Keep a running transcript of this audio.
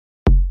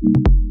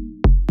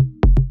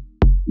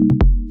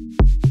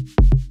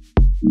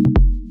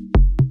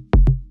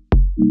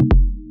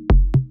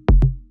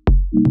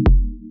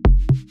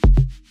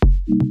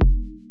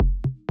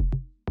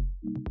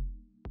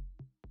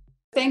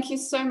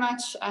so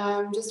much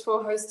just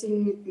for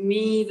hosting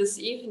me this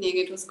evening.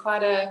 It was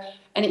quite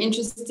an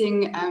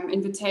interesting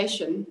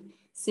invitation,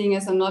 seeing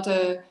as I'm not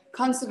a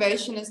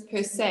conservationist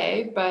per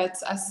se, but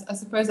I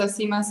suppose I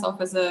see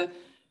myself as a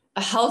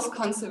health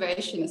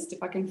conservationist,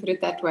 if I can put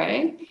it that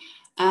way.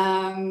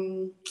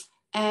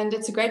 And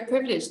it's a great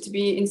privilege to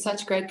be in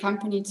such great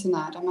company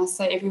tonight. I must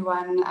say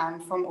everyone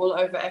from all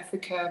over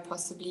Africa,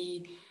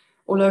 possibly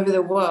all over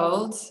the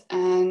world,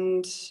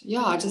 and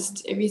yeah,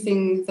 just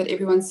everything that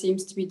everyone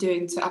seems to be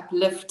doing to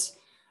uplift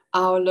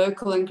our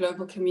local and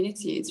global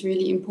community. It's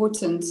really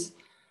important.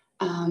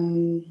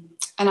 And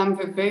I'm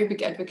a very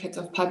big advocate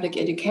of public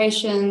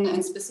education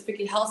and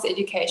specifically health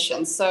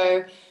education.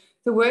 So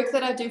the work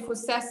that I do for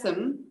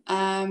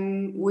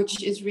SASM,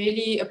 which is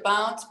really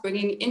about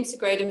bringing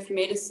integrative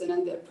medicine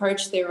and the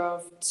approach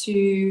thereof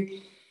to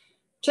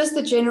just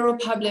the general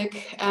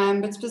public,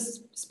 but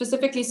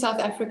specifically South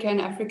Africa and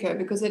Africa,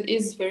 because it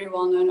is very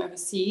well known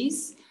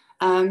overseas.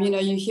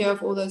 You hear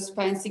of all those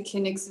fancy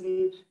clinics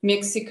in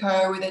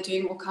Mexico where they're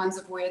doing all kinds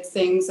of weird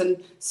things,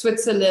 and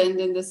Switzerland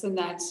and this and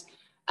that.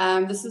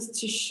 This is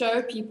to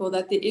show people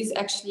that there is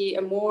actually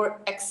a more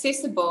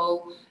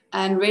accessible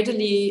and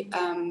readily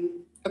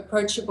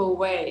approachable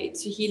way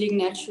to healing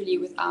naturally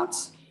without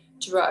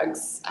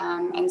drugs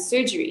and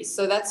surgery.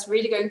 So that's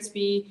really going to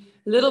be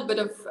a little bit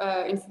of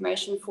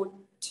information for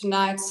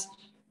tonight.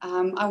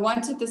 I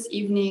wanted this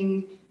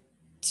evening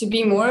to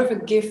be more of a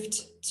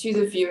gift to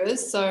the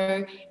viewers.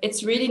 So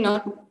it's really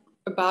not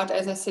about,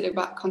 as I said,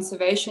 about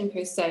conservation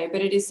per se,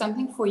 but it is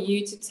something for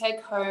you to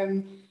take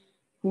home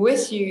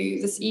with you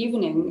this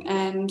evening.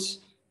 And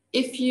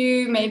if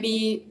you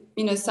maybe,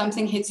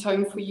 something hits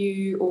home for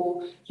you,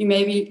 or you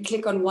maybe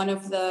click on one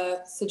of the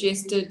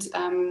suggested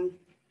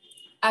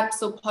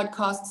apps or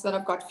podcasts that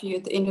I've got for you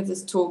at the end of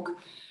this talk,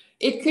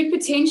 it could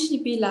potentially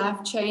be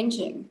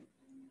life-changing.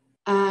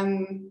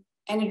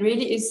 And it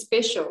really is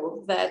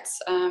special that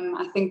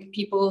I think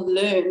people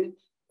learn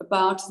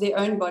about their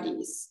own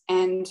bodies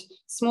and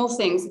small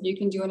things that you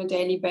can do on a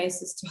daily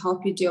basis to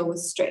help you deal with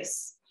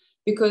stress.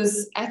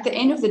 Because at the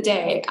end of the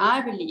day,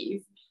 I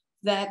believe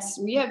that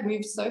we have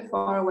moved so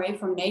far away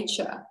from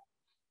nature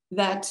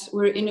that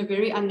we're in a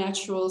very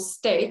unnatural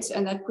state,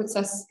 and that puts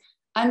us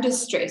under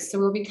stress. So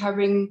we'll be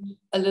covering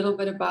a little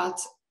bit about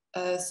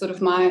sort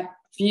of my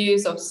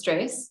views of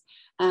stress.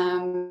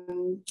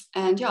 And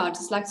yeah, I'd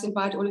just like to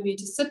invite all of you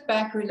to sit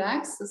back,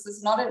 relax. This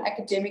is not an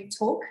academic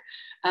talk.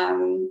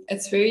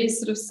 It's very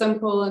sort of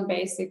simple and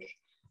basic.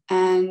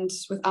 And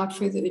without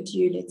further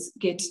ado, let's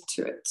get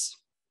to it.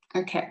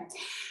 Okay.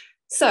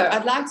 So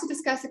I'd like to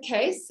discuss a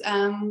case.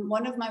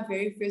 One of my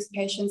very first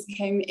patients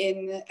came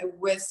in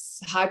with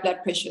high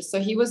blood pressure.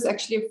 So he was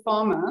actually a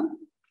farmer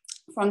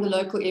from the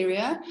local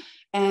area.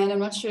 And I'm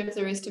not sure if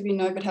the rest of you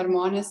know, but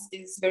Hermanus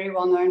is very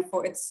well known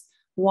for its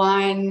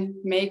wine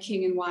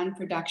making and wine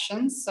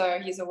production. So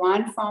he's a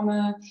wine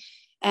farmer,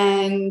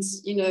 and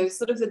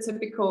sort of the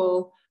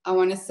typical, I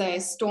want to say,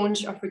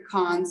 staunch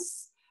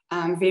Afrikaans,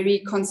 very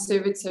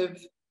conservative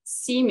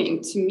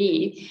seeming to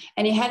me.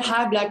 And he had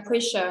high blood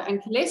pressure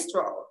and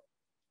cholesterol.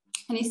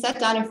 And he sat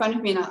down in front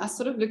of me, and I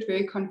sort of looked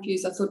very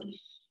confused. I thought,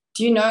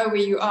 do you know where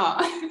you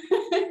are?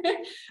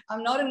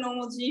 I'm not a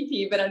normal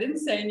GP, but I didn't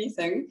say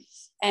anything.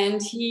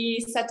 And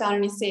he sat down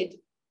and he said,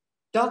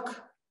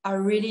 Doc, I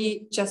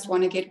really just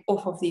want to get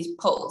off of these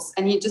pills.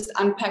 And he just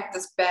unpacked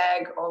this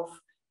bag of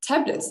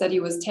tablets that he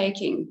was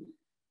taking.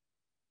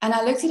 And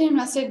I looked at him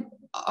and I said,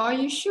 are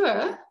you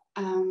sure?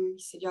 He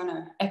said, yeah,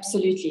 no,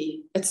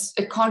 absolutely.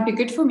 It can't be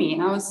good for me.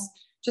 And I was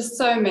just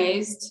so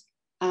amazed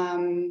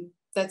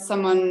that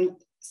someone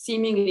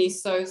seemingly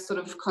so sort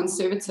of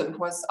conservative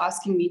was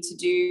asking me to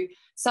do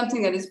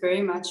something that is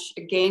very much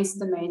against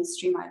the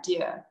mainstream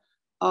idea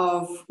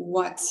of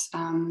what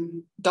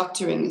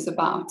doctoring is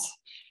about.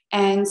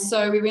 And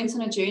so we went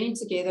on a journey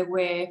together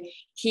where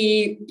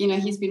he's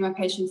been my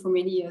patient for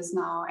many years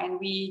now. And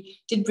we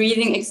did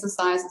breathing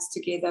exercises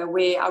together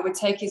where I would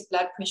take his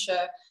blood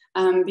pressure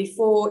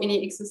before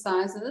any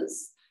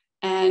exercises,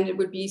 and it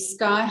would be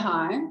sky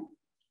high.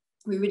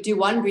 We would do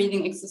one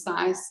breathing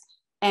exercise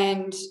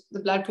and the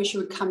blood pressure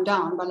would come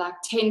down by like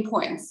 10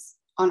 points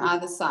on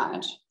either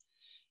side.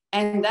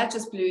 And that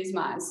just blew his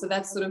mind. So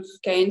that sort of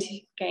I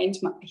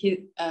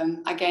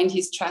gained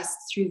his trust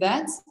through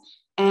that.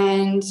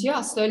 And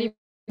yeah, slowly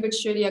but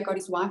surely, I got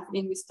his wife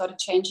in. We started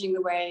changing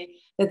the way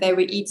that they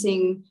were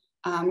eating,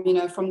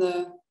 from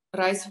the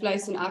rice,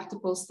 vleis and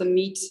aardappels, the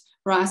meat,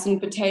 rice and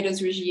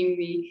potatoes regime.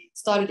 We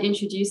started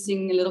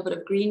introducing a little bit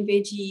of green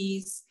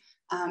veggies.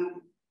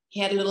 He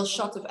had a little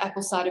shot of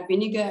apple cider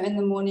vinegar in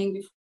the morning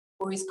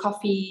before his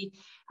coffee,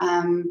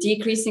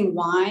 decreasing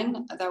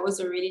wine. That was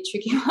a really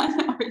tricky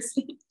one,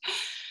 obviously.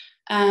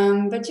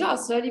 But yeah,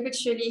 slowly but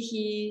surely,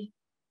 he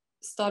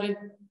started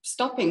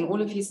stopping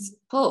all of his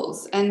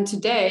pills. And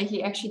today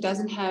he actually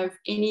doesn't have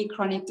any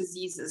chronic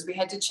diseases. We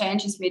had to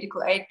change his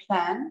medical aid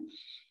plan.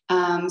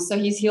 So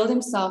he's healed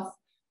himself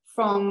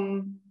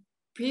from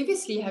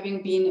previously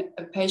having been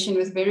a patient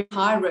with very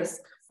high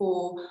risk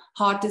for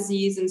heart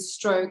disease and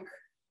stroke.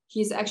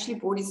 He's actually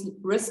brought his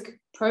risk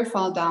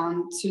profile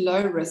down to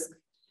low risk.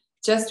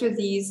 just with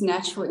these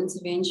natural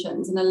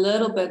interventions and a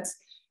little bit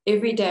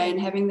every day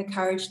and having the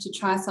courage to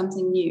try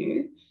something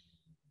new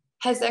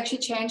has actually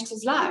changed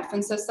his life.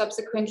 And so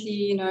subsequently,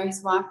 you know,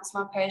 his wife is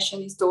my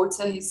patient, his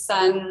daughter, his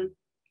son,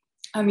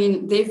 I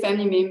mean, their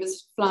family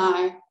members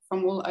fly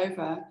from all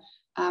over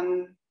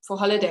for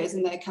holidays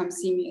and they come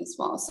see me as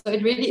well. So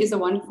it really is a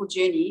wonderful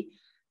journey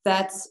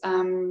that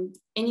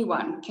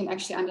anyone can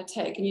actually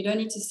undertake. And you don't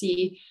need to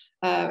see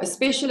a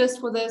specialist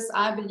for this.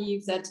 I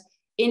believe that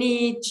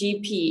any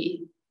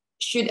GP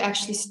should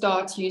actually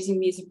start using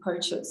these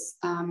approaches.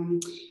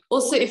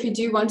 Also, if you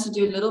do want to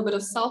do a little bit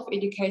of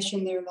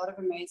self-education, there are a lot of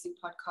amazing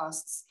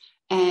podcasts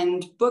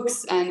and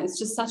books, and it's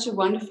just such a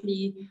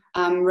wonderfully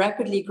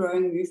rapidly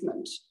growing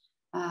movement.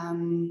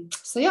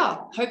 So yeah,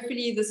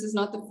 hopefully this is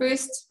not the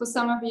first for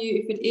some of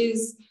you. If it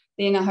is,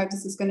 then I hope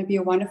this is going to be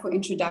a wonderful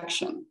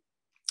introduction.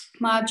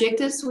 My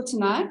objectives for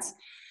tonight,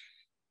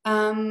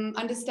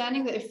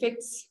 understanding the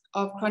effects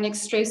of chronic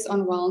stress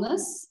on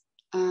wellness.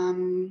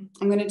 I'm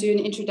going to do an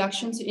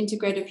introduction to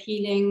integrative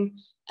healing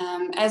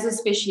as a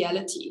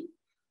speciality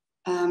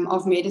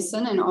of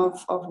medicine and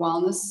of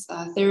wellness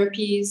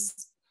therapies.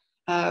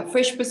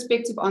 Fresh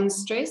perspective on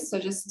stress, so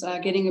just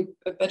getting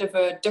a bit of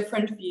a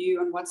different view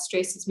on what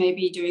stress is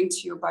maybe doing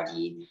to your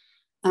body.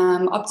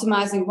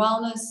 Optimizing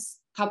wellness,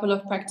 a couple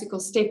of practical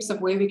steps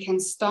of where we can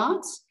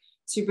start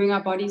to bring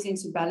our bodies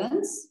into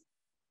balance.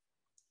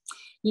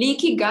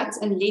 Leaky gut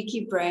and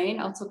leaky brain,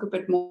 I'll talk a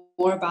bit more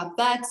about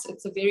that.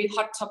 It's a very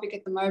hot topic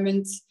at the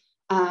moment,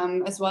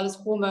 as well as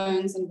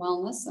hormones and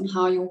wellness and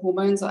how your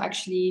hormones are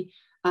actually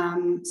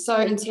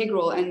so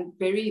integral and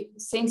very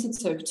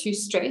sensitive to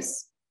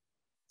stress.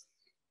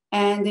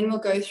 And then we'll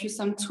go through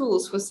some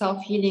tools for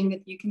self-healing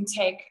that you can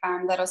take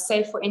that are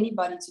safe for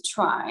anybody to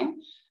try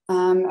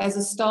as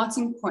a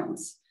starting point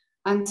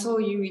until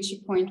you reach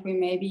a point where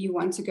maybe you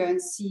want to go and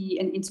see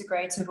an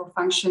integrative or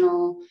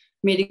functional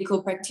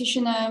medical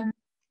practitioner.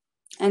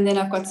 And then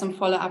I've got some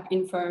follow-up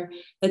info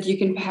that you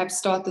can perhaps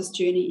start this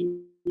journey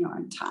in your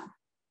own time.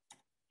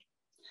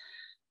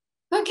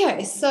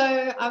 Okay,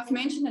 so I've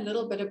mentioned a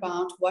little bit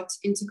about what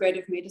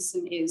integrative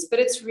medicine is, but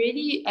it's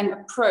really an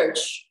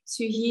approach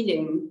to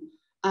healing.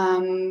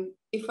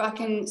 If I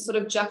can sort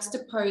of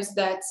juxtapose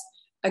that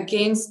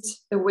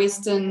against the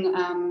Western,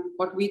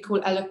 what we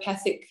call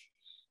allopathic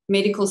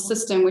medical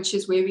system, which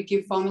is where we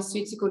give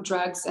pharmaceutical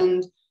drugs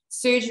and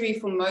surgery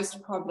for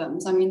most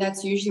problems. I mean,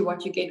 that's usually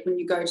what you get when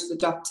you go to the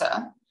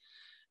doctor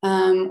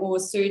or a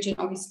surgeon.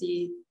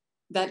 Obviously,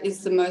 that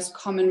is the most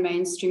common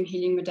mainstream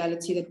healing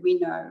modality that we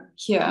know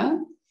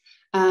here.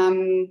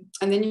 And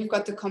then you've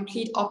got the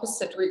complete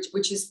opposite,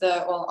 which is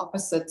the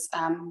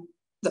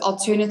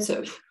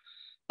alternative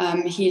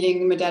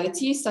healing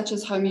modalities such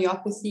as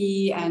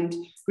homeopathy and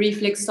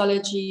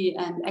reflexology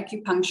and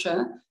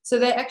acupuncture. So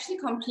they're actually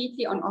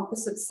completely on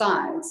opposite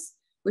sides,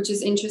 which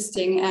is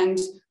interesting. And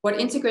what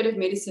integrative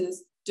medicine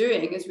is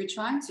doing is we're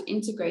trying to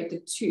integrate the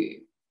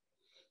two.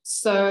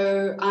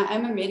 So I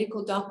am a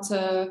medical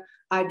doctor.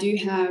 I do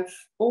have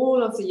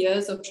all of the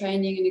years of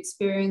training and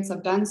experience.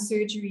 I've done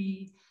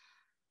surgery.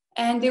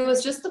 And there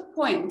was just a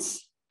point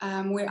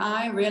where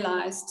I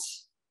realized,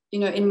 you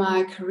know, in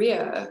my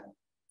career,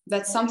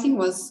 that something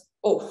was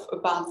off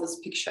about this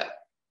picture.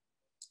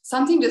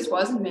 Something just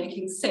wasn't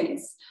making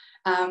sense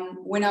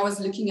when I was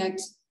looking at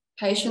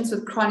patients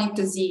with chronic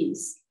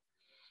disease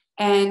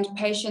and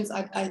patients,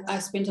 I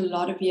spent a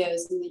lot of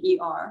years in the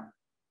ER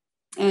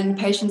and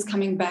patients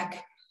coming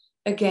back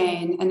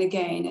again and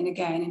again and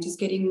again and just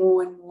getting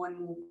more and more and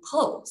more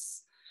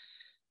pills.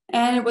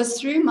 And it was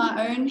through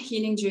my own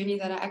healing journey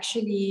that I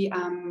actually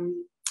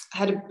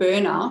had a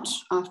burnout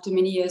after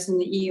many years in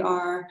the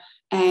ER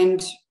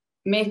and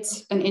met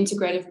an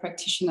integrative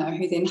practitioner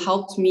who then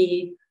helped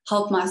me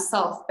help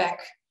myself back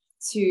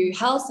to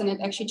health, and it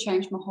actually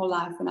changed my whole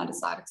life when I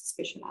decided to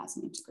specialize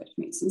in integrative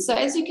medicine. So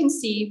as you can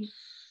see,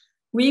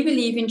 we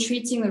believe in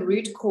treating the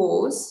root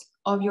cause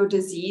of your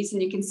disease,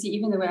 and you can see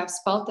even the way I've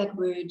spelled that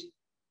word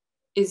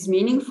is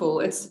meaningful.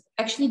 It's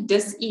actually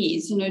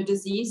dis-ease. You know,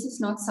 disease is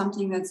not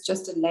something that's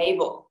just a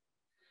label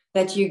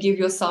that you give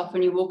yourself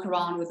when you walk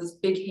around with this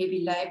big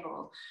heavy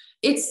label.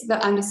 It's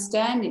the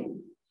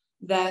understanding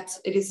that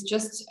it is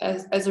just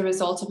as a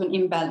result of an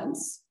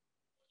imbalance.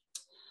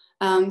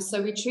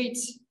 So we treat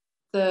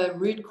the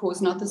root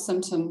cause, not the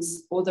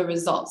symptoms or the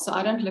results. So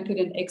I don't look at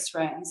an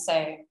X-ray and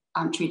say,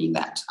 I'm treating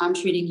that. I'm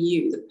treating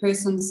you, the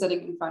person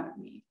sitting in front of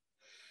me.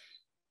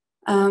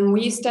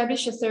 We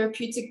establish a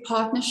therapeutic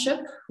partnership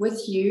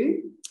with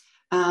you.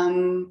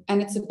 And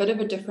it's a bit of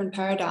a different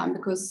paradigm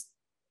because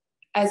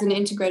as an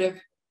integrative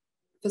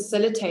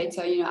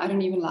facilitator, you know, I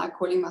don't even like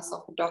calling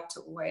myself a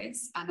doctor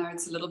always. I know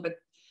it's a little bit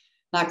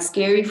like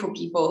scary for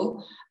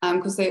people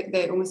because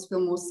they almost feel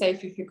more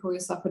safe if you call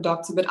yourself a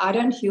doctor, but I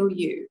don't heal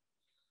you.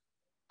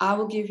 I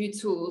will give you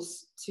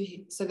tools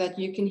so that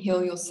you can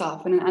heal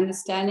yourself and an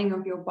understanding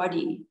of your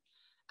body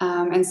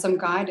and some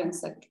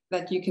guidance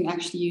that you can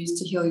actually use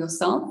to heal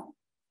yourself.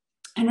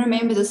 And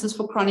remember, this is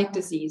for chronic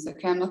disease,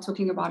 okay? I'm not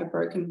talking about a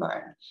broken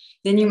bone.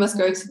 Then you must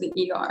go to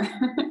the ER.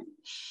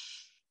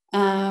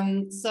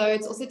 So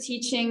it's also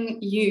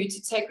teaching you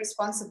to take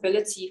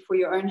responsibility for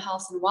your own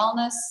health and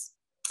wellness.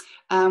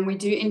 We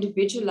do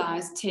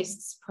individualized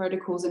tests,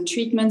 protocols, and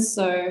treatments.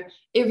 So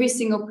every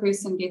single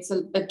person gets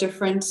a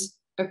different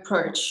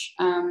approach.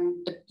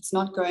 It's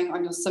not going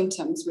on your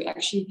symptoms. We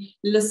actually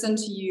listen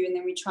to you, and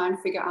then we try and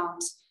figure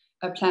out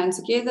a plan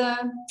together.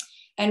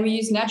 And we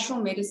use natural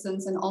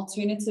medicines and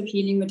alternative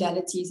healing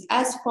modalities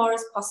as far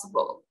as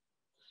possible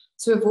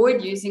to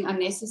avoid using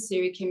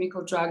unnecessary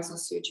chemical drugs or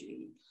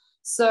surgery.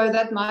 So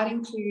that might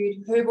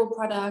include herbal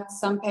products.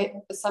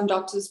 Some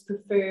doctors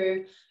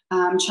prefer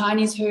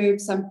Chinese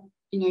herbs. Some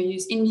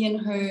use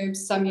Indian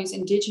herbs. Some use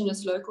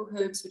indigenous local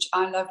herbs, which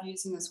I love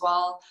using as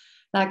well,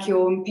 like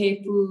your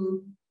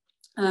mpepu.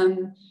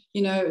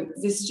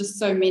 There's just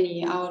so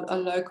many. Our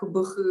local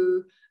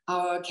buchu,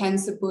 our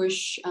cancer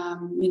bush.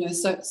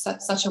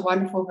 Such a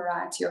wonderful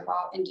variety of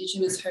our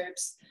indigenous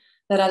herbs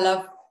that I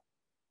love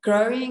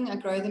growing. I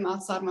grow them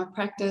outside my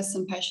practice,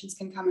 and patients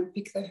can come and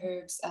pick the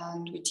herbs,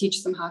 and we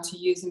teach them how to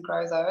use and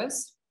grow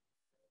those.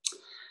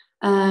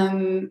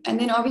 And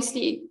then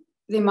obviously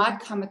there might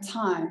come a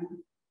time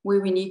where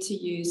we need to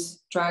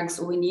use drugs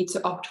or we need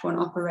to opt for an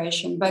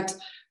operation, but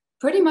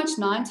pretty much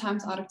 9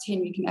 times out of 10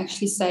 we can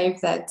actually save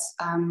that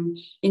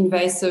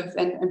invasive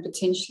and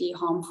potentially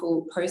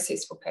harmful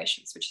process for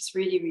patients, which is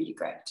really, really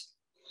great.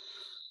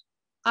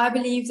 I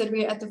believe that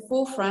we're at the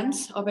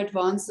forefront of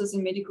advances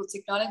in medical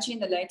technology in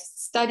the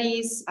latest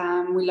studies.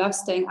 We love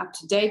staying up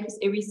to date with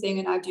everything,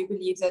 and I do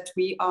believe that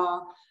we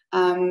are,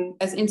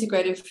 as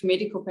integrative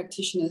medical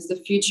practitioners, the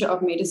future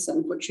of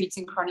medicine for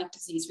treating chronic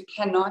disease. We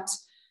cannot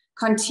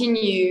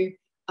continue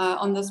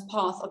on this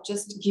path of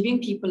just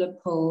giving people a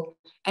pill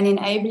and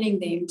enabling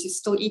them to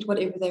still eat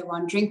whatever they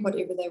want, drink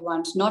whatever they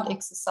want, not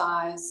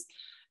exercise,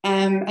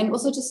 and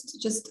also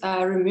just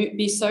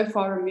be so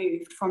far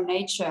removed from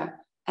nature.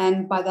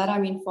 And by that, I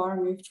mean far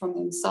removed from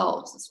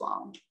themselves as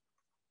well.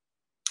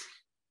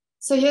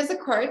 So here's a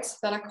quote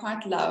that I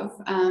quite love.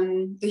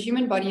 The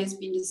human body has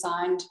been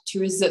designed to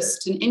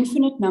resist an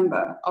infinite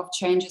number of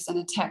changes and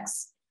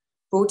attacks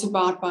brought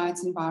about by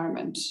its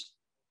environment.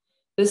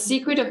 The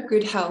secret of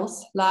good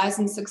health lies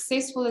in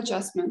successful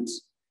adjustment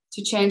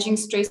to changing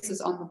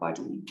stresses on the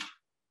body.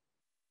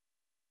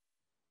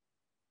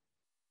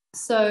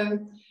 So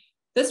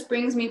this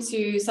brings me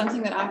to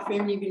something that I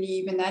firmly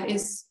believe, and that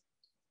is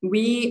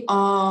we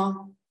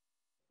are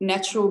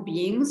natural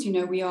beings.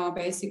 We are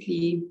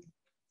basically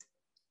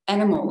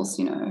animals,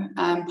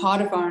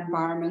 part of our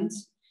environment,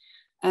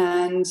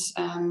 and,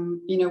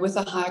 with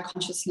a higher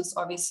consciousness,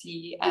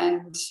 obviously.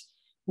 And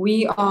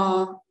we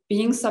are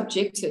being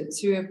subjected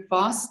to a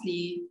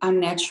vastly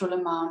unnatural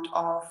amount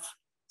of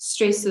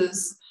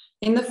stresses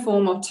in the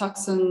form of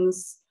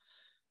toxins,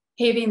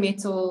 heavy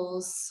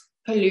metals,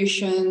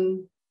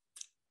 pollution,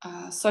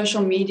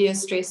 social media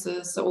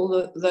stresses, so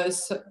all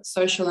those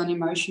social and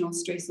emotional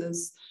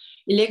stresses,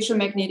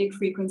 electromagnetic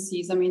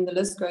frequencies. I mean, the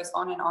list goes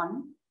on and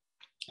on.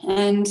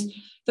 And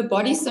the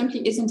body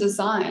simply isn't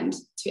designed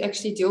to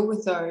actually deal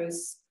with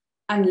those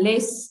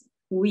unless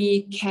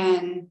we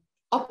can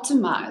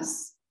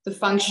optimize the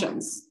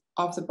functions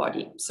of the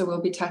body. So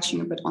we'll be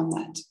touching a bit on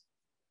that.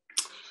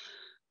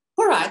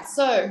 All right,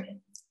 so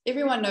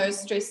everyone knows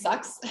stress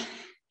sucks.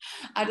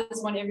 I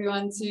just want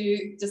everyone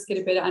to just get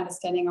a better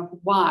understanding of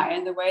why.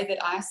 And the way that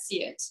I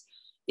see it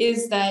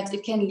is that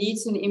it can lead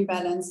to an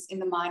imbalance in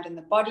the mind and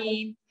the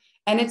body.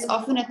 And it's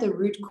often at the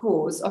root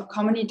cause of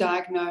commonly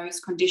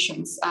diagnosed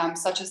conditions,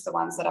 such as the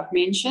ones that I've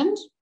mentioned.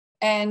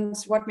 And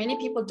what many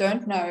people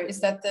don't know is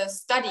that the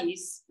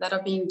studies that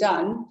are being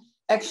done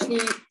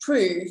actually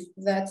prove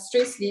that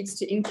stress leads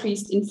to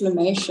increased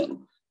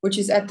inflammation, which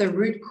is at the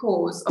root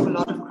cause of a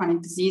lot of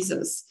chronic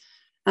diseases.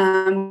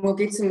 We'll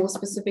get to more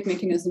specific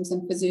mechanisms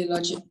and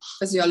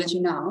physiology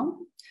now.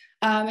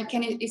 It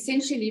can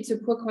essentially lead to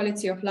poor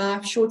quality of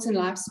life, shortened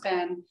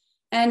lifespan,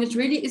 and it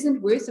really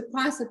isn't worth the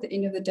price at the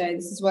end of the day.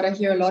 This is what I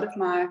hear a lot of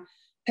my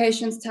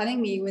patients telling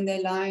me when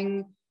they're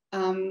lying,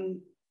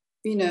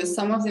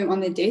 some of them on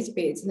their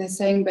deathbeds, and they're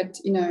saying, but,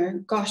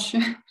 gosh,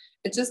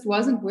 it just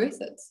wasn't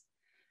worth it.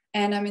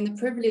 And I'm in the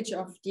privilege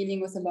of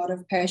dealing with a lot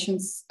of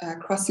patients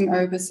crossing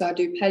over, so I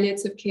do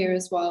palliative care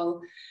as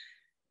well.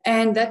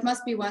 And that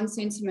must be one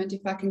sentiment,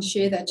 if I can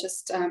share that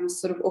just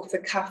sort of off the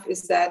cuff,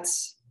 is that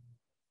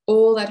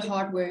all that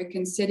hard work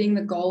and setting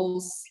the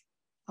goals,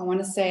 I want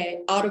to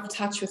say, out of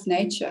touch with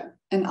nature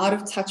and out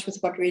of touch with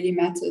what really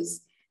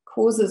matters,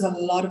 causes a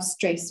lot of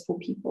stress for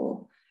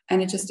people,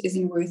 and it just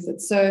isn't worth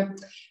it. So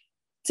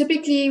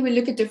typically we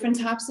look at different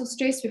types of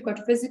stress. We've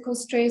got physical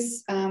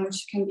stress,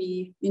 which can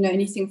be,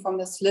 anything from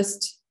this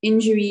list: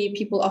 injury.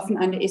 People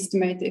often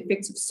underestimate the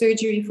effects of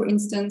surgery, for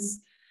instance.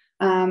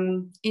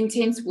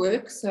 Intense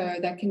work, so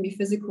that can be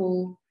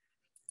physical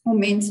or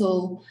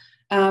mental,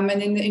 and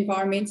then the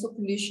environmental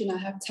pollution I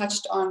have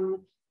touched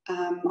on.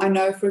 I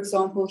know, for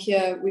example,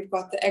 here we've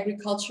got the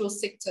agricultural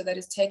sector that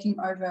is taking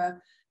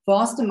over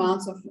vast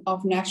amounts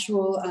of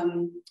natural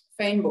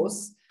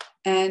fynbos,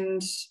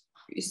 and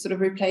sort of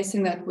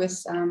replacing that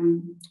with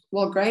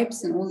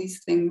grapes and all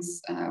these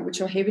things which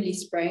are heavily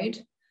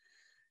sprayed.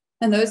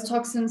 And those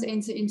toxins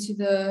enter into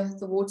the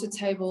water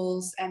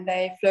tables and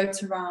they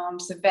float around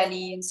the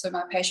valley. And so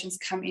my patients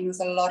come in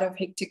with a lot of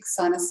hectic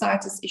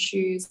sinusitis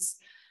issues.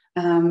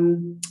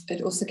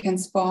 It also can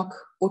spark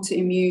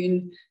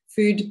autoimmune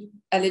food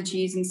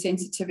allergies and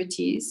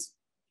sensitivities.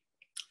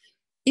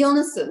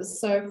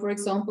 Illnesses. So, for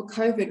example,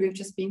 COVID, we've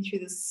just been through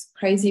this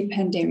crazy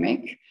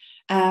pandemic.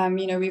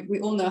 We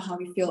all know how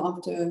we feel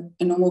after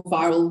a normal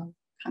viral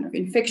kind of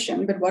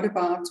infection, but what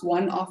about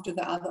one after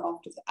the other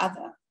after the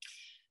other?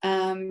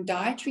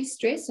 Dietary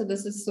stress, so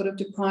this is sort of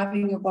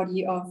depriving your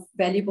body of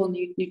valuable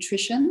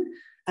nutrition.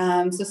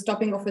 So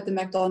stopping off at the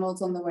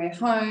McDonald's on the way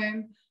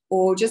home,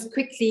 or just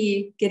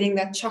quickly getting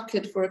that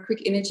chocolate for a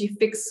quick energy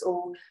fix,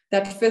 or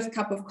that 5th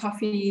cup of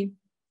coffee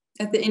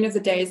at the end of the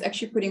day is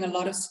actually putting a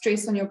lot of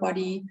stress on your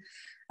body.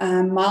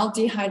 Mild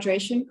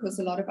dehydration, because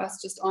a lot of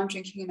us just aren't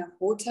drinking enough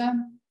water.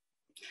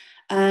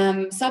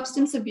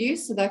 Substance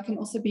abuse, so that can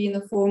also be in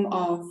the form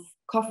of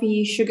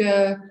coffee,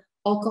 sugar,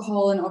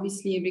 alcohol, and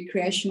obviously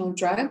recreational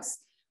drugs,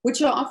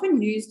 which are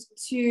often used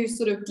to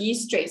sort of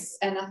de-stress.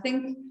 And I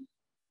think,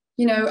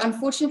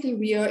 unfortunately,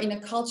 we are in a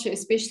culture,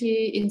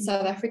 especially in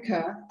South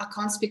Africa. I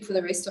can't speak for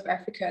the rest of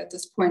Africa at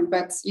this point,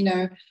 but,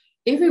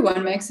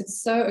 everyone makes it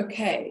so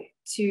okay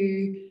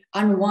to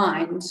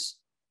unwind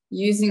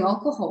using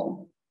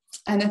alcohol.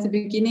 And at the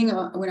beginning,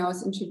 when I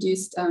was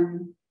introduced,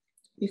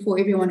 before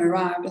everyone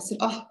arrived, I said,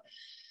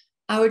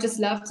 I would just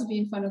love to be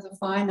in front of the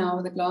fire now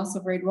with a glass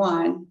of red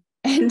wine.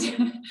 And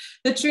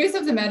the truth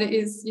of the matter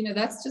is,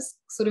 that's just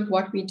sort of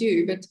what we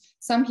do. But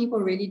some people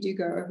really do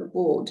go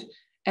overboard.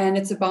 And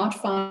it's about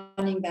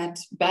finding that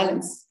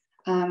balance,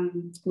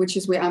 which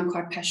is where I'm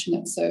quite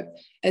passionate. So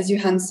as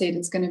Johan said,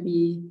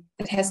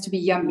 it has to be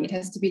yummy. It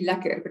has to be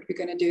lekker, but we're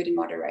going to do it in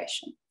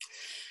moderation.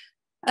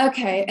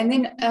 Okay, and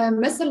then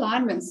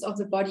misalignments of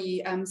the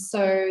body.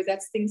 So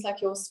that's things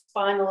like your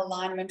spinal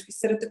alignment. We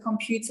sit at the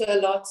computer a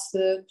lot,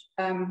 the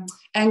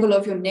angle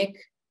of your neck,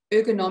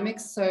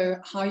 ergonomics, so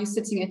how you're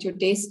sitting at your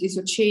desk. Is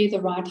your chair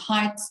the right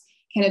height?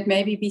 Can it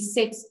maybe be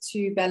set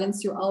to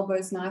balance your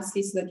elbows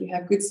nicely so that you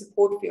have good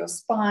support for your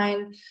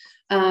spine?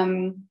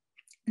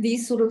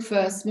 These sort of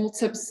small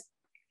tips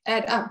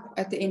add up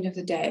at the end of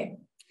the day.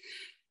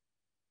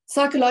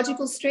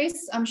 Psychological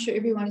stress, I'm sure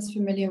everyone is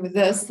familiar with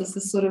this. This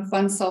is sort of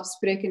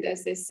vanzelfsprekend,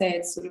 as they say,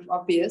 it's sort of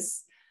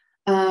obvious.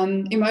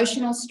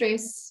 Emotional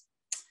stress,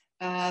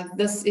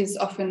 this is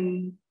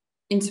often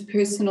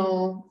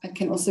interpersonal. It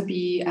can also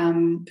be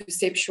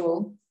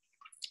perceptual,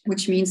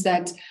 which means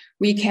that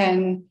we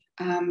can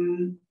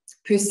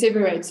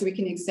perseverate, so we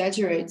can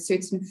exaggerate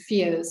certain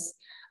fears,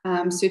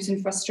 certain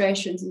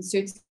frustrations, and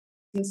certain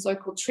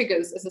so-called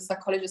triggers, as the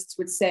psychologists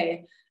would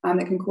say,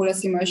 that can call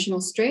us emotional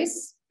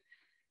stress.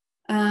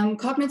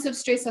 Cognitive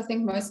stress, I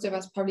think most of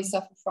us probably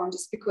suffer from,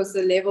 just because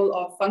the level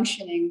of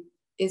functioning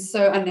is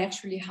so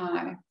unnaturally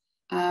high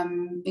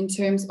in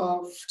terms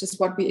of just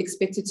what we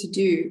expected to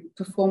do,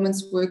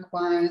 performance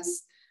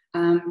work-wise,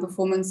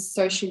 performance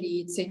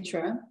socially,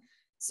 etc.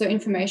 So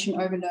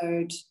information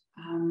overload,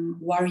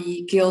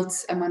 worry,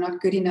 guilt, am I not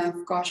good enough?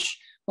 Gosh,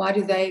 why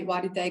did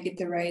they get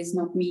the raise,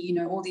 not me?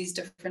 All these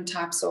different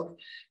types of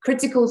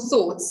critical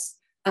thoughts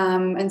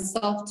and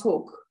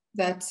self-talk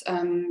that,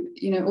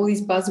 all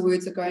these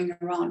buzzwords are going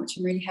around, which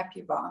I'm really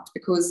happy about,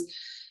 because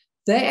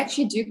they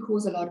actually do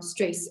cause a lot of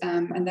stress,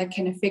 and that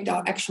can affect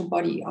our actual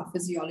body, our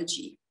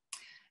physiology.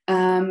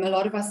 A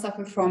lot of us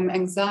suffer from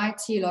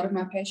anxiety, a lot of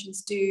my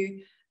patients do,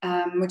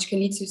 which can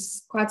lead to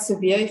quite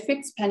severe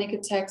effects, panic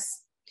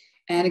attacks,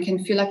 and it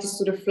can feel like you're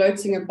sort of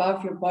floating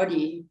above your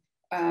body,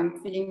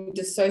 feeling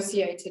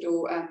dissociated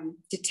or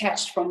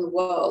detached from the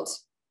world.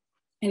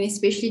 And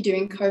especially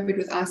during COVID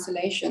with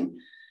isolation,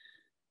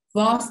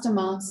 vast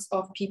amounts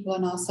of people are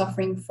now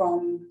suffering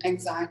from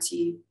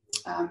anxiety,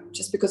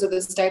 just because of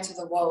the state of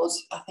the world.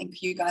 I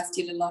think you guys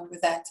deal a lot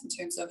with that in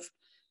terms of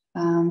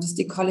just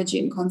ecology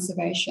and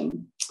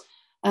conservation.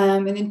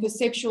 And then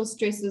perceptual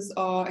stresses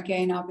are,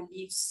 again, our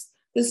beliefs,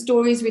 the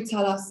stories we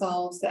tell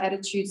ourselves, the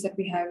attitudes that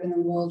we have in the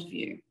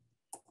worldview.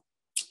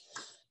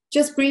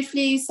 Just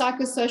briefly,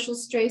 psychosocial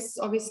stress,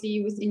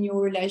 obviously within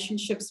your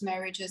relationships,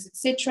 marriages,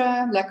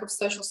 etc., lack of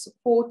social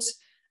support,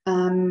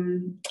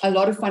 a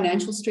lot of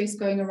financial stress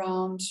going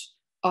around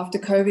after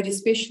COVID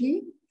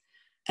especially,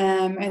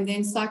 and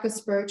then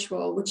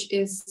psychospiritual, which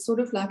is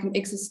sort of like an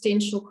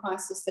existential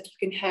crisis that you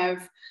can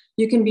have.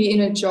 You can be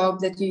in a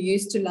job that you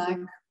used to like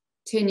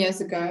 10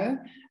 years ago,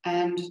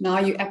 and now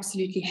you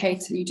absolutely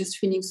hate, and you're just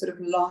feeling sort of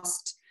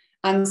lost,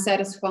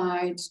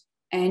 unsatisfied,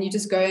 and you're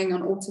just going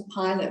on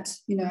autopilot,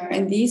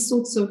 and these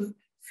sorts of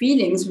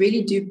feelings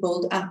really do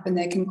build up, and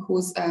they can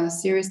cause a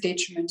serious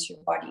detriment to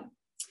your body.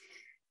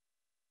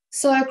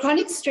 So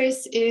chronic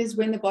stress is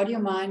when the body or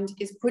mind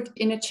is put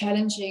in a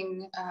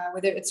challenging,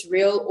 whether it's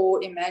real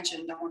or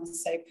imagined, I want to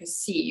say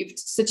perceived,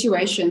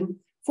 situation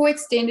for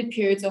extended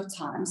periods of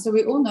time. So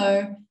we all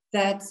know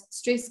that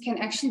stress can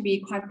actually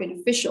be quite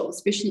beneficial,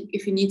 especially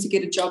if you need to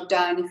get a job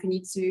done, if you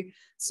need to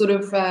sort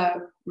of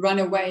run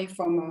away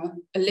from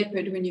a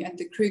leopard when you're at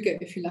the Kruger,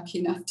 if you're lucky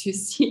enough to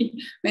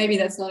see. Maybe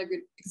that's not a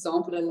good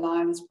example, a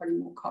lion is probably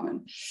more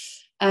common.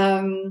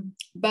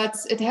 But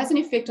it has an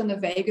effect on the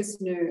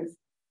vagus nerve.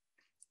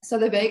 So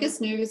the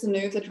vagus nerve is a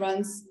nerve that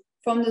runs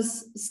from the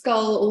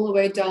skull all the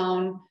way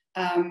down,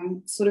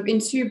 sort of in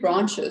two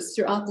branches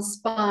throughout the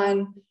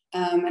spine,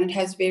 and it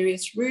has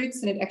various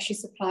roots, and it actually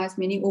supplies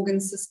many organ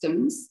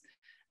systems.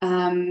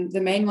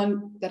 The main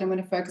one that I'm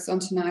going to focus on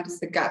tonight is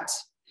the gut.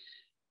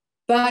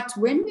 But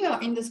when we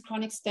are in this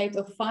chronic state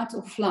of fight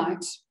or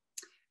flight,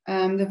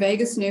 the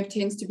vagus nerve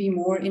tends to be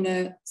more in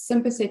a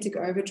sympathetic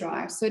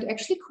overdrive. So it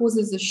actually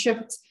causes a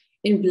shift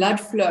in blood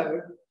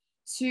flow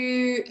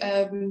to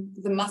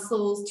the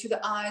muscles, to the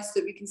eyes, so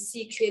that we can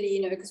see clearly,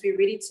 you know, because we're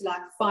ready to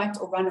like fight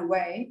or run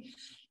away.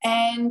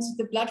 And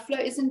the blood flow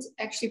isn't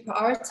actually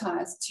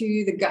prioritized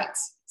to the gut.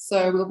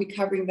 So we'll be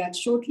covering that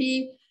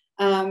shortly.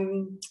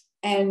 And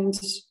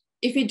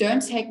if you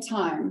don't take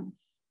time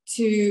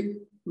to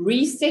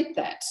reset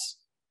that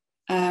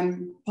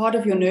part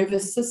of your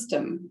nervous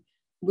system,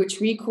 which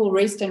we call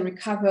rest and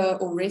recover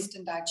or rest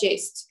and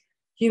digest,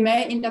 you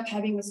may end up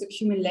having this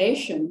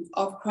accumulation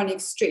of chronic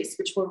stress,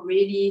 which will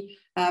really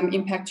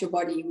impact your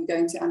body. We're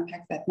going to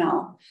unpack that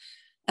now.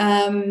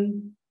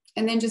 And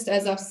then just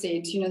as I've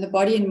said, you know, the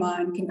body and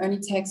mind can only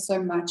take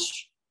so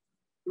much.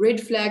 Red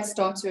flags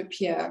start to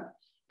appear.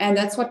 And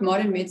that's what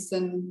modern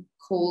medicine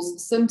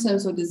calls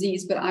symptoms or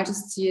disease. But I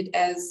just see it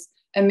as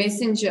a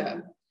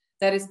messenger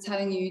that is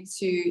telling you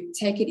to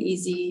take it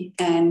easy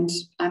and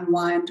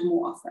unwind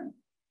more often.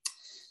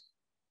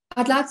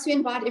 I'd like to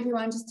invite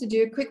everyone just to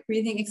do a quick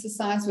breathing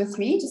exercise with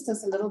me, just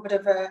as a little bit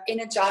of an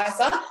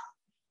energizer.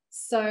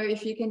 So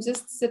if you can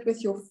just sit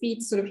with your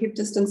feet sort of hip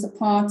distance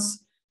apart,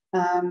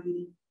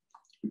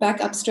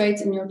 back up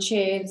straight in your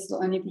chair. This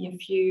will only be a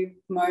few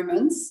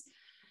moments.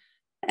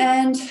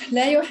 And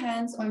lay your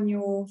hands on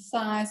your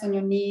thighs, on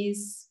your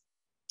knees.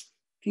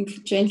 You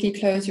can gently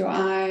close your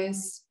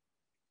eyes.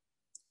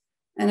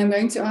 And I'm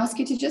going to ask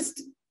you to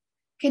just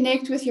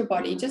connect with your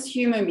body, just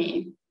humor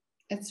me.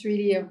 It's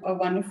really a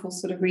wonderful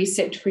sort of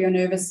reset for your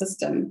nervous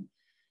system.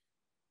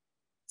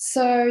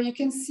 So you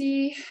can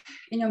see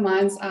in your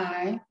mind's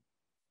eye,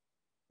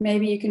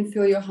 maybe you can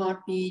feel your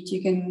heartbeat,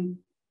 you can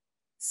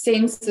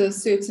sense a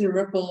certain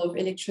ripple of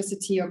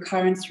electricity or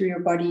current through your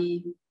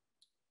body.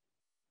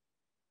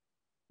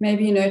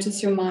 Maybe you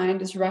notice your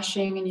mind is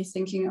rushing and you're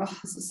thinking, oh,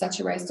 this is such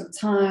a waste of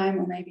time.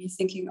 Or maybe you're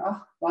thinking,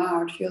 oh,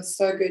 wow, it feels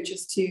so good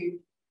just to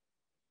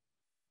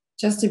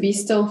be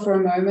still for a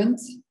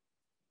moment.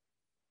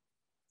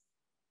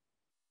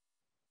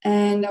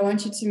 And I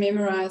want you to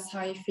memorize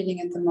how you're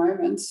feeling at the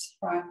moment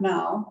right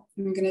now.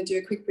 And we're going to do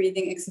a quick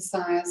breathing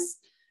exercise,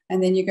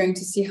 and then you're going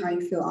to see how you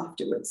feel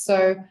afterwards.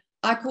 So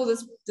I call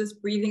this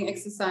breathing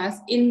exercise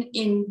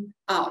in,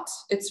 out.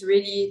 It's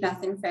really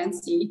nothing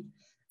fancy.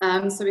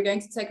 So we're going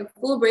to take a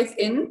full breath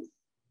in,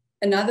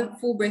 another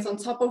full breath on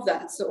top of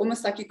that. So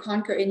almost like you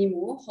can't go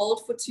anymore.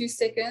 Hold for 2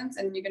 seconds,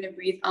 and you're going to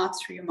breathe out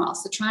through your mouth.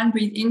 So try and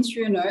breathe in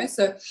through your nose.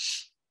 So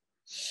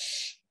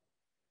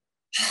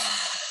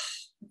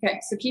okay,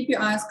 so keep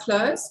your eyes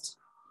closed.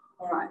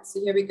 All right,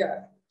 so here we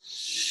go.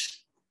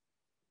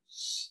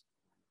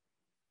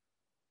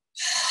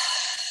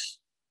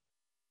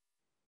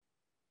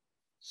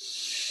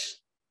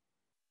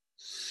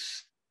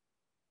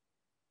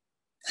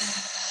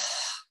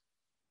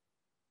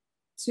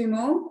 Two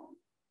more.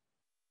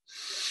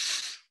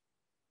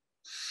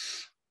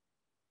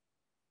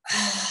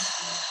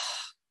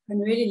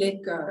 And really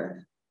let go.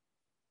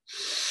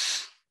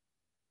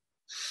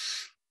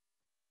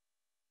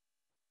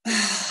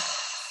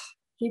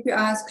 Keep your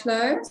eyes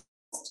closed.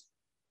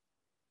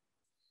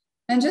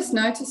 And just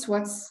notice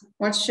what's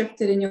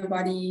shifted in your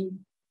body.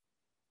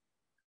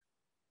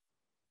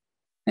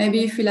 Maybe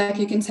you feel like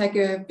you can take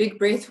a big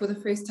breath for the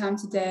first time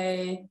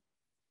today.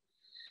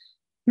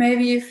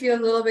 Maybe you feel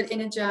a little bit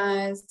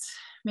energized.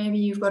 Maybe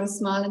you've got a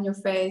smile on your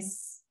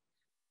face.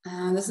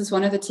 This is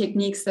one of the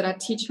techniques that I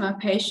teach my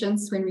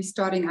patients when we're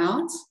starting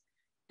out.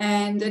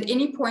 And at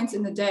any point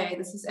in the day,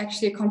 this is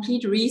actually a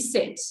complete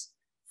reset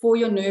for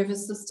your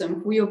nervous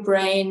system, for your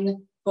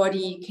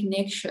brain-body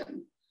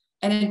connection.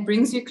 And it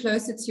brings you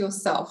closer to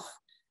yourself,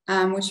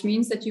 which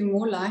means that you're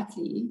more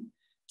likely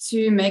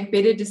to make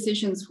better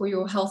decisions for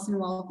your health and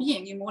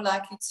well-being. You're more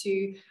likely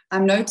to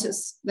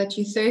notice that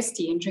you're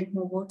thirsty and drink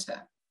more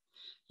water.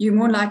 You're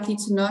more likely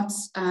to not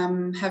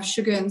have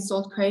sugar and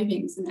salt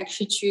cravings and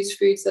actually choose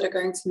foods that are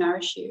going to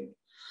nourish you.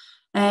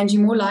 And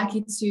you're more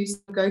likely to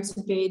go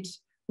to bed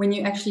when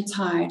you're actually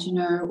tired, you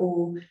know,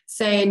 or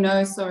say,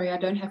 no, sorry, I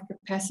don't have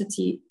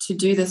capacity to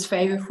do this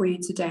favor for you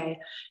today.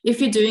 If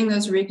you're doing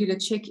those regular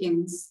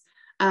check-ins,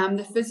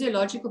 the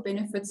physiological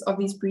benefits of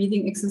these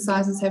breathing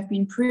exercises have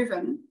been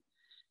proven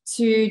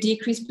to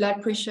decrease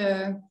blood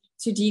pressure,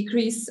 to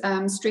decrease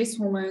stress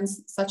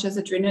hormones such as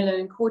adrenaline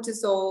and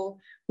cortisol,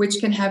 which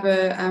can have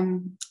a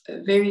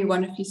very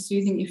wonderfully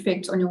soothing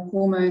effect on your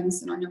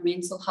hormones and on your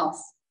mental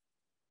health.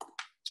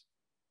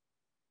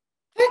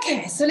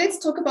 Okay, so let's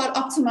talk about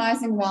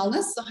optimizing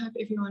wellness. I hope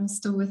everyone is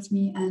still with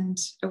me and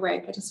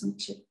awake. I just want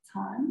to check the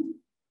time.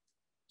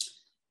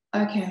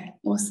 Okay,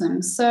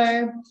 awesome.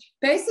 So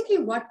basically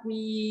what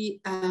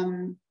we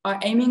are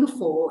aiming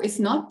for is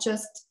not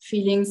just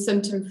feeling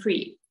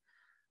symptom-free.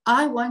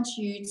 I want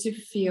you to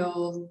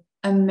feel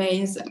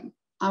amazing.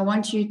 I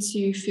want you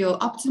to feel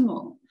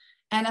optimal.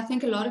 And I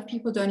think a lot of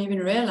people don't even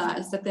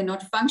realize that they're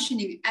not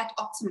functioning at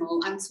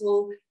optimal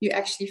until you're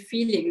actually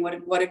feeling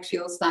what it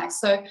feels like.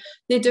 So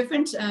there are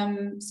different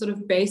sort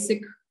of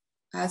basic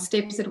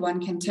steps that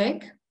one can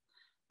take.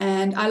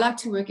 And I like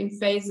to work in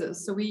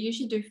phases. So we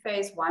usually do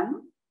phase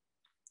 1.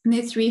 And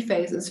there are 3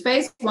 phases.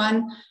 Phase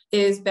 1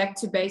 is back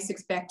to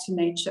basics, back to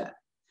nature.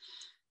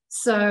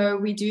 So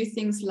we do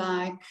things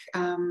like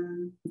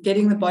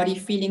getting the body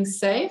feeling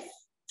safe,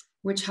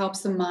 which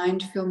helps the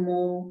mind feel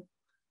more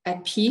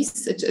at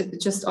peace.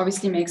 It just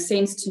obviously makes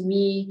sense to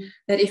me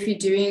that if you're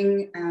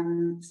doing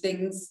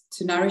things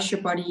to nourish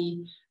your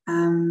body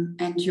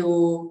and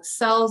your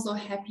cells are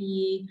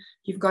happy,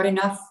 you've got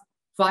enough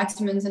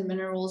vitamins and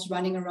minerals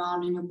running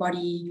around in your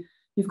body,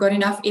 you've got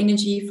enough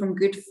energy from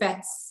good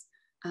fats,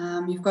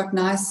 you've got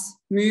nice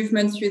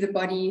movement through the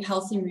body,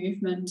 healthy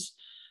movement,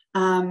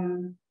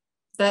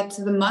 that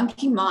the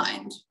monkey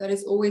mind that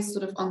is always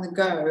sort of on the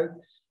go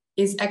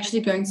is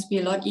actually going to be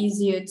a lot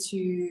easier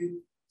to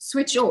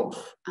switch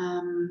off,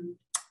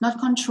 not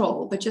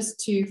control, but just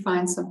to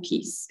find some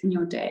peace in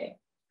your day.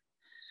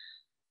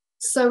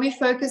 So we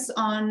focus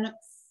on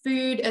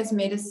food as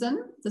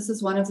medicine. This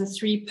is one of the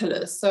 3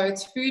 pillars. So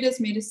it's food as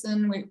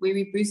medicine, where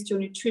we boost your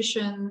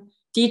nutrition,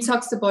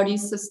 detox the body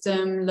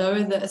system,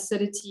 lower the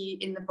acidity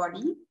in the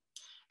body.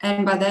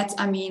 And by that,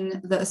 I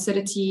mean the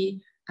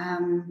acidity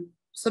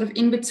sort of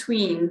in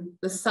between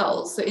the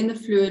cells. So in the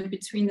fluid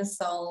between the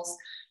cells,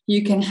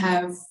 you can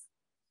have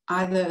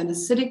either an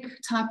acidic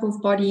type of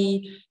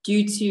body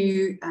due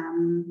to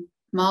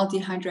mild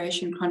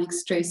dehydration, chronic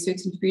stress,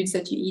 certain foods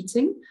that you're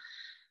eating.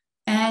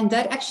 And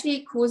that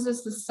actually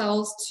causes the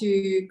cells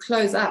to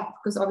close up,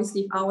 because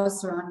obviously if I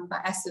was surrounded by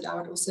acid, I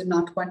would also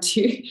not want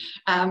to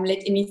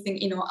let anything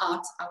in or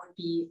out. I would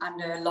be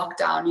under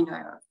lockdown, you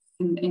know,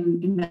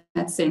 in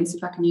that sense,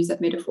 if I can use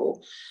that metaphor.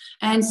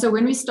 And so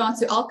when we start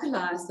to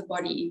alkalize the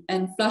body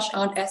and flush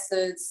out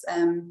acids,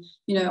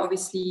 you know,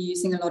 obviously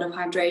using a lot of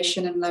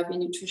hydration and lovely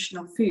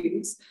nutritional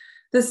foods,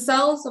 the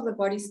cells of the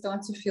body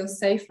start to feel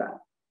safer,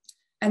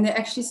 and they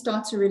actually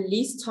start to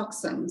release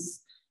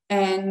toxins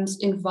and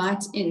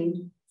invite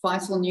in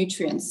vital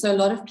nutrients. So a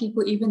lot of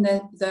people, even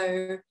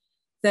though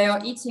they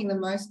are eating the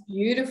most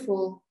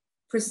beautiful,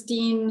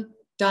 pristine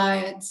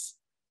diets,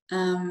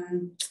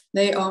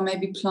 they are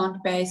maybe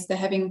plant-based, they're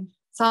having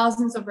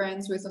thousands of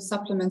rands worth of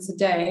supplements a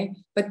day,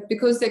 but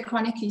because they're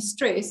chronically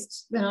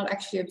stressed, they're not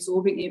actually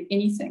absorbing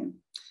anything,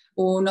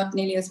 or not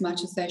nearly as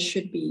much as they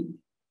should be.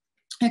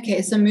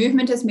 Okay, so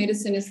movement as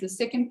medicine is the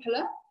second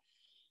pillar.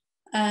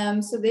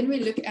 So then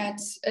we look at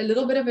a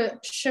little bit of a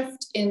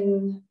shift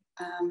in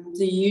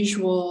the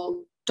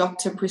usual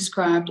doctor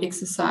prescribed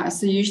exercise.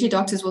 So usually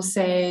doctors will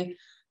say,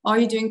 are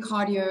you doing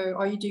cardio?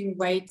 Are you doing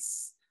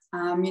weights?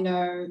 You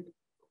know,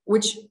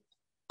 which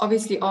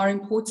obviously are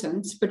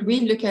important, but we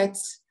look at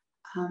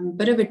a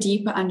bit of a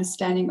deeper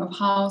understanding of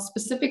how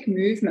specific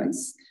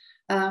movements,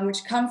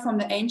 which come from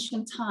the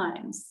ancient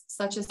times,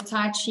 such as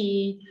Tai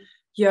Chi,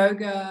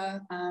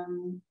 yoga,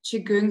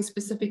 Qigong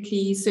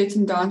specifically,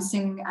 certain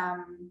dancing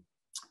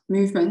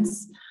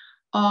movements,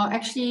 are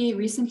actually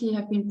recently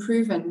have been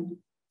proven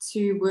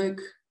to work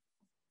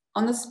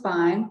on the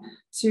spine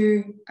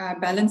to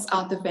balance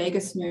out the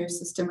vagus nerve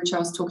system, which I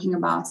was talking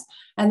about.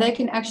 And they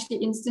can actually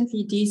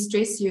instantly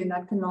de-stress you, and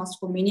that can last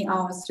for many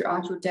hours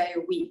throughout your day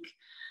or week.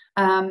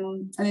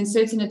 And then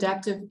certain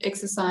adaptive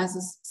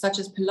exercises such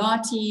as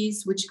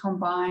Pilates, which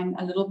combine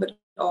a little bit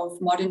of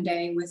modern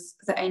day with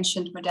the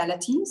ancient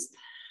modalities.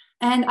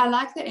 And I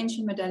like the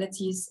ancient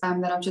modalities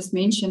that I've just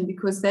mentioned,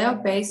 because they are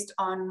based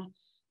on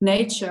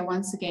nature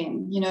once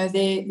again. You know,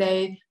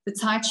 the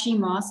Tai Chi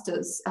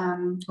masters,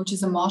 which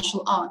is a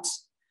martial art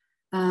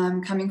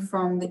coming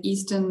from the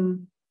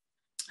Eastern,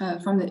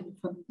 from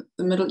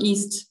the Middle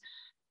East.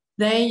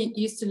 They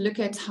used to look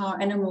at how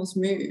animals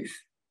move,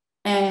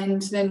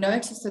 and they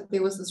noticed that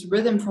there was this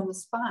rhythm from the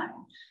spine,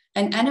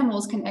 and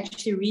animals can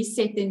actually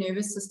reset their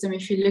nervous system.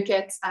 If you look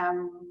at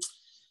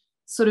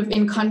sort of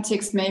in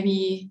context,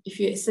 maybe if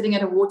you're sitting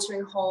at a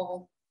watering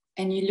hole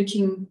and you're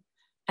looking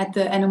at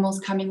the animals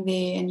coming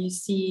there, and you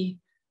see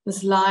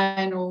this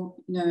lion or,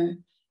 you know,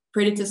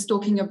 predator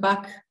stalking a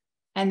buck,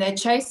 and they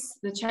chase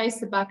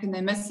the buck and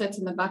they miss it,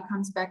 and the buck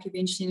comes back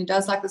eventually, and it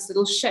does like this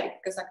little shake,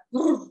 it goes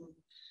like,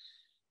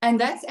 and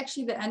that's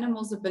actually the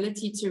animal's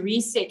ability to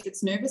reset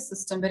its nervous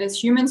system. But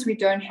as humans, we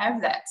don't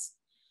have that.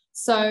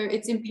 So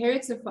it's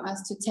imperative for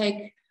us to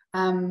take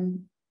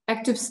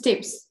active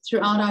steps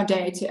throughout our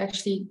day to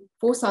actually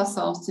force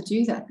ourselves to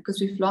do that,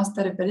 because we've lost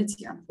that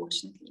ability,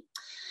 unfortunately.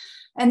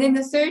 And then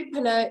the third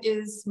pillar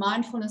is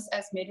mindfulness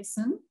as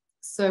medicine.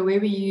 So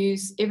where we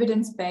use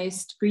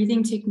evidence-based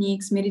breathing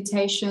techniques,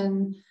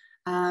 meditation,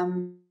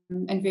 and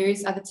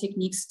various other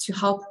techniques to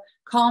help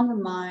calm the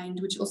mind,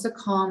 which also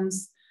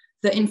calms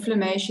the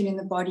inflammation in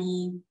the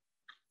body.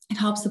 It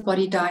helps the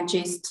body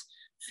digest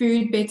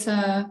food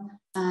better.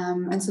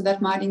 And so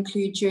that might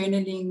include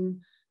journaling,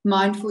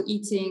 mindful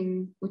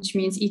eating, which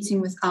means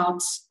eating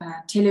without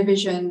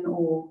television,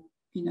 or,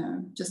 you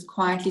know, just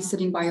quietly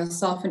sitting by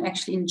yourself and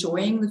actually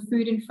enjoying the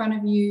food in front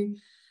of you,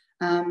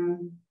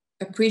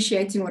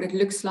 appreciating what it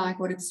looks like,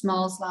 what it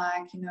smells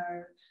like, you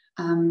know,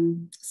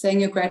 saying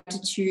your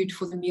gratitude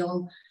for the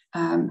meal,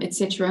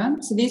 etc.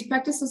 So these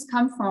practices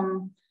come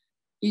from,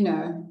 you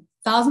know,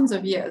 thousands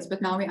of years,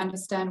 but now we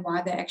understand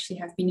why they actually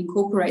have been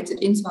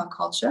incorporated into our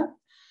culture.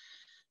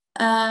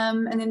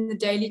 And then the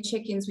daily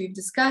check-ins we've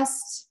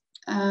discussed.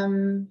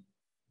 I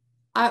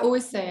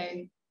always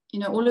say, you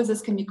know, all of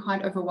this can be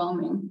quite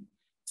overwhelming.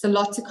 It's a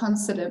lot to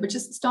consider, but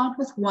just start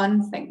with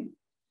one thing.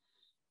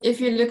 If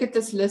you look at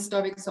this list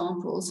of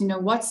examples, you know,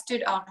 what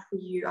stood out for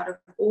you out of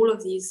all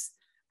of these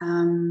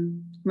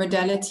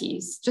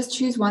modalities? Just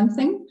choose one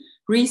thing,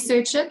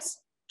 research it,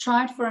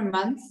 try it for a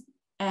month,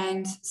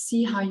 and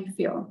see how you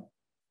feel.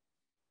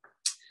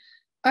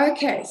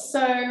 Okay,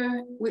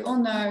 so we all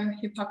know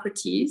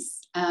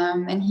Hippocrates,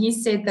 and he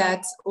said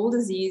that all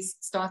disease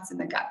starts in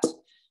the gut.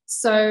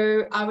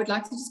 So I would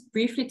like to just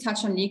briefly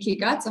touch on leaky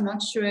gut. I'm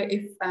not sure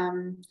if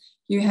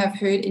you have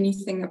heard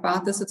anything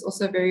about this. It's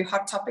also a very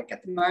hot topic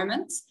at the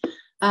moment.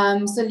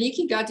 So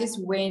leaky gut is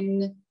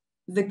when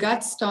the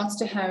gut starts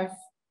to have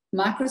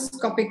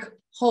microscopic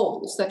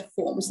holes that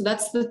form. So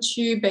that's the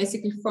tube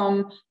basically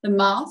from the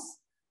mouth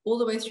all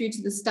the way through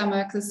to the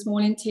stomach, the small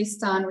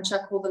intestine, which I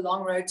call the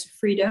long road to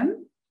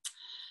freedom.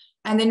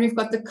 And then we've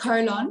got the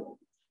colon,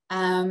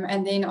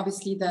 and then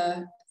obviously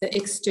the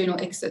external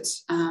exit.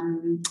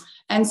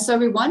 And so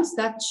we want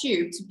that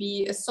tube to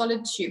be a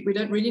solid tube. We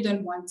really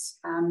don't want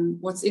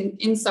what's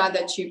inside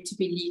that tube to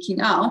be leaking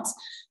out.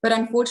 But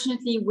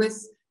unfortunately,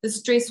 with the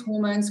stress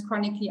hormones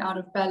chronically out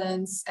of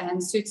balance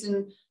and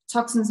certain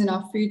toxins in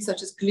our food,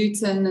 such as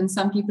gluten, and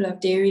some people have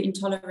dairy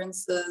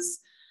intolerances,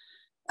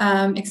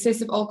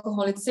 excessive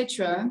alcohol,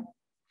 etc.,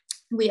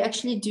 we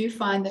actually do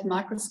find that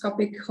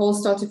microscopic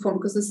holes start to form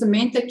because the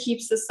cement that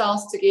keeps the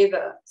cells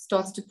together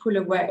starts to pull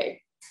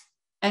away.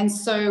 And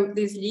so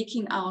there's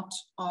leaking out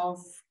of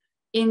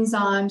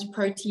enzymes,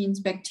 proteins,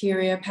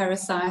 bacteria,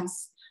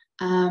 parasites,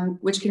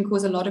 which can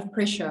cause a lot of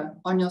pressure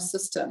on your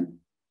system.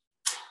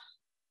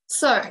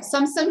 So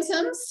some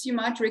symptoms, you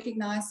might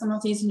recognize some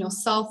of these in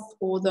yourself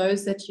or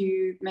those that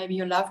you, maybe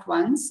your loved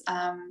ones.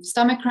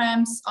 Stomach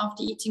cramps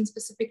after eating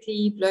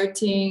specifically,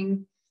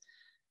 bloating,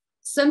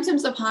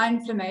 symptoms of high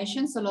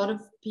inflammation. So a lot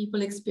of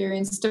people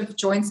experience stiff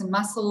joints and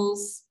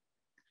muscles.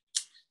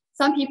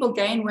 Some people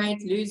gain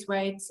weight, lose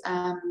weight.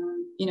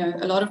 You know,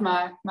 a lot of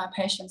my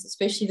patients,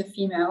 especially the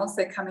females,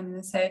 they come in and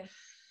they say,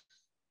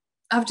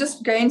 I've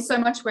just gained so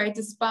much weight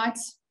despite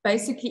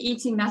basically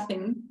eating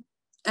nothing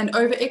and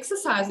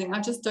over-exercising.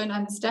 I just don't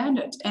understand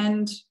it.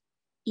 And,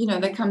 you know,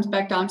 that comes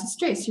back down to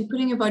stress. You're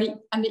putting your body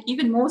under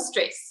even more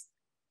stress.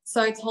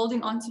 So it's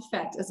holding on to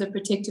fat as a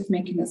protective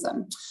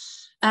mechanism.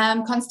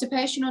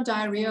 Constipation or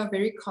diarrhea are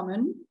very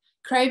common.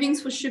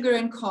 Cravings for sugar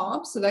and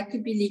carbs, so that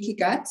could be leaky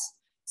gut.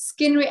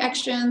 Skin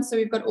reactions, so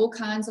we've got all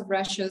kinds of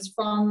rashes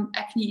from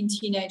acne in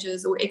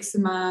teenagers or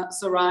eczema,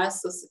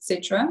 psoriasis,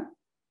 etc.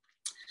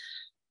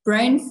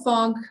 Brain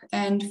fog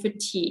and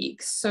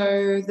fatigue.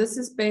 So this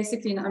is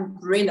basically an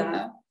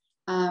umbrella.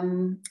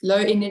 Low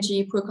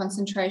energy, poor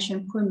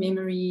concentration, poor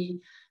memory,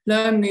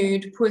 low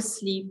mood, poor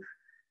sleep.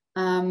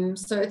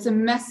 So it's a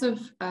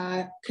massive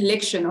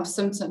collection of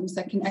symptoms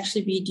that can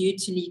actually be due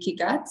to leaky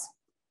gut.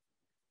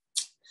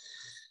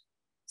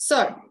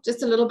 So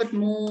just a little bit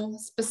more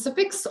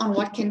specifics on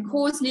what can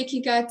cause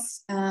leaky gut,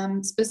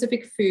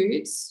 specific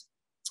foods.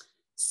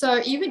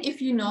 So even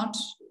if you're not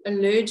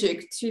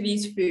allergic to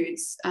these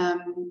foods,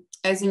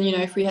 as in, you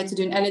know, if we had to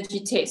do an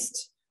allergy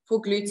test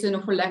for gluten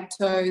or for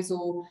lactose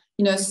or,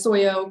 you know,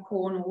 soya or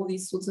corn or all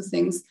these sorts of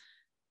things,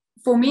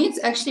 for me,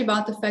 it's actually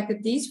about the fact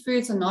that these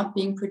foods are not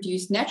being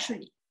produced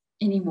naturally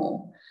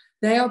anymore.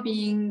 They are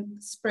being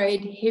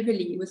sprayed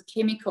heavily with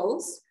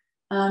chemicals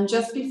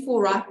just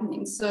before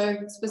ripening. So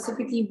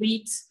specifically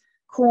wheat,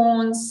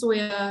 corn,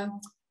 soya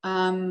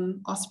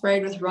are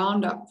sprayed with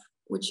Roundup,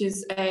 which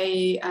is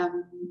a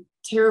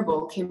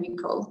terrible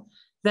chemical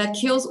that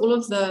kills all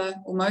of the,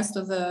 or most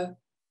of the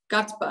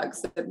gut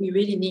bugs that we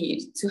really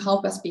need to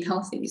help us be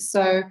healthy.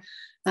 So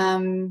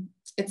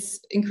it's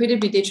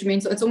incredibly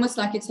detrimental. It's almost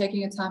like you're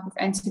taking a type of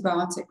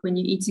antibiotic when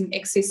you're eating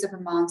excessive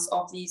amounts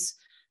of these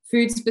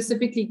foods,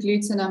 specifically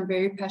gluten. I'm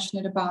very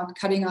passionate about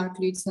cutting out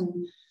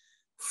gluten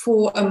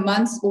for a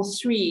month or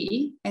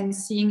 3 and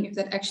seeing if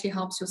that actually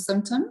helps your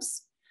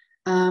symptoms.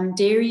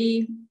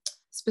 Dairy,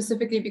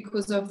 specifically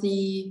because of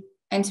the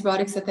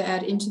antibiotics that they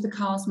add into the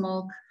cow's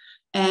milk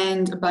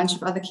and a bunch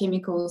of other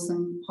chemicals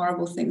and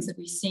horrible things that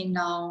we're seeing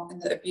now in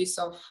the abuse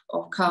of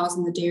cows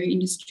in the dairy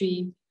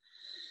industry.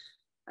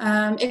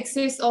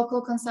 Excess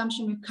alcohol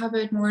consumption, we've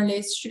covered more or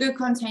less.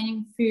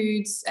 Sugar-containing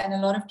foods, and a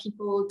lot of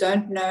people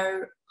don't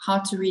know how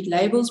to read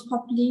labels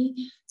properly.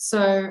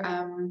 So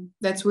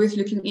that's worth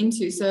looking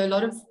into. So a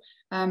lot of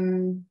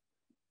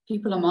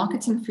people are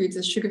marketing foods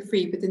as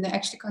sugar-free, but then they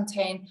actually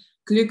contain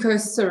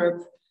glucose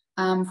syrup,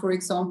 for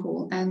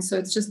example. And so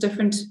it's just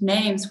different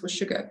names for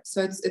sugar.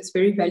 So it's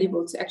very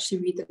valuable to actually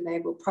read the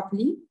label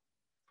properly.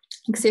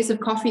 Excessive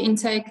coffee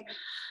intake.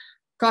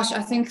 Gosh,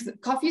 I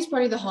think coffee is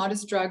probably the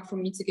hardest drug for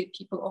me to get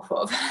people off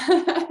of.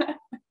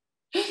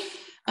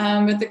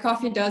 But the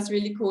coffee does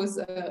really cause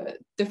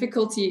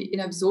difficulty in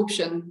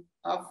absorption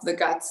of the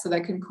gut. So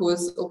that can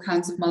cause all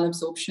kinds of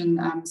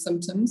malabsorption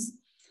symptoms.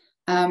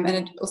 And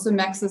it also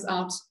maxes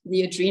out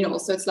the adrenal.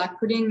 So it's like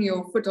putting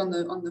your foot on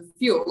the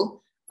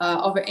fuel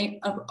of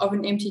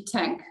an empty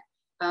tank,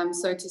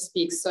 so to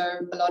speak. So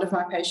a lot of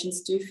my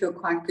patients do feel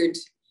quite good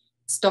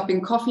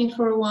stopping coffee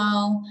for a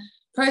while.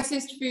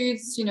 Processed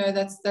foods, you know,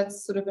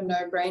 that's sort of a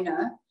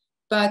no-brainer.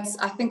 But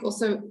I think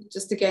also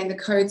just again the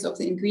codes of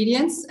the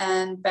ingredients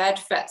and bad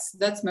fats.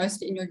 That's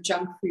mostly in your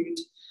junk food,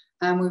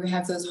 where we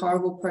have those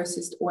horrible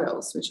processed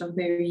oils, which are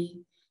very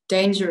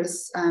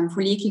dangerous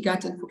for leaky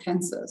gut and for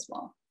cancer as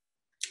well.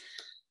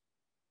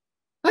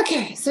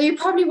 Okay, so you're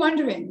probably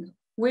wondering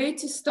where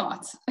to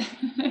start.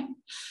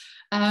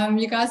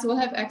 You guys will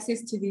have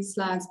access to these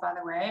slides, by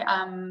the way.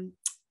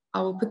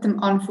 I will put them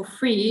on for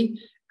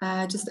free,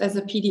 just as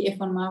a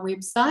PDF on my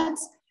website,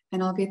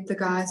 and I'll get the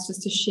guys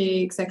just to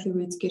share exactly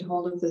where to get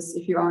hold of this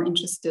if you are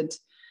interested.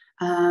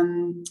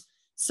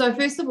 So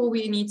first of all,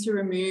 we need to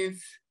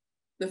remove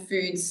the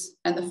foods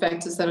and the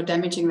factors that are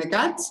damaging the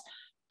gut.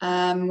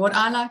 What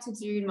I like to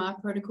do in my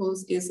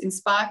protocols is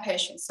inspire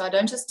patients. So I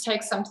don't just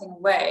take something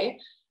away.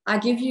 I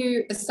give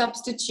you a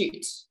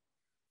substitute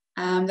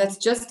that's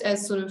just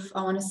as sort of,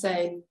 I want to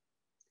say,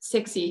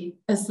 sexy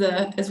as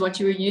what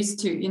you were used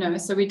to, you know.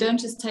 So we don't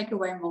just take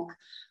away milk.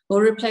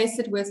 We'll replace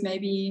it with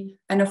maybe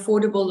an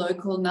affordable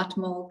local nut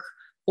milk,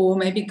 or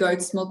maybe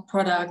goat's milk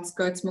products,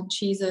 goat's milk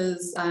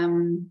cheeses,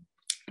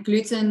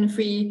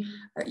 gluten-free.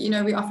 You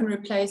know, we often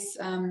replace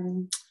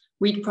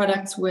wheat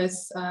products with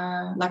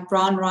like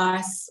brown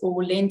rice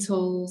or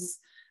lentils,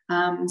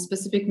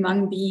 specific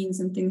mung beans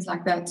and things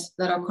like that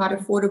are quite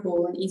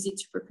affordable and easy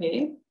to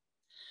prepare.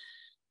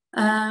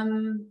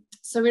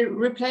 So we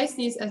replace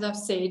these, as I've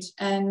said,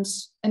 and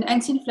an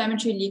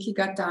anti-inflammatory leaky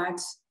gut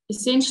diet.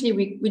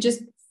 Essentially, we're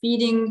just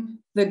feeding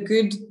the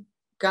good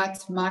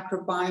gut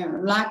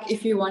microbiome. Like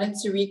if you wanted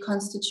to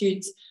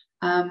reconstitute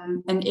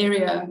an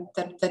area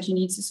that you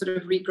need to sort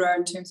of regrow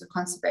in terms of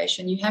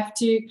conservation, you have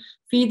to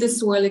feed the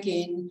soil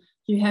again.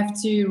 You have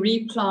to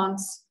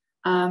replant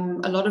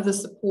a lot of the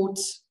support,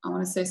 I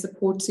want to say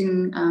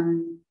supporting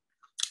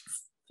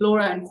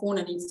flora and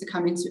fauna needs to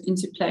come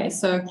into play.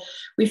 So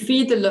we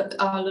feed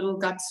our little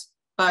gut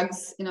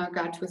bugs in our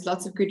gut with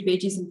lots of good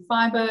veggies and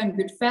fiber and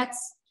good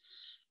fats.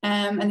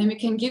 And then we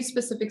can give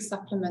specific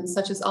supplements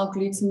such as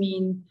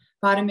L-glutamine,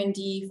 vitamin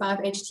D,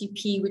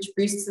 5-HTP, which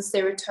boosts the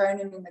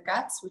serotonin in the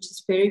guts, which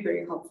is very,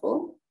 very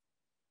helpful.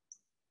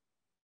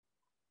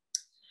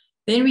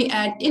 Then we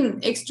add in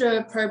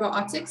extra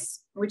probiotics,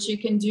 which you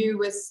can do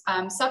with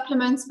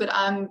supplements, but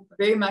I'm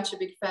very much a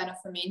big fan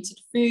of fermented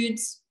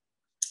foods.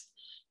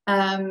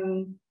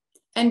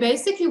 And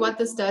basically what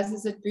this does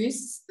is it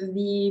boosts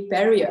the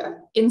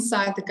barrier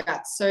inside the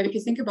gut. So if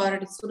you think about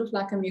it, it's sort of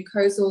like a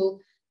mucosal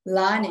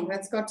lining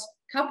that's got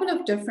a couple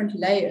of different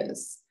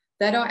layers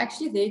that are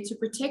actually there to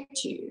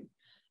protect you.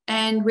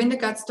 And when the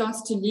gut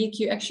starts to leak,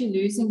 you're actually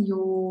losing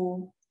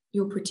your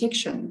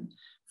protection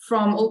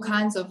from all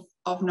kinds of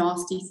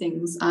nasty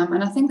things.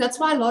 And I think that's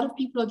why a lot of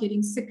people are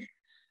getting sick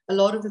a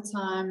lot of the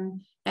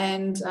time.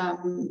 And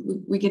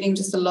we're getting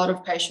just a lot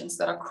of patients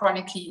that are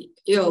chronically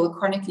ill,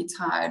 chronically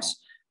tired,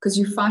 because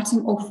you're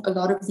fighting off a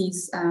lot of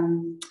these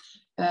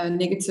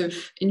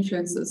negative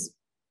influences.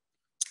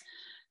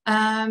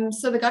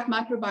 So the gut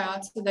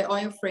microbiota, they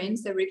are your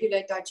friends. They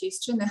regulate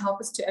digestion. They help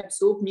us to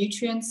absorb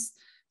nutrients.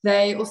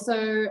 They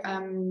also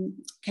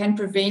can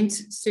prevent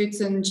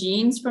certain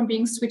genes from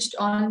being switched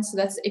on. So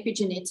that's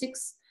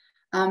epigenetics.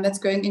 That's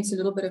going into a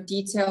little bit of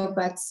detail,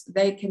 but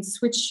they can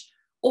switch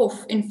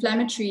off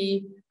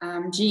inflammatory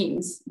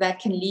genes that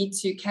can lead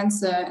to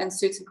cancer and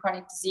certain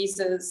chronic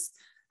diseases,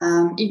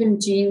 even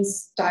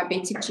genes,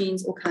 diabetic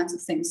genes, all kinds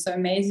of things. So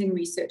amazing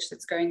research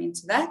that's going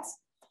into that.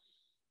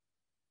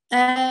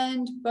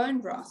 And bone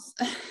broth.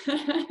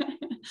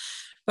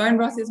 Bone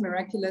broth is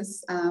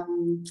miraculous.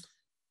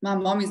 My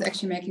mom is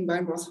actually making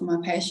bone broth for my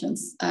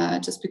patients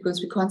just because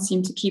we can't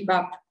seem to keep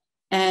up.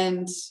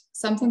 And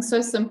something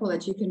so simple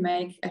that you can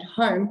make at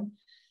home,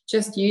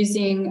 just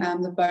using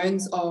the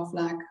bones of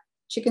like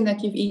chicken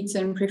that you've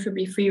eaten,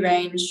 preferably free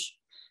range,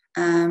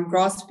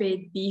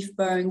 grass-fed beef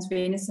bones,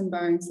 venison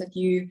bones that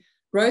you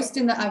roast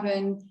in the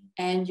oven,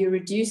 and you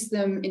reduce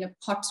them in a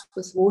pot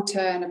with water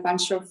and a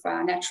bunch of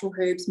natural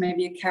herbs,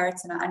 maybe a carrot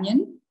and an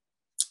onion.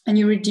 And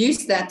you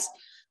reduce that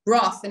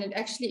broth, and it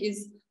actually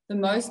is the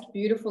most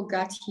beautiful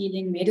gut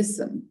healing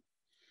medicine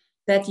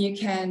that you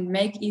can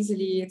make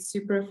easily. It's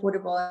super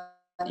affordable.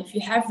 And if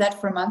you have that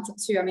for a month or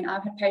two, I mean,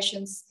 I've had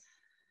patients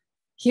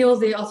heal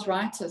their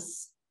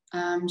arthritis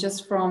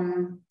just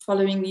from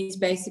following these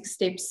basic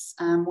steps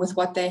with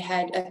what they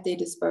had at their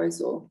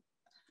disposal.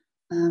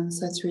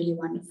 So it's really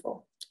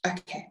wonderful.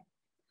 Okay.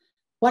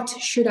 What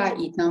should I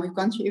eat? Now we've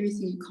gone through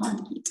everything you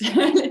can't eat.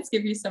 Let's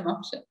give you some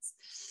options.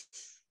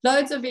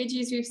 Loads of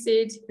veggies, we've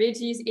said,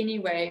 veggies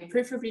anyway,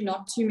 preferably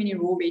not too many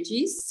raw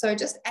veggies. So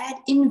just add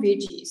in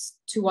veggies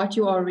to what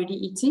you are already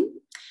eating.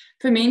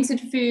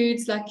 Fermented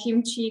foods like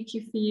kimchi,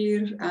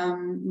 kefir,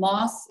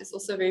 mas is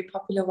also a very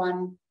popular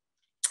one,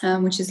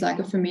 which is like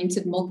a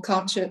fermented milk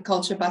culture.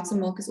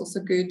 Buttermilk is also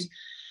good.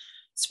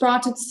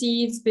 Sprouted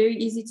seeds, very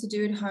easy to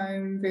do at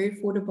home, very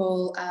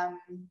affordable.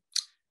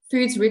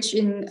 Foods rich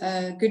in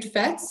good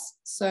fats,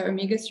 so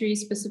omega-3,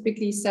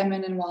 specifically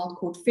salmon and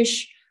wild-caught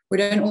fish. We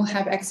don't all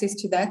have access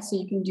to that, so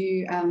you can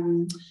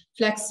do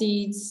flax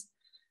seeds.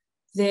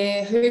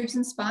 They're herbs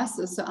and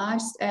spices, so I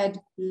just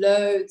add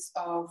loads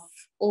of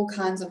all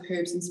kinds of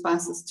herbs and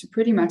spices to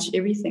pretty much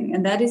everything,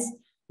 and that is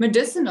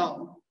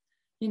medicinal.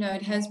 You know,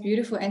 it has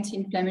beautiful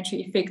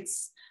anti-inflammatory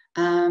effects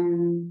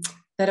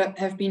that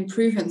have been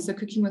proven. So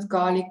cooking with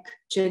garlic,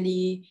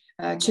 chili,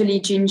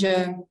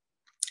 ginger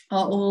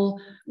are all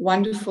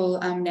wonderful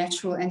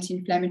natural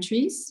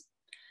anti-inflammatories.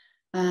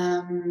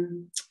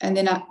 And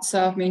then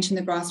I've mentioned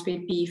the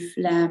grass-fed beef,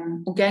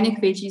 lamb,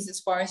 organic veggies as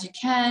far as you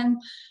can.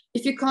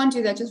 If you can't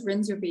do that, just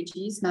rinse your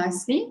veggies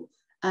nicely.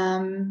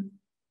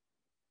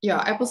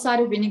 Apple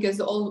cider vinegar is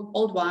the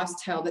old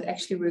wives' tale that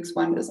actually works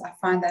wonders. I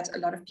find that a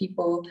lot of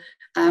people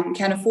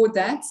can afford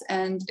that,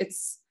 and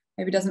it's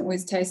maybe doesn't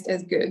always taste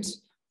as good,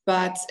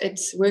 but it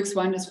works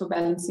wonders for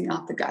balancing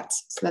out the gut.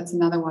 So that's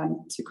another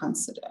one to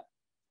consider.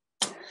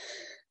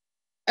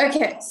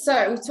 Okay,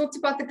 so we talked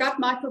about the gut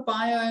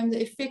microbiome,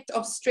 the effect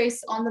of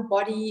stress on the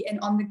body and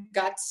on the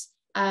gut.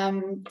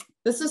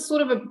 This is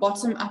sort of a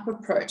bottom-up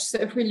approach. So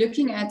if we're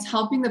looking at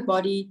helping the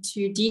body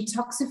to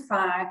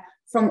detoxify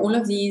from all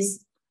of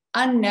these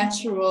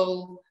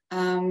unnatural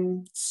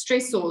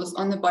stressors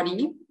on the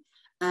body,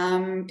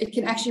 it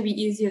can actually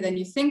be easier than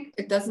you think.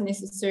 It doesn't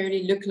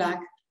necessarily look like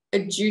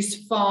a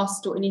juice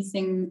fast or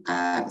anything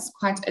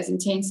quite as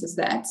intense as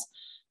that.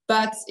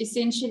 But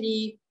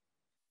essentially,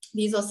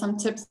 these are some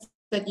tips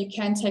that you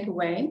can take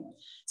away.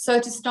 So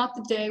to start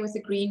the day with a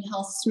green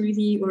health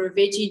smoothie or a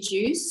veggie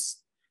juice.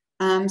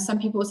 Some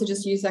people also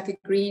just use like a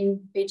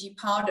green veggie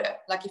powder,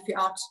 like if you're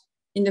out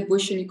in the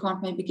bush and you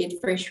can't maybe get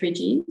fresh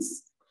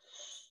veggies.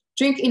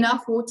 Drink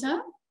enough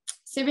water.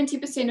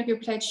 70% of your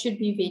plate should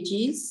be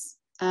veggies.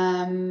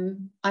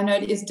 I know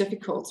it is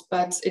difficult,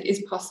 but it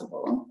is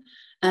possible.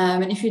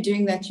 And if you're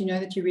doing that, you know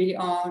that you really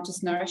are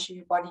just nourishing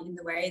your body in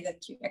the way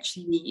that you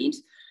actually need.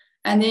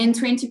 And then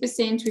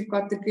 20%, we've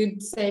got the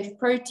good, safe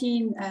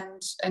protein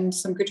and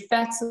some good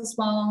fats as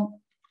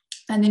well.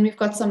 And then we've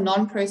got some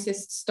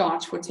non-processed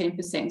starch for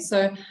 10%.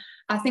 So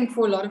I think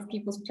for a lot of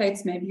people's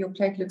plates, maybe your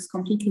plate looks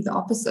completely the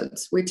opposite,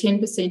 where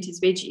 10%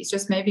 is veggies.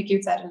 Just maybe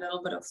give that a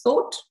little bit of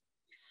thought.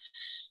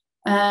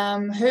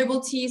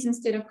 Herbal teas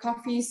instead of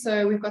coffee.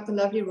 So we've got the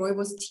lovely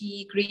rooibos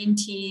tea, green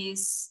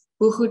teas,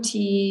 buchu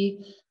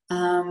tea.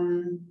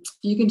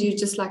 You can do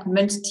just like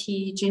mint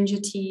tea,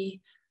 ginger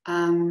tea,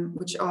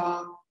 which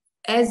are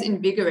as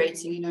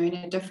invigorating, you know, in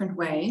a different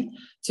way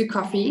to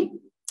coffee.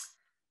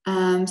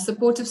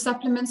 Supportive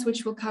supplements,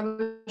 which we'll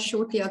cover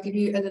shortly. I'll give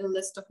you a little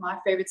list of my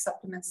favorite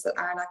supplements that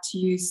I like to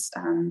use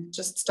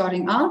just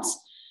starting out,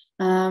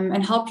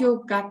 and help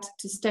your gut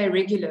to stay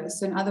regular.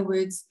 So in other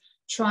words,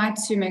 try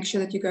to make sure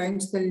that you're going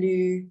to the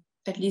loo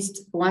at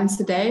least once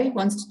to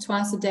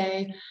twice a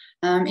day.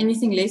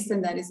 Anything less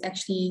than that is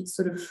actually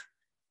sort of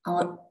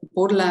our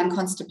borderline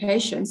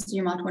constipation. So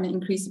you might want to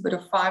increase a bit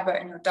of fiber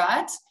in your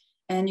diet.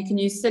 And you can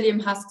use psyllium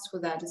husks for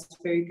that. It's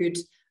very good.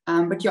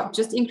 But yeah,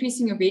 just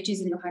increasing your veggies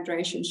and your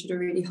hydration should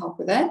really help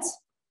with that.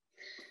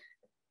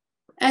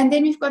 And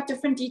then we've got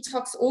different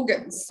detox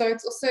organs. So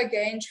it's also,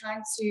 again,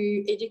 trying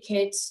to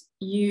educate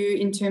you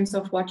in terms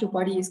of what your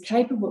body is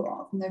capable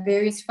of and the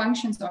various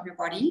functions of your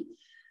body.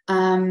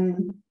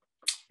 The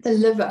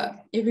liver,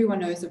 everyone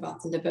knows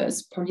about the liver.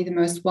 It's probably the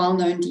most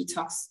well-known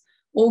detox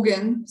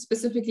organ,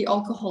 specifically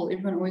alcohol.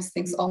 Everyone always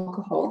thinks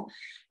alcohol.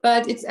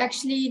 But it's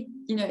actually,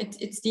 you know,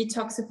 it's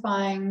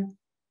detoxifying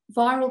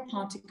viral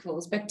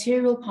particles,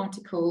 bacterial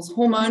particles,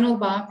 hormonal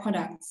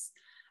byproducts.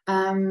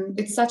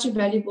 It's such a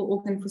valuable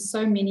organ for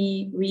so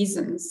many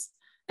reasons.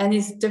 And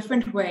there's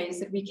different ways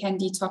that we can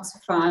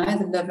detoxify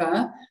the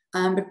liver,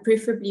 but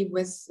preferably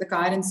with the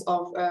guidance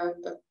of a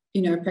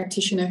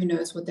practitioner who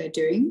knows what they're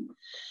doing.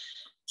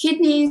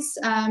 Kidneys,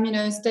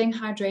 staying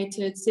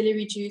hydrated,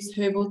 celery juice,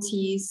 herbal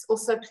teas.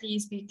 Also,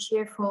 please be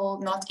careful,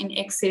 not in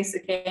excess.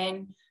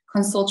 Again,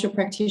 consult your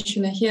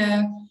practitioner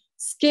here.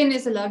 Skin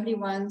is a lovely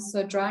one.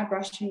 So dry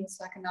brushing is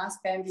like a nice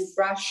bamboo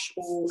brush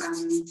or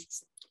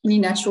any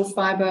natural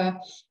fiber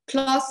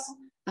cloth.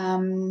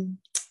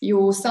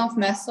 Your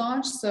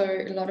self-massage. So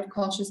a lot of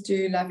cultures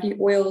do lovely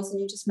oils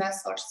and you just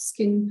massage the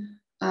skin.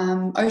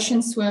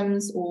 Ocean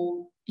swims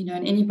or, in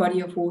any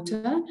body of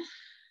water.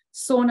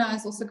 Sauna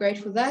is also great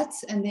for that.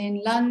 And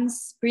then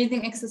lungs,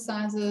 breathing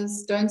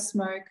exercises, don't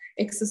smoke,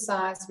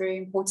 exercise, very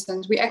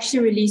important. We actually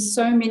release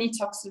so many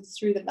toxins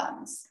through the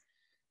lungs.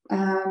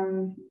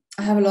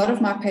 I have a lot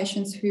of my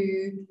patients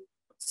who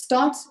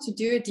start to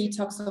do a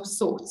detox of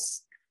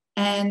sorts.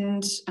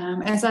 And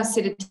as I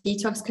said, a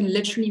detox can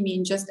literally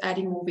mean just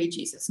adding more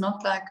veggies. It's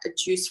not like a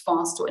juice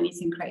fast or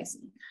anything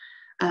crazy.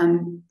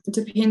 It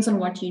depends on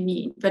what you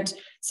need. But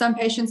some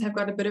patients have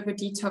got a bit of a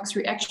detox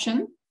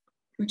reaction,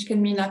 which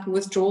can mean like a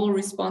withdrawal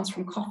response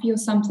from coffee or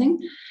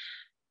something.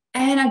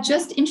 And I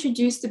just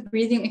introduce the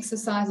breathing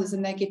exercises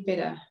and they get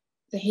better.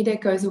 The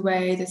headache goes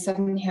away, they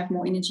suddenly have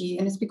more energy.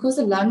 And it's because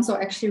the lungs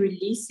are actually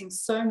releasing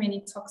so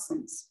many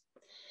toxins.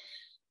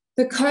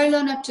 The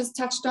colon I've just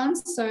touched on,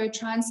 so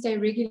try and stay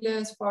regular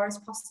as far as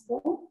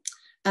possible.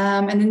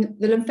 And then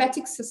the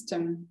lymphatic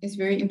system is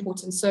very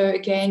important. So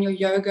again, your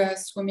yoga,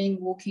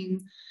 swimming,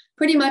 walking,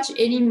 pretty much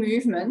any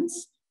movement.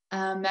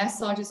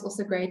 Massage is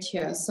also great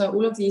here. So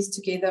all of these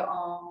together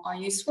are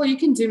useful. You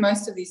can do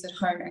most of these at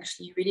home,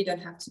 actually. You really don't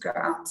have to go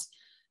out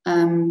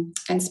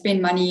and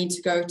spend money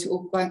to go to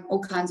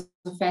all kinds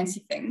of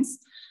fancy things.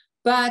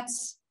 But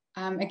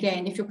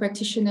again, if your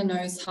practitioner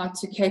knows how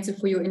to cater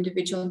for your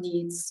individual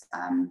needs,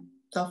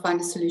 they'll find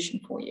a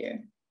solution for you.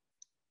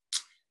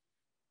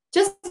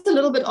 Just a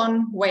little bit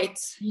on weight.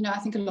 You know, I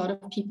think a lot of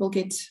people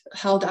get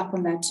held up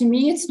on that. To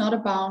me, it's not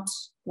about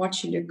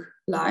what you look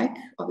like.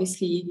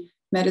 Obviously,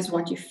 matters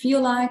what you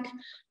feel like,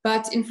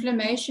 but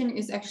inflammation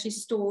is actually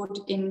stored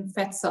in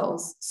fat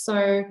cells.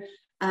 So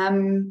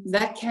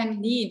that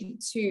can lead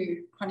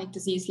to chronic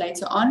disease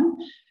later on.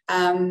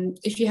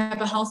 If you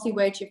have a healthy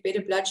weight, you have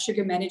better blood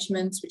sugar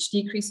management, which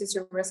decreases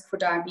your risk for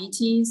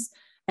diabetes,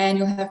 and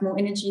you'll have more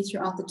energy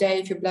throughout the day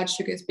if your blood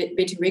sugar is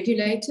better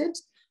regulated.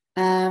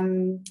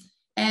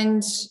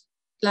 And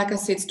like I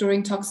said,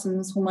 storing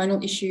toxins,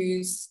 hormonal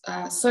issues,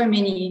 so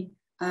many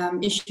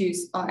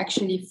issues are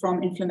actually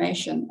from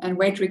inflammation, and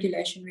weight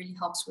regulation really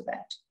helps with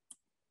that.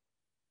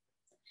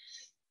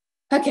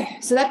 Okay,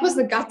 so that was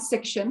the gut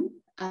section.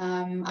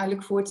 I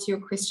look forward to your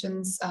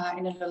questions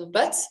in a little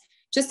bit.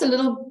 Just a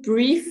little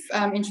brief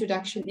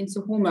introduction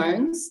into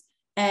hormones.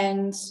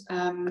 And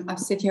I've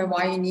said here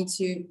why you need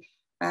to,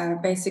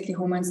 basically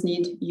hormones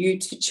need you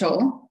to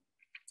chill.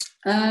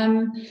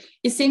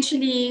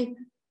 Essentially,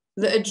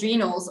 the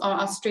adrenals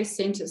are our stress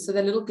centers. So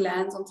they're little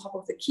glands on top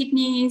of the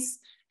kidneys,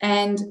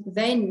 and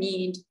they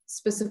need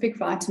specific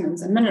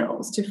vitamins and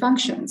minerals to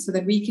function so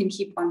that we can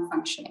keep on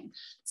functioning.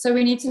 So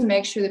we need to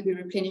make sure that we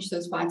replenish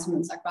those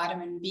vitamins like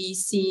vitamin B,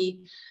 C,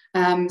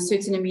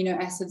 certain amino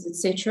acids,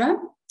 etc.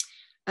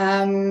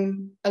 A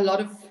lot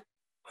of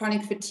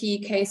chronic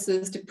fatigue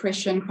cases,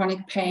 depression,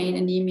 chronic pain,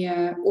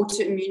 anemia,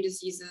 autoimmune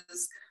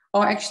diseases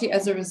are actually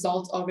as a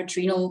result of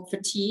adrenal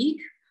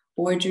fatigue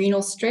or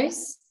adrenal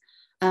stress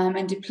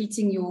and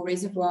depleting your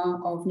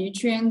reservoir of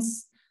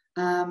nutrients.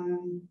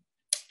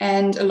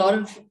 And a lot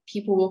of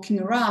people walking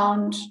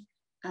around,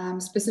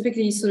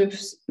 specifically sort of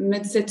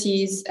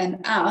mid-cities and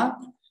up,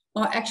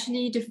 are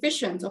actually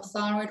deficient of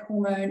thyroid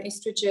hormone,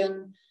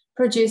 estrogen,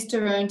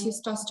 progesterone,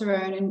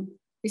 testosterone, and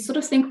we sort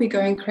of think we're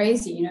going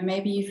crazy. You know,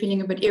 maybe you're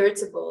feeling a bit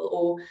irritable,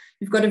 or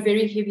you've got a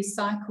very heavy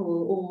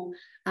cycle, or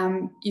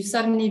you've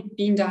suddenly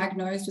been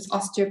diagnosed with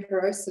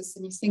osteoporosis,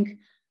 and you think,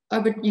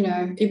 oh, but you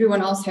know,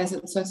 everyone else has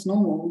it, so it's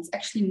normal. It's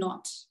actually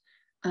not.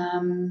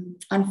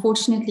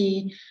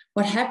 Unfortunately,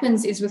 what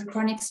happens is with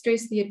chronic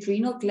stress, the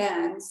adrenal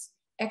glands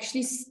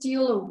actually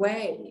steal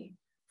away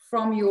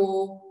from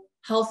your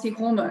healthy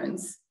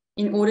hormones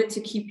in order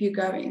to keep you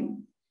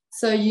going.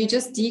 So you're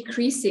just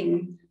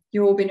decreasing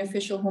your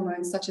beneficial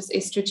hormones such as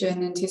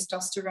estrogen and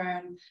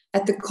testosterone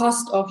at the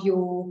cost of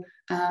your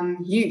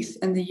youth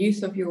and the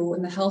youth of your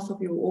and the health of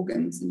your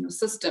organs and your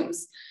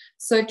systems.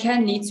 So it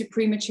can lead to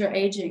premature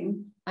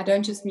aging. I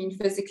don't just mean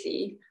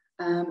physically,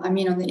 I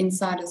mean on the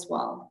inside as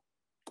well.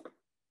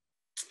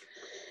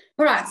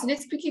 All right, so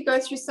let's quickly go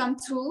through some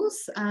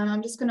tools.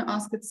 I'm just going to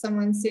ask that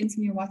someone sends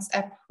me a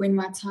WhatsApp when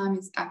my time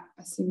is up.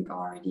 I see we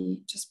are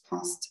already just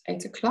past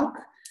 8 o'clock.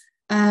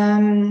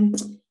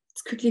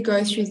 Let's quickly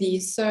go through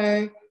these.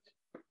 So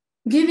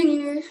giving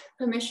you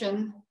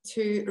permission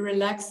to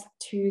relax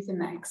to the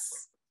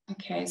max.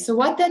 Okay, so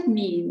what that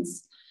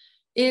means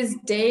is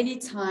daily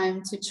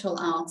time to chill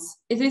out.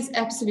 It is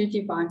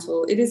absolutely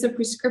vital. It is a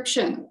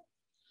prescription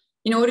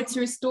in order to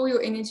restore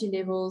your energy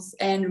levels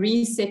and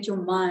reset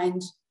your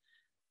mind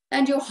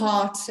and your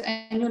heart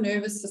and your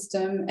nervous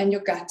system and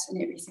your gut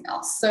and everything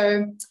else.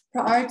 So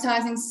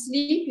prioritizing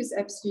sleep is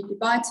absolutely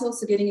vital.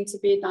 So getting into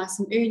bed nice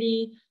and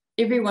early.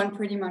 Everyone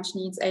pretty much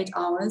needs 8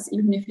 hours,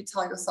 even if you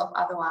tell yourself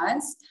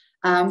otherwise.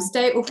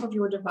 Stay off of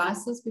your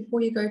devices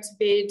before you go to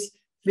bed.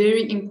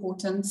 Very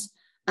important.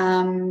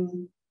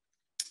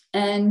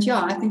 And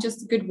yeah, I think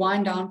just a good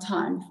wind down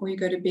time before you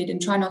go to bed, and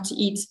try not to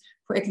eat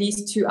for at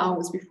least 2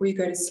 hours before you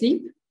go to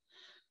sleep.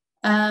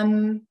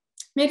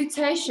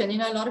 Meditation, you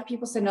know, a lot of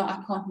people say, no,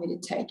 I can't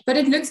meditate, but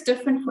it looks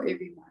different for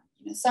everyone.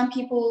 You know, some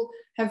people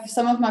have,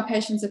 some of my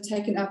patients have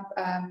taken up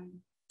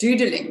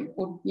doodling,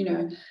 or, you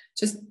know,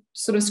 just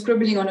sort of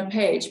scribbling on a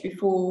page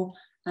before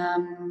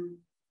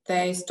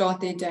they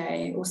start their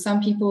day. Or some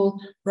people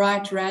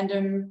write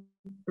random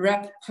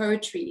rap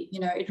poetry. You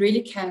know, it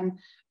really can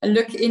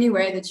look any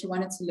way that you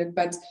want it to look,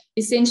 but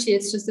essentially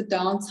it's just a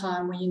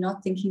downtime where you're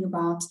not thinking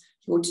about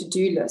your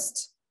to-do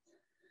list.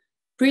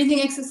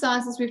 Breathing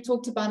exercises we've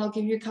talked about. I'll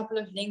give you a couple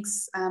of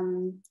links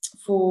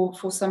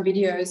for some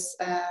videos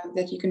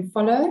that you can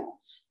follow.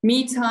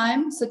 Me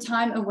time, so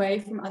time away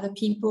from other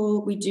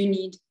people. We do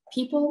need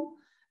people,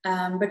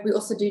 but we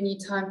also do need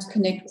time to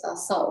connect with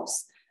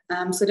ourselves.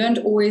 So don't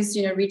always,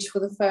 reach for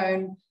the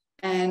phone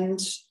and,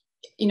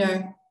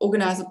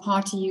 organize a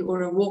party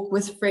or a walk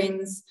with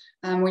friends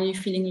when you're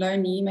feeling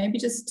lonely. Maybe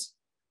just,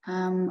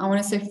 I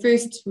want to say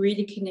first,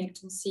 really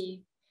connect and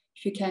see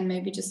if you can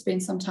maybe just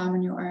spend some time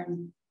on your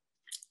own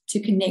to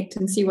connect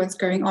and see what's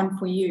going on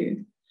for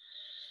you.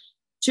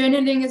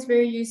 Journaling is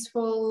very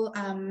useful.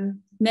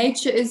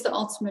 Nature is the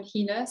ultimate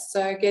healer.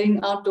 So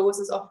getting outdoors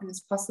as often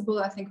as possible.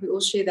 I think we all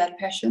share that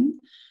passion.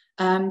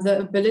 The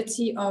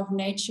ability of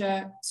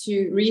nature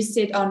to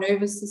reset our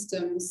nervous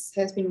systems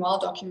has been well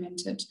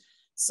documented.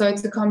 So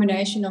it's a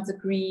combination of the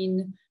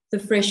green, the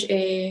fresh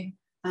air,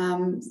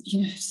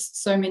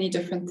 so many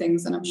different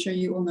things. And I'm sure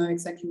you all know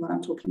exactly what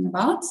I'm talking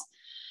about.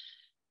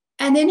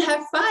 And then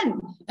have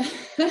fun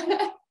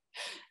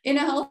in a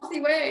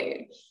healthy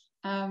way.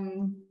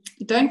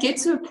 Don't get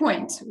to a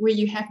point where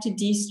you have to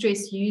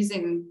de-stress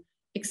using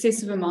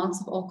excessive amounts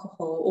of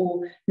alcohol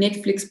or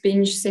Netflix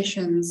binge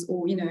sessions,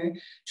 or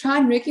try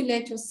and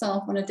regulate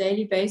yourself on a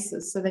daily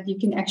basis so that you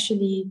can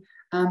actually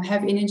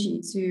have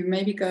energy to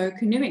maybe go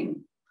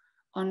canoeing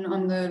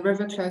on the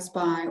river close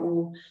by,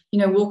 or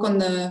walk on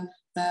the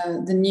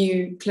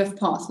new cliff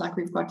path like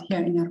we've got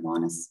here in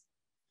Hermanus.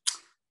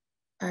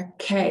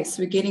 Okay,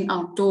 so we're getting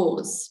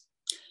outdoors.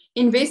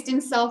 Invest in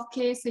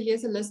self-care. So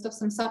here's a list of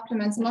some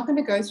supplements. I'm not going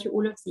to go through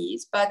all of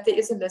these, but there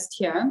is a list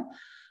here.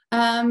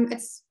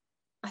 It's,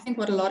 I think,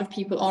 what a lot of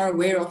people are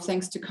aware of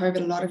thanks to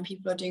COVID. A lot of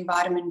people are doing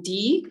vitamin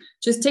D.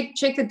 Just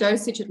check the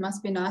dosage. It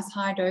must be a nice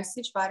high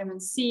dosage. Vitamin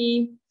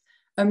C.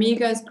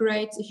 Omega is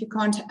great if you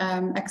can't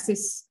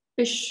access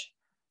fish.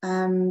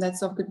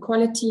 That's of good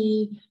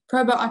quality.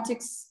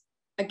 Probiotics,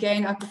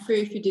 again, I prefer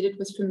if you did it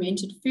with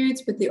fermented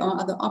foods, but there are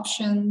other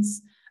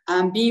options.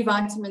 B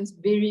vitamins,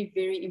 very,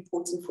 very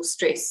important for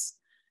stress.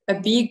 A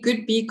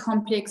good B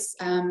complex,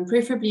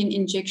 preferably an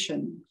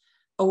injection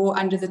or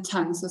under the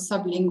tongue, so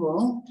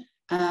sublingual.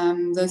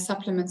 Those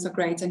supplements are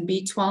great. And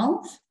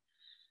B12.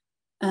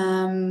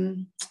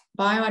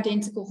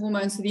 Bioidentical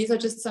hormones. So these are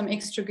just some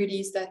extra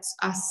goodies that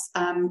us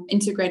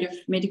integrative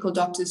medical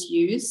doctors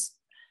use.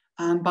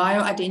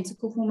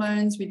 Bioidentical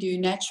hormones. We do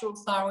natural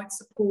thyroid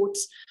support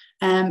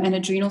and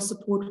adrenal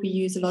support. We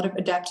use a lot of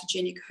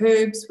adaptogenic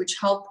herbs, which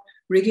help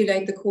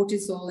regulate the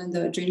cortisol and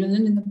the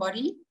adrenaline in the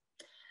body.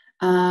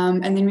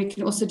 And then we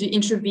can also do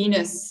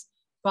intravenous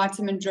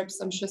vitamin drips.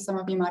 I'm sure some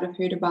of you might have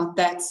heard about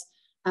that.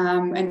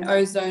 And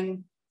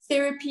ozone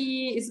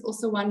therapy is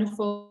also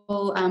wonderful.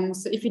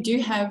 So if you do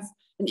have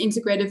an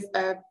integrative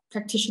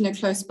practitioner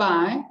close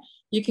by,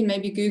 you can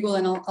maybe Google,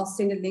 and I'll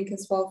send a link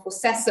as well for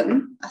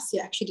SASM. I see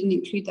I actually didn't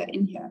include that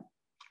in here.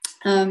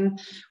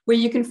 Where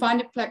you can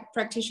find a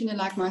practitioner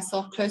like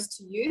myself close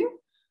to you.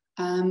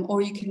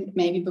 Or you can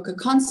maybe book a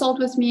consult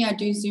with me. I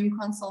do Zoom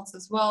consults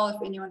as well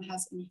if anyone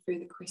has any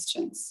further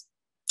questions.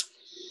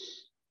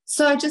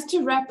 So just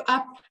to wrap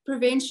up,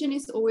 prevention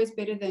is always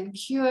better than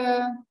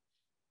cure.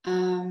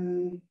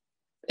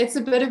 It's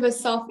a bit of a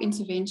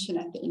self-intervention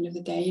at the end of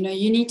the day.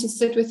 You need to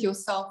sit with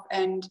yourself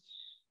and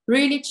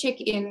really check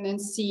in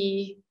and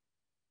see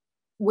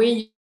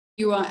where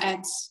you are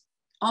at.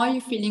 Are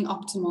you feeling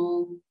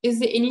optimal? Is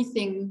there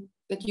anything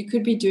that you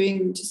could be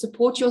doing to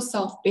support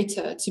yourself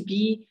better, to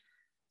be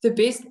the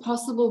best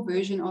possible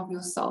version of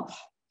yourself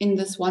in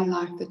this one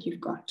life that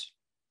you've got?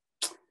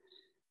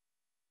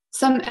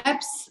 Some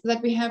apps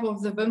that we have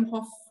of the Wim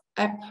Hof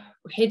app,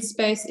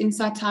 Headspace,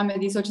 Insight Timer,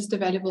 these are just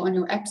available on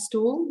your app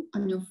store,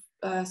 on your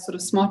sort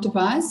of smart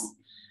device.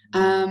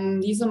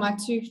 These are my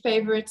two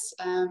favorite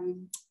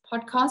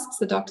podcasts,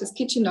 The Doctor's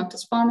Kitchen,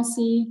 Doctor's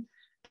Pharmacy.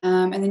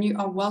 And then you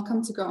are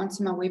welcome to go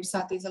onto my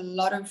website. There's a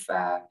lot of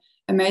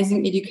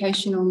amazing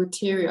educational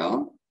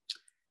material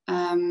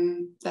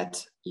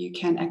that you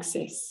can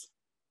access.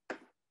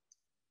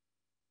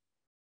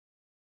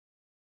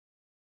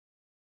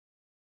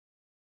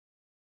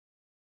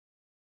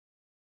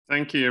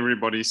 Thank you,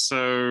 everybody.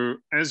 So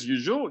as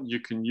usual, you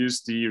can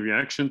use the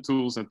reaction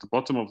tools at the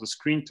bottom of the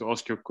screen to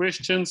ask your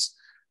questions.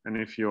 And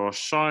if you are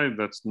shy,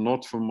 that's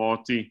not for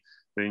Marty,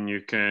 then you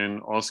can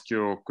ask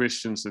your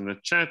questions in the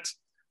chat.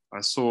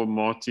 I saw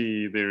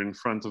Marty there in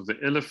front of the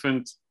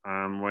elephant.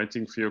 I'm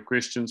waiting for your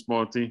questions,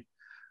 Marty.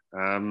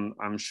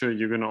 I'm sure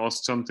you're going to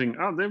ask something.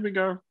 Oh, there we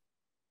go.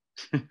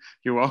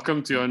 You're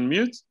welcome to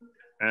unmute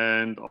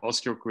and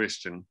ask your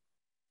question.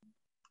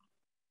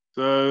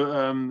 So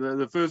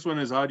the first one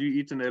is, how do you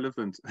eat an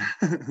elephant?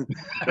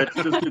 That's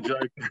just a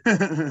joke.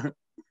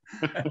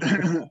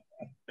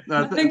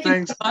 No,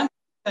 thanks,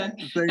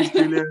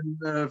 Julienne,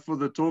 for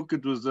the talk.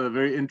 It was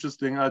very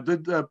interesting. I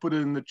did put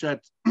it in the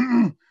chat.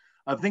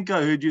 I think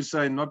I heard you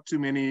say not too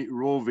many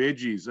raw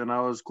veggies, and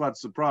I was quite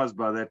surprised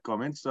by that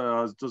comment. So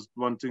I was just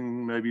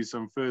wanting maybe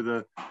some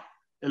further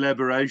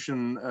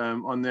elaboration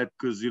on that,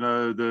 because, you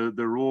know,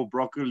 the raw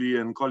broccoli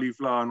and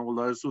cauliflower and all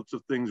those sorts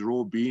of things,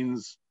 raw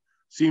beans,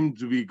 seem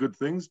to be good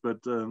things, but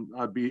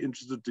I'd be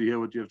interested to hear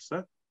what you have to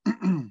say.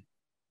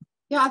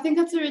 Yeah, I think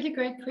that's a really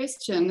great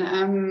question.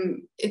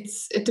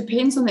 It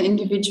depends on the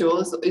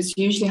individual, is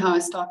usually how I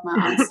start my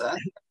answer.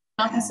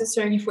 Not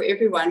necessarily for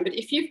everyone, but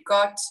if you've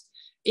got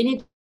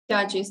any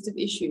digestive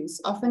issues,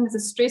 often the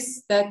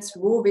stress that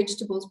raw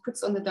vegetables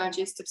puts on the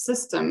digestive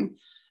system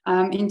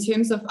in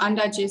terms of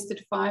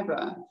undigested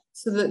fiber.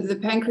 So the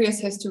pancreas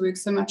has to work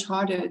so much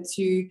harder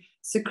to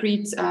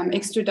secrete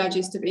extra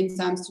digestive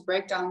enzymes to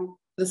break down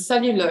the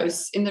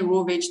cellulose in the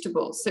raw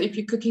vegetables. So if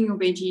you're cooking your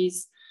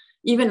veggies,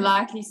 even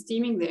lightly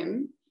steaming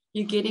them,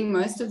 you're getting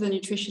most of the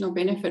nutritional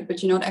benefit,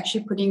 but you're not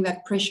actually putting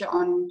that pressure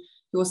on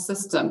your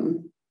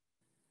system.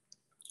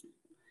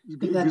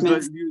 Because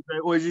they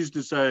always used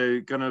to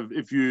say, kind of,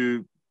 if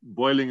you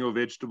boiling your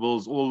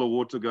vegetables, all the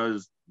water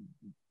goes,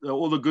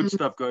 all the good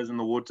stuff goes in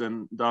the water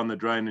and down the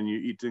drain, and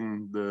you're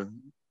eating the.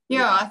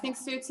 Yeah, I think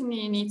certainly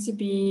you need to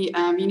be,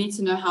 you need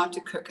to know how to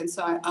cook. And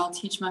so I'll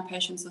teach my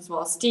patients as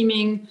well.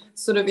 Steaming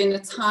sort of in a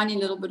tiny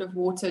little bit of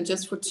water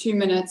just for 2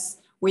 minutes,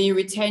 where you're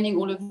retaining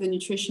all of the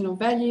nutritional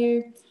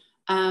value.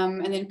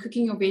 And then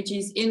cooking your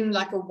veggies in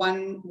like a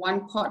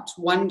one pot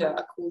wonder,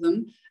 I call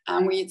them,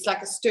 where it's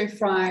like a stir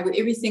fry where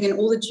everything and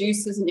all the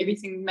juices and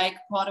everything make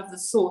part of the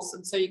sauce.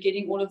 And so you're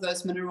getting all of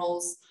those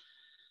minerals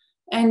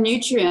and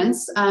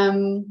nutrients.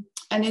 And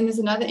then there's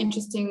another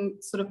interesting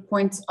sort of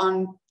point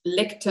on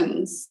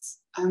lectins,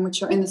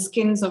 which are in the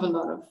skins of a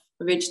lot of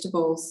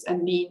vegetables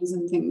and beans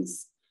and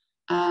things,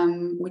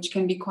 which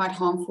can be quite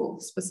harmful,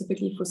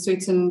 specifically for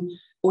certain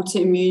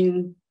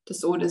autoimmune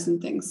disorders and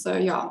things. So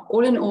yeah,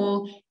 all in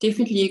all,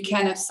 definitely you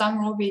can have some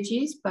raw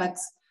veggies, but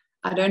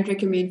I don't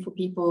recommend for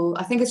people.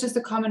 I think it's just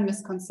a common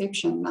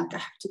misconception, like I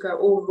have to go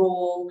all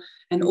raw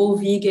and all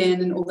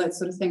vegan and all that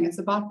sort of thing. It's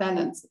about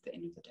balance at the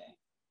end of the day.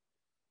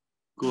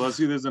 Cool. I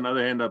see there's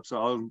another hand up,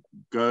 so I'll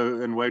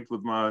go and wait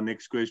with my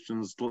next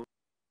questions.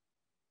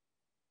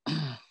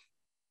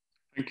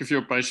 Thank you for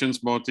your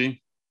patience,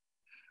 Marty.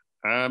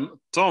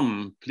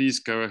 Tom, please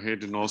go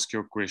ahead and ask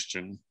your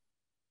question.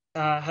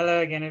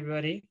 Hello again,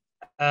 everybody.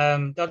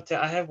 Doctor,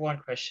 I have one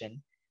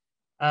question.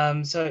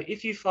 So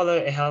if you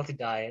follow a healthy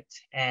diet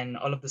and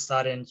all of a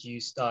sudden you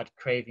start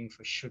craving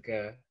for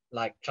sugar,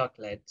 like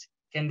chocolate,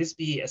 can this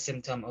be a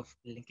symptom of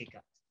leaky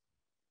gut?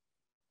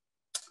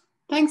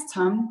 Thanks,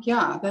 Tom.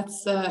 Yeah,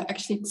 that's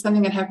actually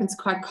something that happens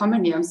quite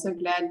commonly. I'm so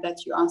glad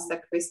that you asked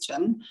that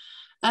question.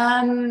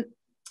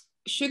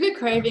 Sugar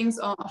cravings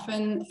are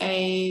often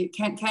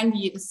can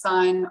be a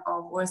sign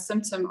of or a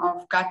symptom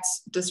of gut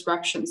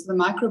disruption. So the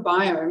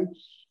microbiome,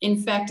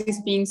 in fact,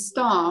 is being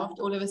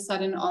starved all of a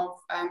sudden of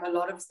a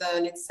lot of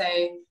the, let's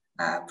say,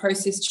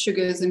 processed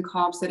sugars and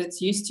carbs that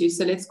it's used to.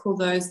 So let's call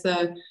those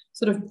the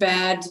sort of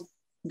bad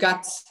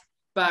gut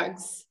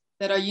bugs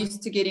that are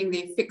used to getting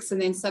their fix, and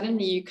then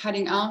suddenly you're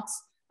cutting out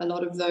a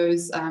lot of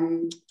those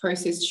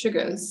processed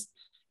sugars,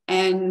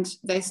 and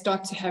they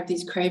start to have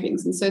these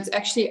cravings. And so it's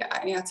actually,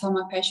 I tell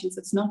my patients,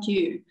 it's not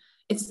you,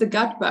 it's the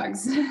gut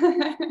bugs.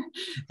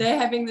 They're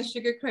having the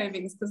sugar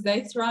cravings because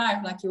they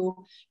thrive, like your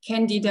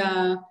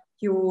candida,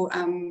 your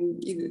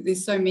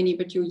there's so many,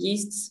 but your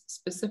yeasts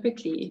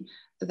specifically,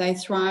 they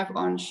thrive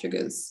on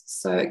sugars.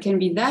 So it can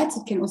be that.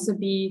 It can also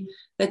be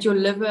that your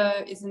liver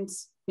isn't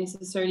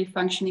necessarily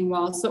functioning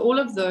well. So all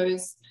of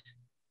those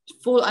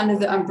fall under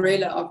the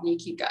umbrella of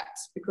leaky gut,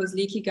 because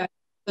leaky gut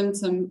is a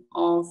symptom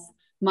of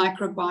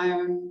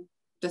microbiome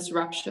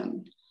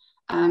disruption.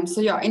 So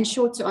yeah, in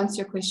short, to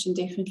answer your question,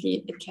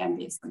 definitely it can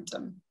be a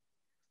symptom.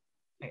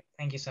 Okay,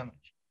 thank you so much.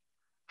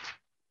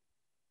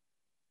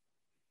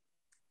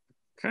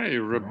 Okay,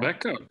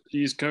 Rebecca,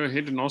 please go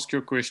ahead and ask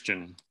your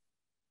question.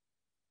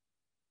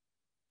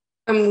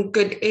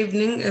 Good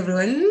evening,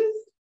 everyone.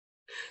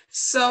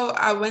 So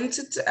I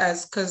wanted to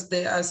ask, because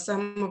there are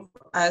some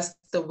of us,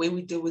 the way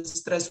we deal with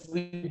stress,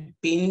 we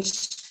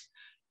binge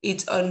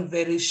eat on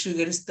very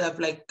sugary stuff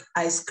like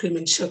ice cream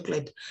and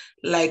chocolate.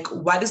 Like,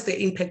 what is the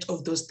impact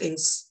of those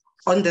things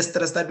on the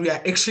stress that we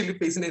are actually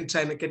facing and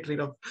trying to get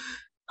rid of?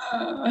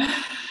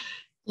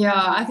 Yeah,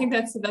 I think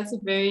that's a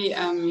very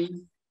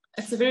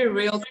it's a very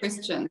real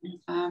question.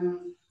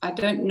 I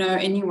don't know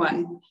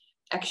anyone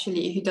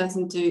actually who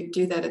doesn't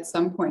do that at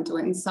some point or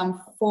in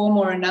some form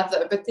or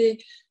another. But the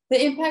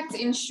impact,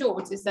 in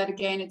short, is that,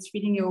 again, it's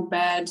feeding your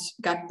bad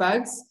gut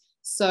bugs.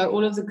 So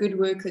all of the good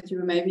work that you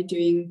were maybe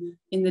doing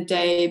in the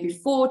day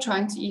before,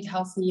 trying to eat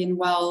healthy and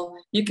well,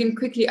 you can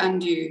quickly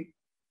undo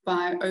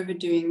by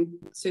overdoing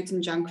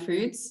certain junk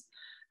foods.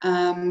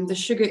 The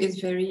sugar is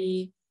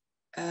very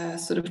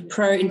sort of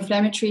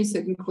pro-inflammatory, so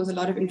it can cause a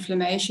lot of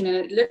inflammation, and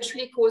it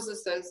literally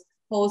causes those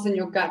holes in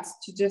your gut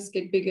to just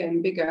get bigger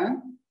and bigger,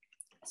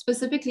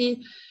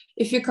 specifically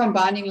if you're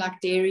combining like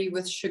dairy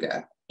with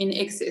sugar in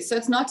excess. So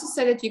it's not to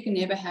say that you can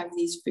never have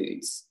these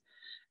foods.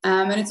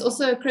 And it's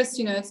also, Chris,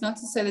 it's not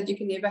to say that you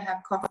can never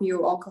have coffee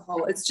or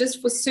alcohol. It's just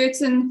for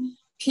certain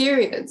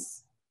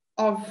periods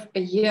of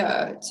a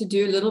year to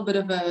do a little bit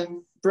of a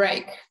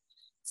break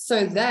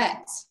so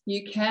that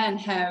you can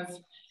have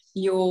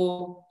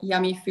your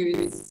yummy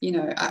foods.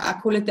 I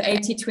call it the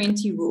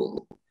 80-20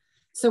 rule.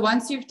 So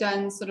once you've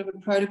done sort of a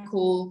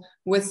protocol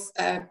with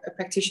a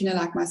practitioner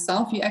like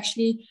myself, you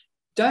actually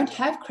don't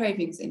have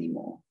cravings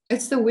anymore.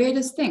 it's the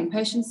weirdest thing.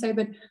 Patients say,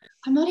 but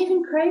I'm not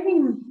even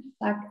craving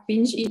like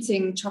binge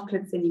eating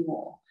chocolates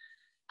anymore.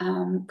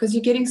 Because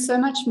you're getting so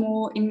much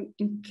more in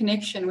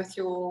connection with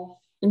your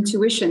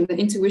intuition, the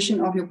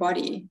intuition of your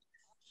body.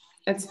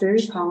 It's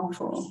very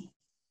powerful.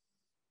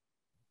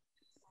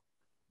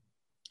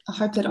 I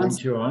hope that answers.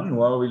 Thank you, Anne.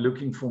 While we're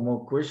looking for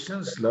more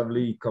questions,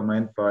 lovely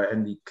comment by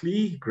Andy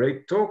Klee.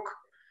 Great talk.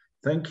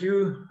 Thank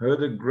you.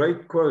 Heard a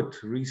great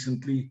quote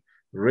recently.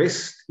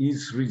 Rest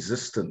is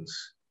resistance.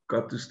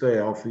 Got to stay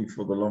healthy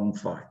for the long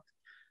fight.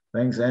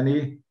 Thanks,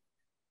 Andy.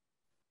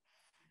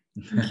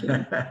 Thank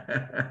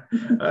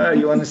you.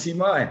 You want to see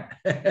mine?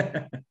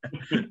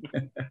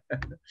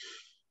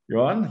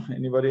 Johan,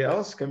 anybody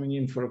else coming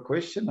in for a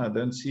question? I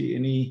don't see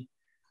any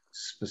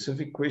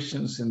specific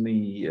questions in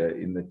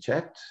the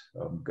chat.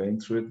 I'm going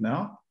through it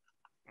now.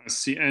 I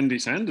see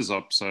Andy's hand is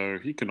up, so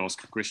he can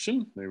ask a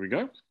question. There we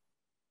go.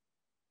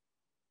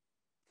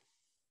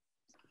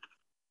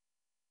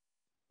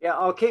 Yeah,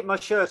 I'll keep my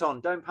shirt on.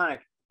 Don't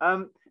panic.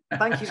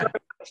 Thank you so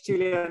much,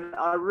 Julienne.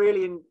 I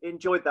really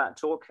enjoyed that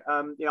talk.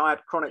 You know, I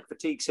had chronic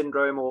fatigue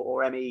syndrome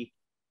or ME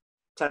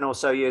 10 or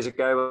so years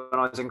ago when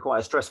I was in quite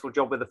a stressful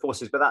job with the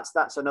forces, but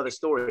that's another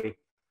story.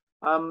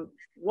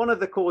 One of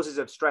the causes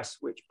of stress,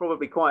 which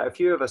probably quite a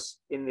few of us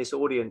in this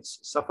audience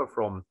suffer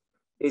from,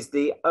 is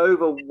the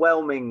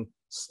overwhelming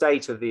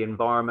state of the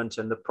environment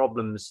and the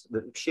problems,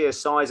 the sheer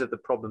size of the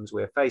problems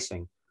we're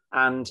facing.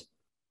 And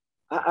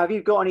have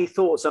you got any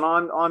thoughts? And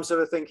I'm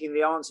sort of thinking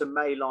the answer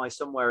may lie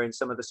somewhere in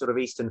some of the sort of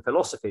Eastern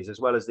philosophies, as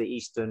well as the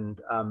Eastern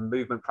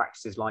movement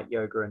practices like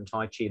yoga and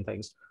Tai Chi and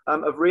things,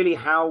 of really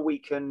how we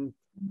can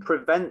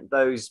prevent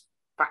those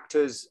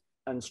factors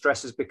and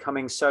stresses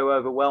becoming so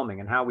overwhelming,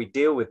 and how we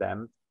deal with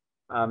them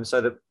so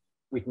that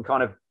we can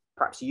kind of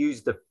perhaps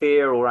use the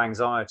fear or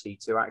anxiety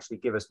to actually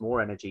give us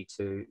more energy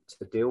to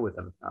deal with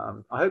them.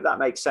 I hope that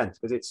makes sense,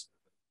 because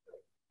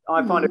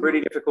I find it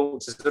really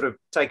difficult to sort of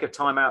take a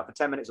time out for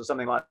 10 minutes or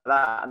something like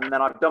that. And then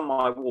I've done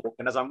my walk.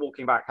 And as I'm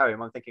walking back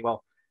home, I'm thinking,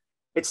 well,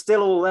 it's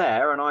still all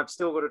there and I've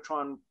still got to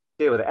try and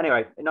deal with it.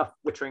 Anyway, enough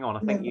wittering on. I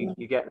think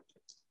you get it.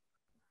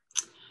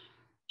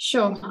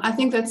 Sure. I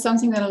think that's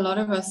something that a lot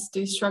of us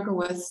do struggle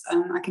with.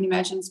 I can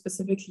imagine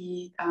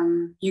specifically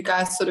you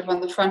guys sort of on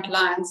the front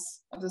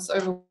lines of this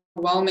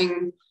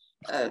overwhelming,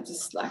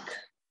 just like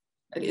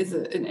it is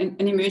an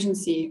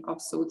emergency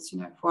of sorts, you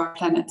know, for our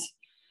planet.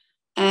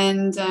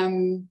 And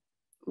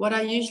what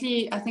I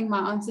think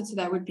my answer to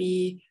that would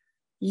be,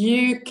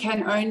 you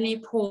can only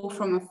pour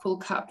from a full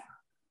cup.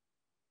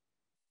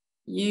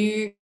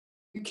 You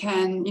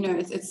can, you know,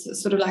 it's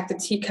sort of like the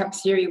teacup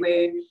theory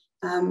where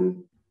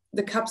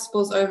the cup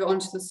spills over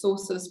onto the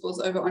saucer,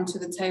 spills over onto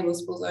the table,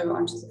 spills over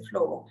onto the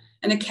floor.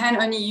 And you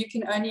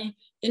can only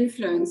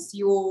influence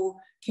your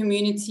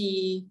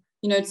community.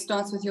 You know, it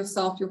starts with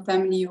yourself, your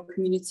family, your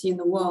community, and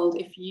the world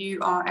if you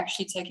are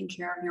actually taking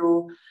care of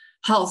your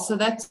health. So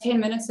that 10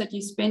 minutes that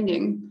you're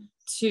spending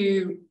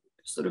to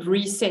sort of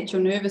reset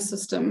your nervous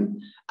system,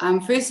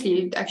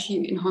 firstly, it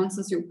actually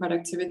enhances your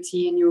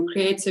productivity and your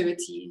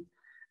creativity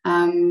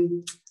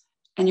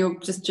and your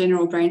just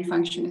general brain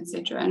function,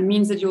 etc. And it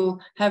means that you'll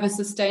have a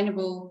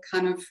sustainable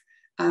kind of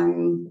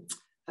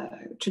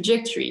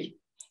trajectory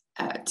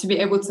to be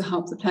able to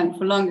help the planet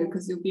for longer,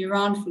 because you'll be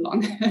around for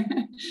longer.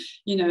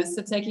 You know,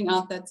 so taking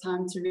out that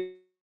time to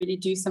really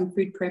do some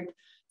food prep,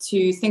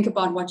 to think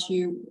about what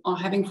you are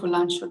having for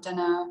lunch or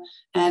dinner,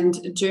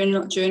 and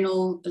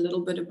journal a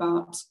little bit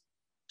about,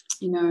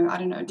 you know, I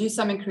don't know, do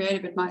something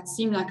creative. It might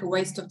seem like a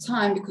waste of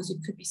time because you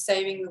could be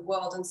saving the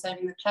world and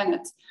saving the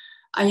planet.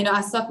 You know,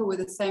 I suffer with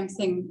the same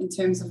thing in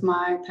terms of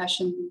my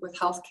passion with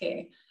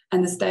healthcare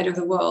and the state of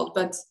the world.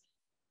 But,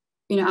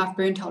 you know, I've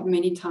burnt out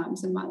many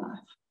times in my life,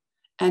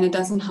 and it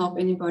doesn't help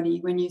anybody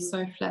when you're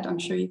so flat. I'm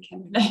sure you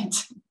can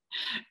relate.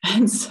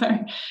 And so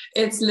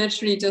it's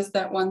literally just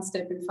that one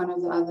step in front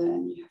of the other,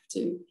 and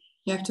you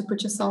have to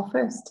put yourself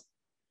first.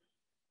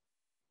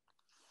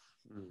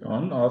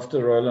 John,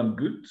 after Roland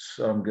Goods,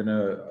 I'm going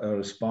to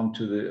respond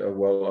to the,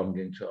 I'm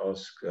going to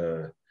ask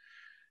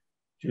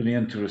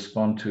Julienne to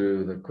respond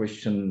to the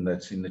question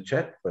that's in the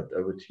chat, but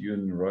over to you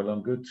and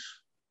Roland Goods.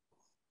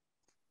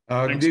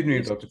 Good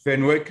evening, Dr.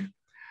 Fenwick.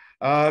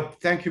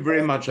 Thank you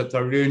very much. I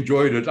thoroughly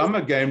enjoyed it. I'm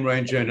a game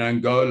ranger in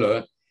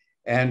Angola,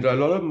 and a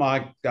lot of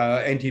my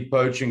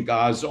anti-poaching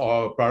guys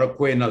are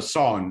Baraquena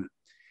San.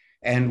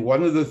 And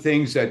one of the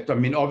things that, I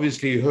mean,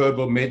 obviously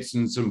herbal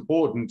medicine is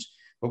important,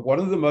 but one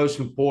of the most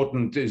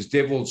important is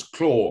devil's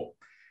claw.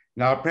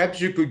 Now, perhaps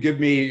you could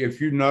give me,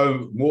 if you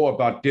know more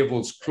about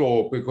devil's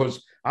claw,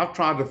 because I've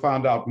tried to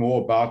find out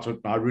more about it,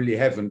 and I really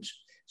haven't.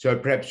 So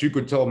perhaps you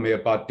could tell me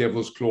about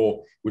devil's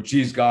claw, which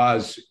these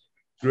guys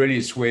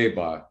really swear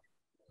by.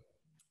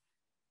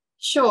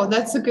 Sure,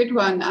 that's a good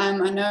one.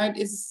 I know it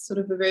is sort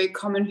of a very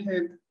common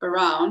herb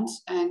around,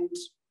 and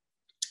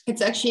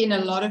it's actually in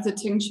a lot of the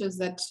tinctures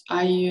that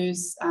I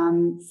use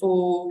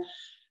for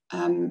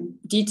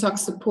detox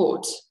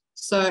support.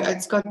 So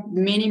it's got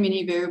many,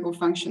 many variable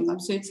functions. I'm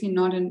certainly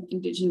not an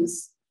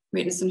indigenous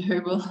medicine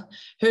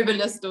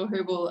herbalist or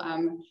herbal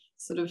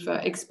sort of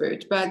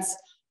expert, but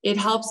it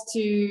helps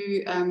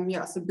to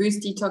so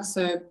boost detox,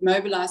 so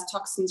mobilize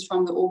toxins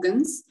from the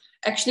organs,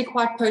 actually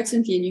quite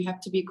potently, and you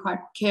have to be quite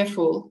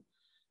careful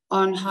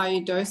on how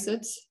you dose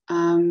it,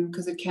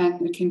 because it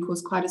can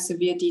cause quite a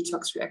severe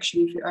detox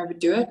reaction if you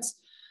overdo it.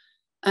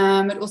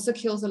 It also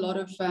kills a lot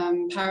of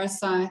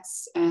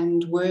parasites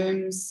and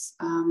worms,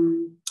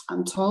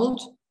 I'm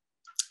told,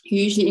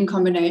 usually in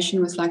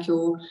combination with like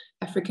your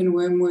African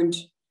wormwood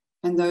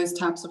and those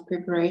types of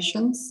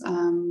preparations.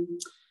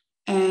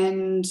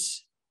 And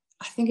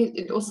I think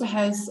it also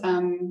has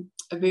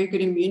a very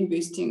good immune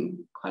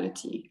boosting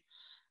quality.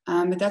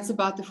 But that's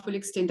about the full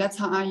extent. That's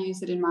how I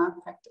use it in my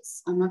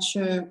practice. I'm not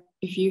sure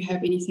if you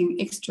have anything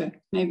extra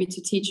maybe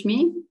to teach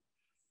me.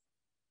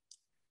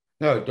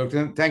 No,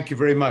 Doctor, thank you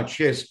very much.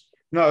 Yes.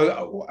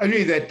 No,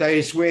 only that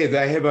they swear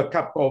they have a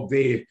cup of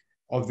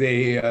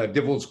their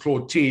devil's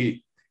claw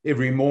tea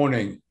every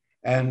morning.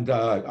 And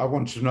I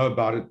want to know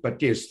about it.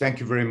 But yes, thank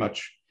you very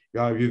much.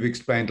 Yeah, you've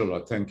explained a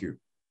lot. Thank you.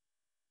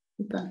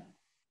 Super.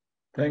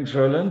 Thanks,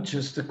 Roland.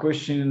 Just a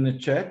question in the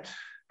chat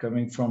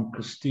coming from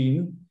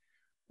Christine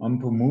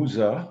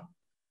Ampumuza.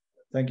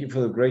 Thank you for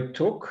the great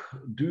talk.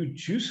 Do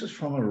juices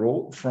from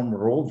raw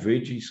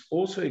veggies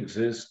also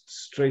exert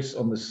stress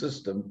on the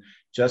system,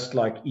 just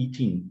like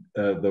eating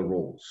the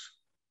raws?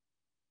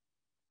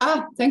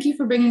 Thank you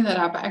for bringing that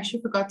up. I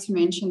actually forgot to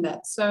mention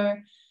that. So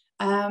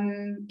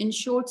in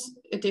short,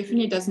 it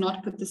definitely does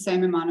not put the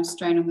same amount of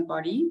strain on the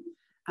body,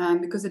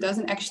 because it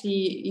doesn't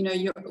actually,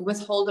 you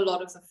withhold a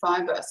lot of the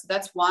fiber. So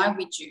that's why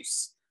we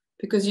juice,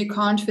 because you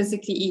can't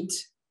physically eat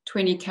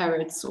 20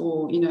 carrots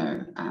or,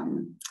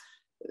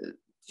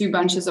 2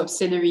 bunches of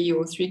celery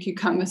or 3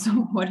 cucumbers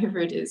or whatever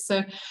it is.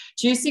 So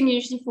juicing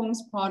usually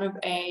forms part of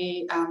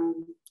a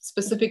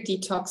specific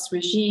detox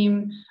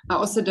regime. I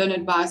also don't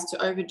advise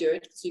to overdo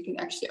it, because you can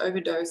actually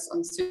overdose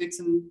on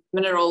certain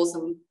minerals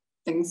and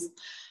things.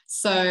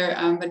 So,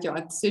 but yeah,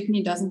 it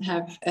certainly doesn't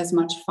have as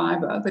much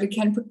fiber, but it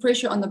can put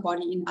pressure on the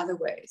body in other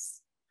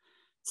ways.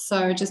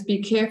 So just be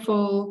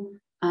careful,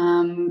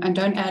 and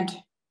don't add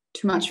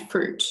too much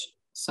fruit.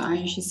 So I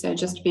usually say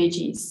just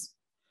veggies.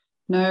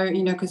 No,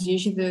 because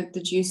usually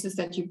the juices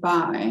that you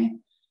buy,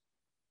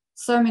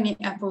 so many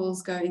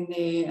apples go in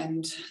there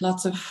and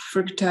lots of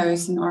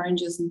fructose and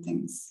oranges and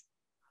things.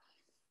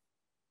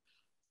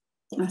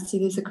 I see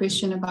there's a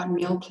question about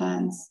meal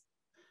plans.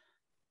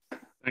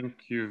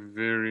 Thank you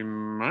very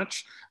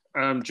much.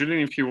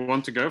 Julian, if you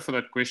want to go for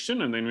that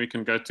question, and then we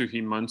can go to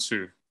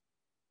Himansu.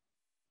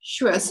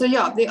 Sure. So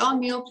yeah, there are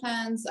meal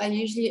plans. I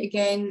usually,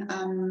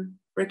 again,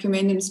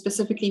 recommend them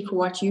specifically for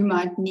what you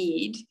might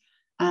need.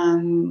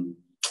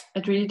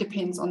 It really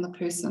depends on the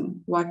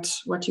person, what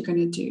you're going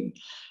to do.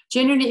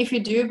 Generally, if you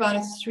do about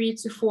a 300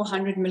 to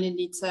 400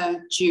 milliliter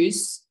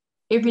juice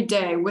every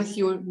day with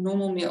your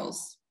normal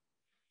meals,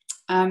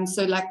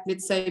 so like,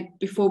 let's say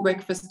before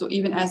breakfast or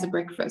even as a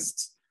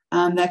breakfast,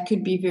 that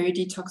could be very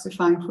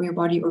detoxifying for your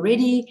body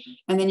already.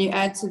 And then you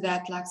add to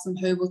that like some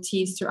herbal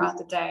teas throughout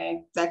the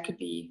day. That could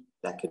be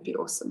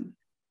awesome.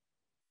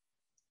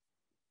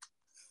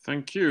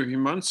 Thank you.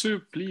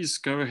 Himansu, please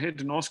go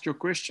ahead and ask your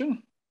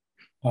question.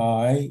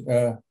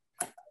 Hi,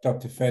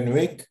 Dr.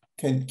 Fenwick.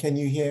 Can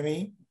you hear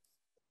me?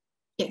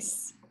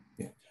 Yes.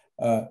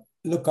 Yeah.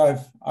 Look,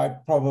 I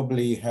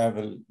probably have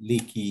a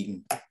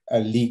leaky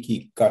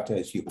gut,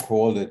 as you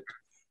call it.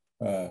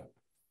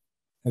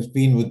 Has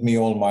been with me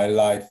all my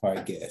life, I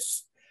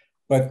guess.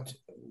 But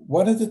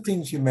one of the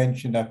things you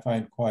mentioned I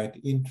find quite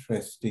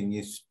interesting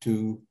is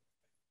to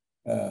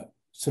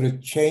sort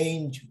of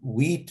change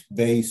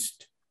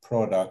wheat-based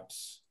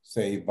products,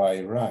 say, by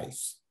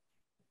rice.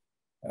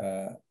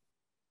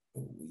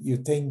 You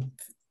think,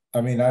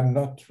 I mean, I'm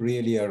not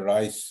really a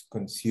rice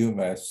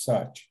consumer as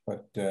such,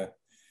 but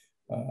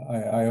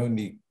I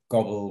only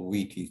gobble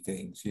wheaty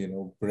things,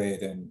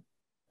 bread and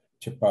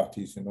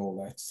chapatis and all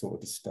that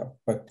sort of stuff.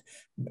 But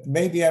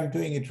maybe I'm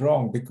doing it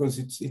wrong, because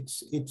it's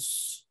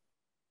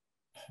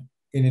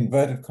in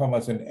inverted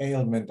commas an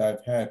ailment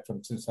I've had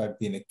since I've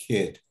been a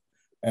kid,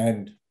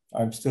 and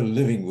I'm still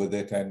living with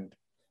it and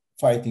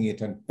fighting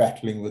it and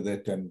battling with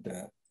it and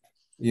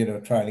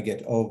trying to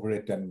get over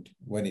it. And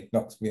when it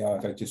knocks me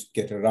out, I just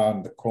get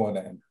around the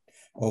corner and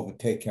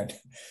overtake and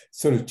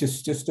sort of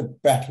just a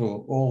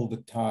battle all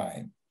the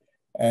time.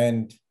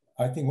 And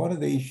I think one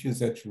of the issues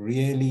that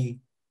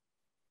really,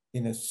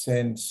 in a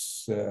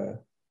sense,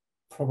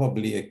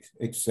 probably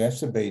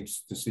exacerbates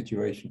the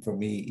situation for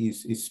me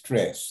is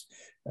stress,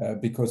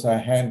 because I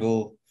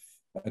handle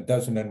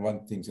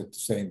 1,001 things at the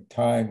same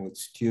time with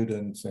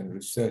students and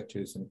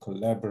researchers and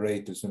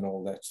collaborators and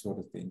all that sort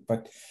of thing.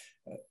 But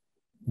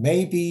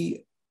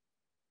maybe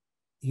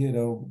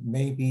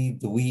the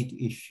wheat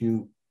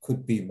issue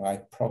could be my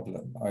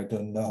problem. I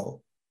don't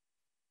know.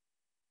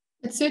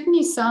 It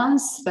certainly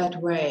sounds that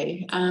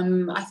way.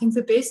 I think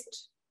the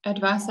best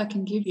advice I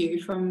can give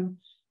you from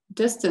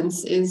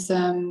distance is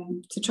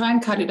to try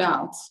and cut it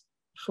out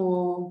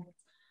for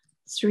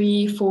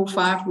 3, 4,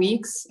 5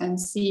 weeks and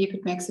see if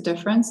it makes a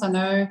difference. I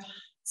know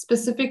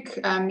specific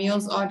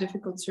meals are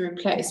difficult to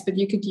replace, but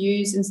you could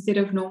use, instead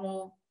of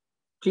normal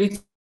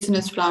gluten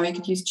glutinous flour. You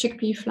could use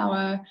chickpea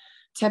flour,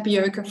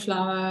 tapioca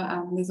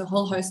flour. There's a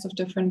whole host of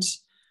different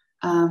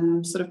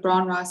sort of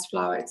brown rice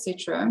flour,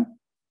 etc.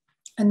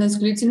 And there's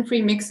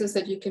gluten-free mixes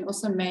that you can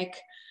also make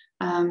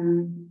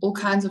all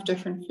kinds of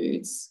different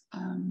foods.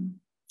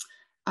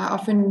 I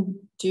often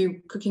do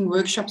cooking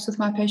workshops with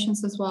my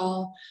patients as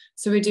well.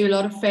 So we do a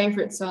lot of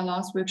favorites. So our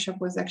last workshop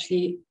was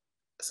actually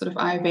sort of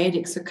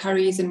Ayurvedic, so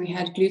curries, and we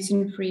had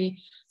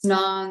gluten-free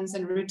naans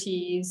and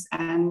rotis,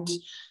 and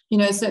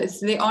so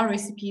there are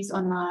recipes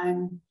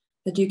online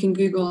that you can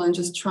Google and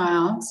just try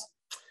out.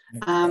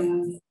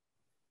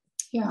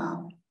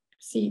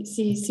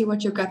 See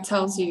what your gut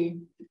tells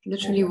you. It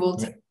literally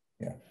will.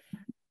 Yeah.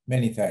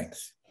 Many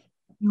thanks.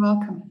 You're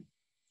welcome.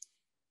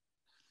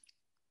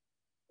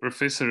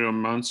 Professor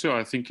Amancio,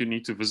 I think you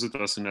need to visit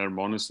us in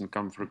Hermanus and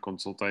come for a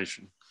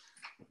consultation.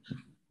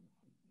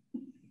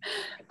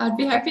 I'd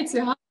be happy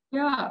to.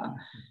 Yeah,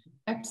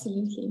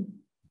 absolutely.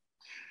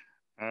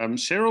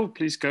 Cheryl,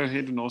 please go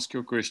ahead and ask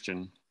your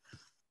question.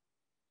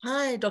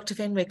 Hi, Dr.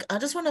 Fenwick. I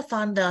just want to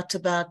find out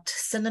about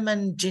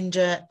cinnamon,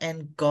 ginger,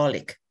 and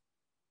garlic.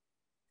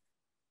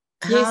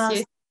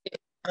 Yes.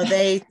 Are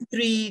they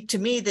three? To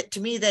me, they're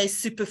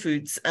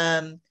superfoods.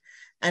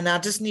 And I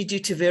just need you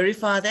to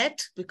verify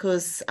that,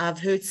 because I've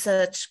heard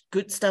such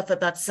good stuff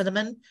about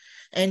cinnamon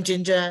and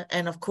ginger.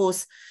 And of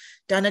course,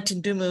 down at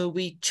Tindumu,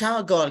 we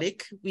chow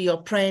garlic. We are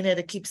praying that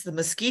it keeps the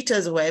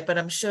mosquitoes away, but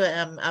I'm sure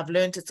I've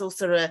learned it's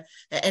also an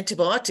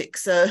antibiotic.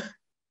 So,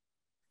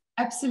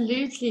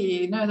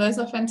 absolutely. No, those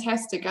are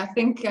fantastic. I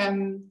think,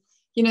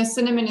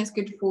 cinnamon is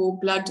good for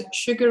blood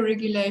sugar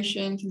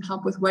regulation, can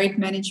help with weight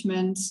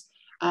management.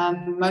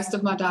 Most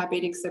of my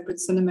diabetics, they put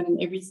cinnamon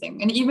in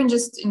everything. And even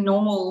just in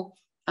normal,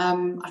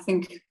 I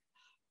think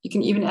you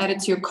can even add it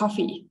to your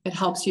coffee. It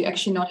helps you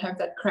actually not have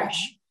that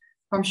crash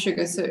from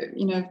sugar. So,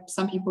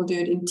 some people do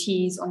it in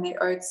teas, on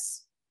their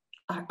oats.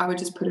 I would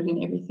just put it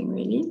in everything,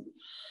 really.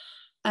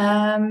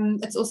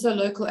 It's also a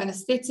local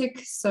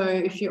anesthetic. So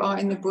if you are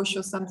in the bush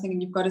or something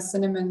and you've got a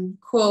cinnamon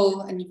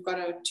quill and you've got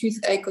a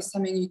toothache or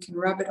something, you can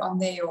rub it on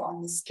there or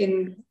on the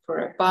skin for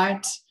a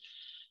bite.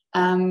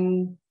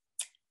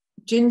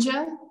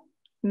 Ginger,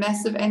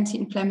 massive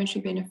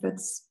anti-inflammatory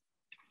benefits,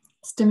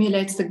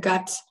 stimulates the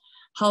gut,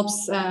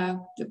 helps the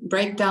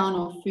breakdown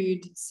of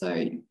food,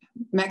 so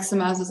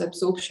maximizes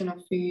absorption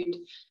of food,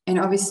 and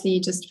obviously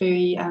just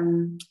very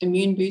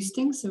immune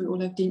boosting. So we all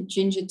have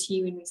ginger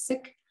tea when we're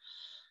sick.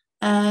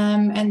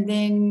 And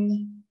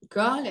then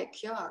garlic,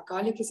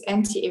 garlic is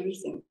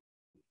anti-everything.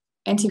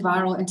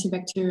 Antiviral,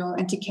 antibacterial,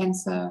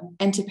 anti-cancer,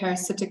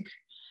 anti-parasitic.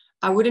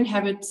 I wouldn't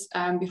have it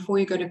before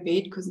you go to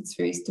bed because it's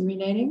very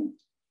stimulating.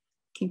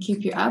 Can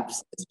keep you up,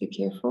 so just be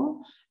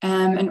careful.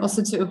 And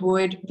also to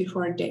avoid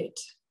before a date.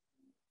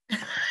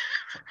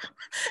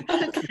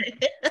 Okay.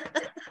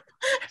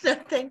 No,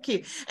 thank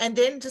you. And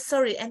then,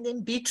 and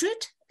then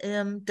beetroot,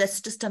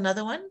 that's just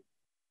another one?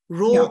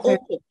 Raw or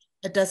cooked,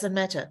 it doesn't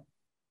matter?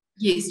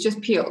 Yes, just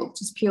peel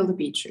the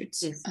beetroot.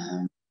 Yes.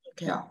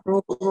 Okay. Yeah,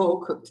 raw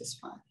or cooked is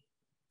fine.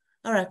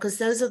 All right, because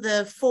those are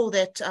the 4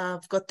 that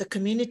I've got the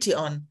community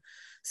on.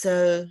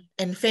 So,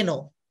 and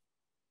fennel.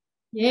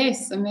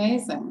 Yes,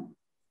 amazing.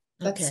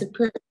 That's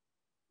superb.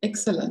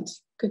 Excellent.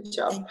 Good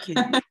job. Thank you.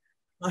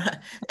 All right.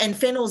 And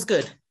fennel's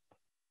good.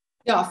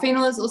 Yeah,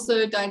 fennel is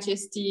also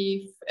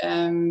digestive.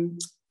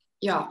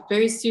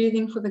 Very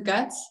soothing for the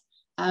gut.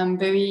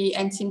 Very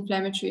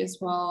anti-inflammatory as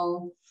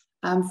well.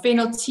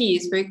 Fennel tea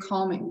is very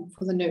calming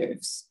for the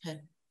nerves.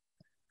 Okay.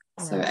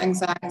 So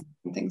anxiety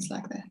and things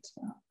like that.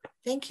 Yeah.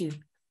 Thank you.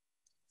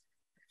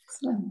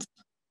 Excellent.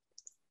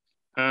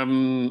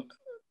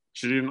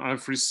 Julienne,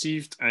 I've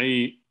received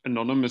an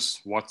anonymous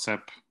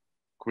WhatsApp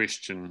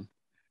question.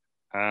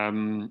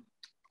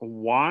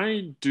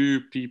 Why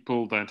do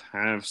people that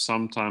have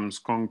sometimes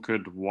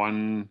conquered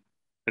one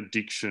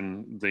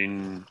addiction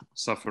then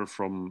suffer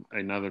from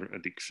another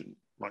addiction?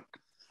 Like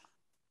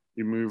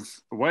you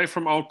move away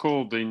from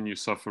alcohol, then you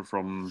suffer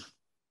from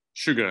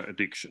sugar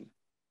addiction.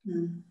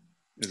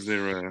 Is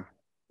there a...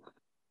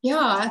 Yeah,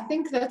 I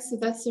think that's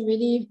a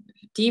really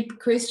deep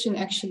question,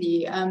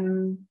 actually.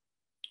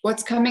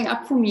 What's coming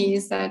up for me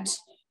is that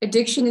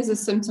addiction is a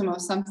symptom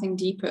of something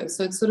deeper.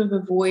 So it's sort of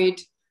a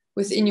void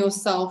within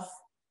yourself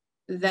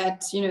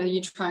that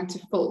you're trying to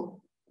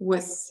fill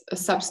with a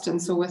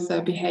substance or with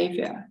a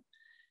behavior.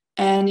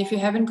 And if you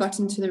haven't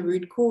gotten to the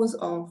root cause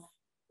of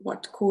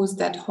what caused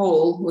that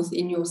hole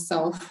within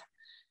yourself,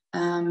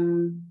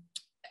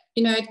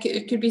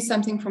 it could be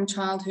something from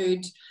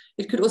childhood.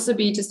 It could also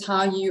be just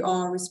how you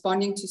are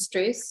responding to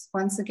stress,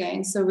 once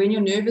again. So when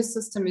your nervous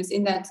system is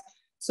in that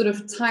sort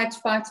of tight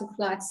fight or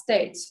flight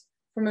state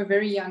from a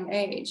very young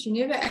age, you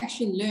never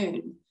actually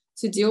learn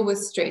to deal with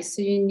stress.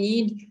 So you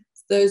need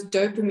those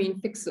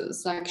dopamine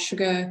fixes like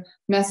sugar,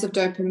 massive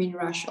dopamine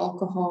rush,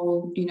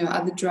 alcohol,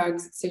 other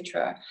drugs,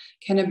 etc.,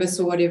 cannabis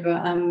or whatever.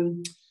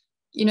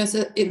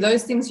 So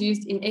those things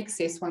used in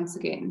excess, once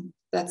again,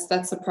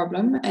 that's a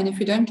problem. And if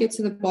you don't get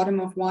to the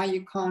bottom of why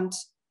you can't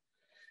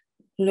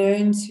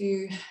learn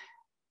to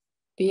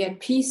be at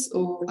peace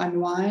or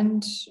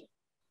unwind,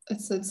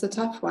 it's a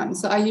tough one.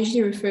 So I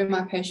usually refer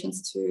my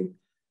patients to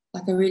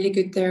like a really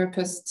good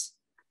therapist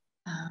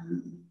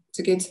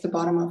to get to the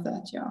bottom of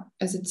that, yeah,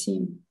 as a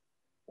team.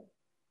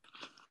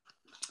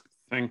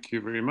 Thank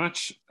you very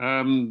much.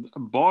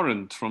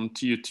 Barent from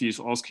TUT is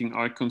asking,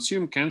 I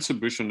consume Cancer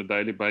Bush on a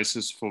daily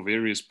basis for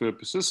various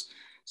purposes,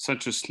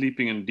 such as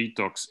sleeping and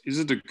detox. Is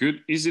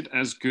it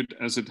as good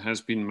as it has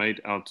been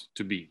made out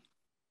to be?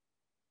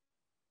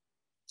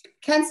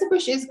 Cancer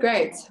Bush is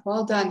great.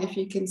 Well done if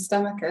you can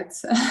stomach it.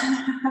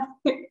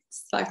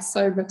 It's like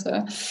so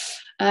bitter.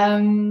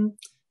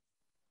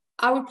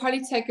 I would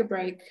probably take a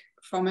break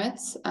from it.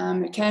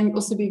 It can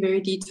also be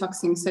very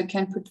detoxing, so it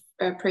can put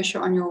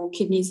pressure on your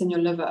kidneys and your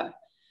liver.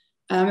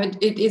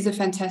 It is a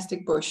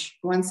fantastic bush.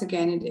 Once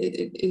again,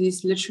 it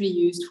is literally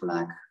used for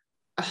like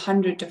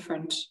 100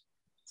 different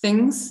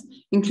things,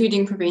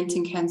 including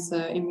preventing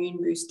cancer, immune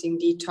boosting,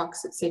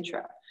 detox,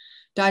 etc.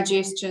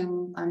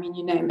 Digestion, I mean,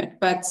 you name it.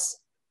 But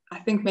I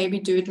think maybe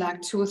do it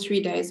like 2 or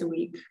 3 days a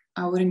week.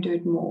 I wouldn't do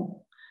it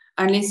more,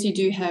 unless you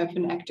do have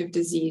an active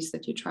disease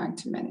that you're trying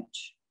to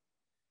manage.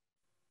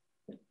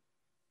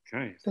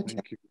 Okay,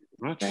 thank you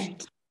very much.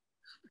 Great.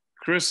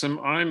 Chris, am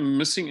I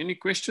missing any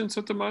questions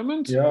at the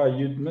moment? Yeah,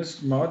 you'd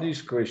missed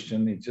Marty's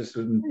question. He just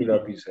didn't put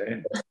up his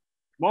hand.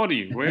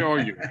 Marty, where are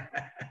you?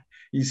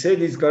 He said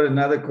he's got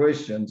another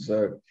question.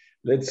 So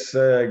let's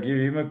give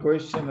him a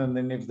question. And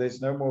then if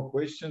there's no more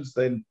questions,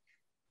 then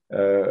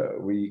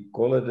we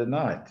call it a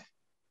night.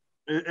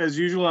 As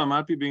usual, I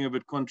might be being a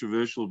bit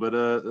controversial, but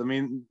I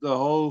mean, the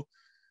whole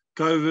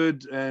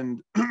COVID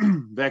and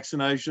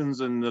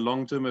vaccinations and the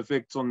long-term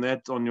effects on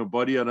that on your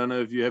body, I don't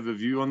know if you have a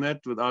view on that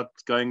without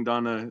going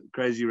down a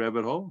crazy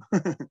rabbit hole.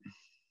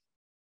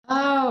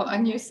 Oh, I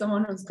knew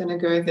someone was going to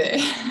go there.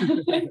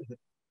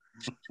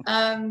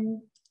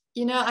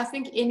 You know, I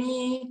think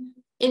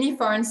any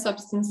foreign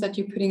substance that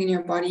you're putting in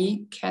your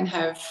body can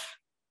have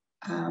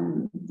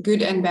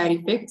good and bad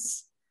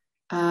effects.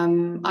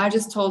 I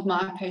just told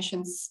my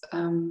patients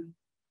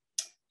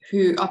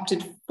who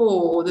opted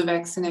for the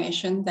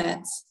vaccination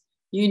that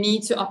you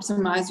need to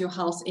optimize your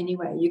health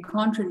anyway. You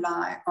can't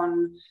rely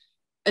on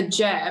a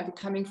jab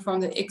coming from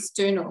the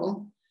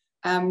external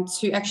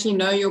to actually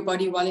know your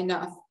body well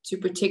enough to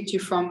protect you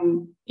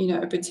from, you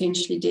know, a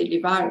potentially deadly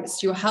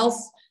virus. Your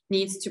health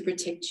needs to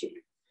protect you.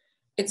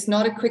 It's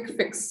not a quick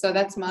fix. So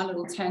that's my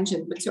little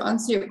tangent. But to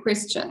answer your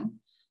question,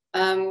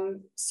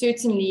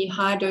 certainly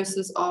high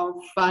doses of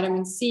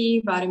vitamin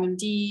C, vitamin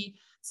D,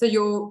 so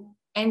your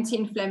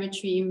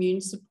anti-inflammatory,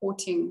 immune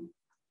supporting,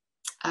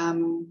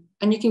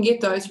 and you can get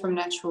those from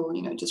natural,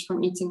 you know, just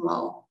from eating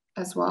well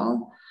as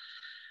well.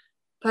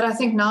 But I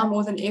think now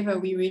more than ever,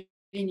 we really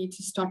need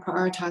to start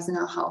prioritizing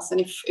our health. And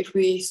if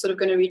we're sort of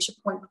going to reach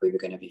a point where we're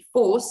going to be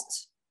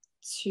forced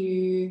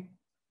to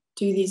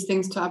do these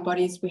things to our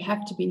bodies, we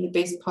have to be in the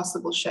best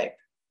possible shape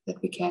that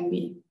we can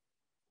be.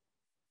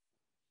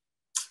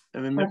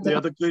 And then the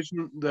other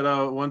question that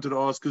I wanted to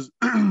ask, because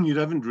you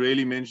haven't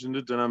really mentioned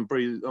it, and I'm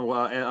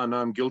I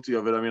know I'm guilty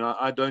of it. I mean,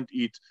 I don't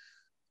eat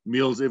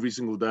meals every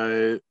single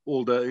day,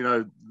 all day. You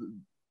know,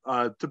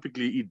 I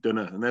typically eat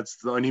dinner, and that's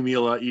the only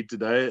meal I eat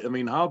today. I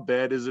mean, how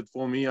bad is it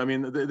for me? I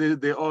mean,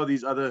 there are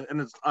these other,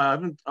 and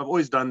I've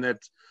always done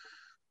that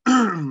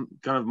kind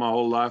of my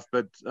whole life,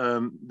 but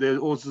there's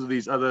also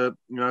these other,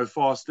 you know,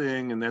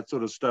 fasting and that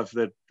sort of stuff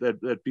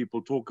that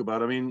people talk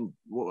about. I mean,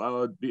 I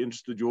would be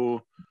interested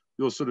your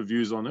sort of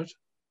views on it.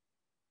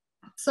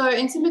 So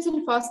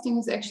intermittent fasting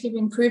has actually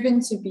been proven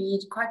to be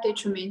quite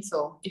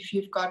detrimental if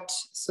you've got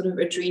sort of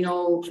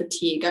adrenal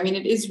fatigue. I mean,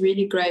 it is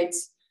really great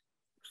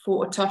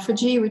for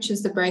autophagy, which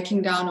is the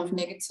breaking down of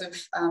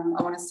negative, I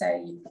want to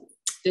say,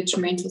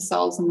 detrimental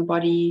cells in the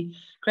body.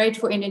 Great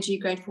for energy,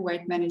 great for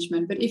weight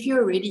management. But if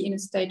you're already in a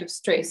state of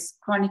stress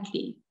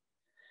chronically,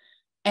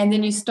 and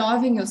then you're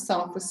starving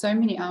yourself for so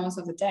many hours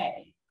of the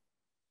day,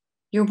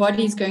 your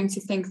body is going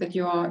to think that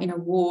you are in a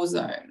war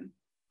zone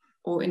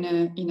or in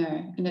a, you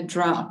know, in a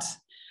drought.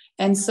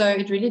 And so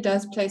it really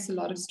does place a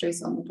lot of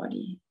stress on the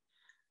body.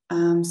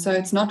 So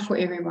it's not for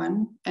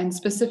everyone. And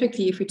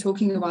specifically, if we're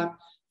talking about,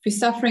 if you're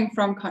suffering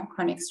from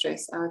chronic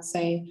stress, I would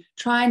say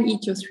try and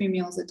eat your 3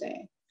 meals a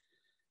day.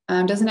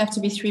 Doesn't have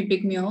to be 3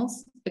 big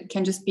meals. It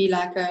can just be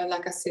like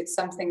I said,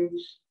 something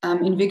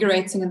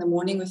invigorating in the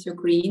morning with your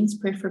greens,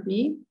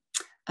 preferably.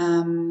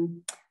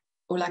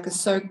 Or like a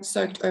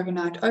soaked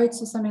overnight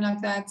oats or something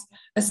like that.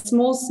 A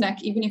small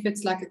snack, even if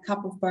it's like a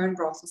cup of bone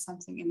broth or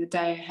something in the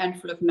day, a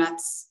handful of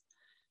nuts.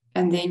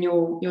 And then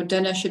your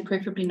dinner should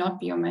preferably not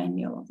be your main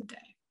meal of the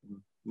day.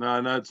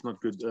 No, it's not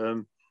good.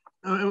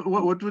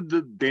 What would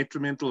the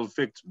detrimental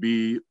effects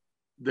be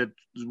that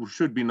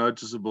should be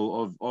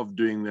noticeable of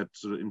doing that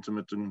sort of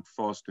intermittent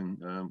fasting?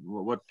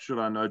 What should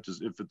I notice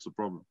if it's a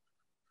problem?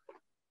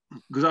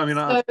 Because I mean,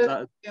 I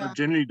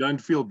generally don't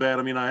feel bad.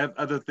 I mean, I have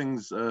other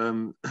things.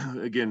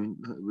 Again,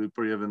 we'll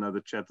probably have another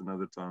chat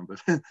another time.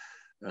 But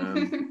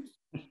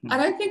I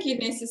don't think you'd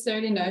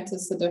necessarily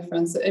notice the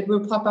difference. It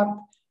will pop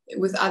up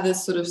with other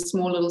sort of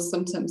small little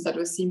symptoms that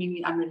were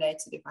seemingly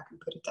unrelated, if I can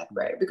put it that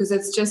way, because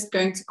it's just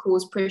going to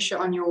cause pressure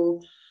on your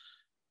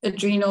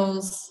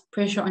adrenals,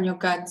 pressure on your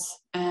gut,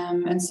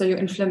 and so your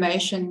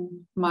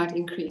inflammation might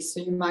increase.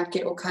 So you might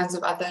get all kinds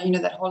of other,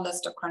 that whole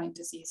list of chronic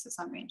diseases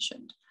I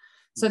mentioned.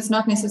 So it's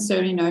not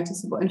necessarily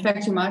noticeable. In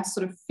fact, you might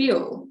sort of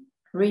feel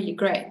really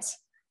great,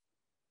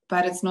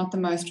 but it's not the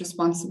most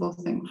responsible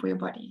thing for your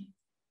body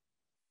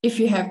if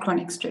you have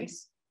chronic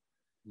stress.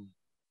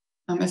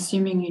 I'm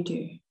assuming you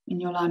do in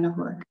your line of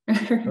work.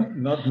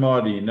 Not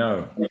Marty,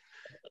 no.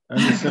 And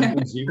the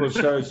symptoms he will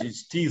show is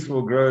his teeth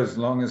will grow as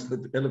long as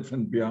the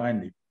elephant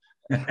behind him.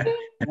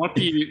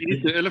 Marty, you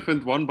eat the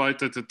elephant one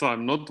bite at a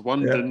time, not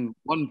one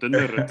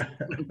dinner at a time.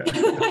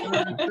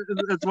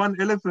 It's one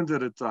elephant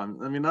at a time.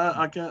 I mean,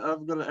 I've got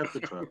an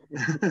appetite.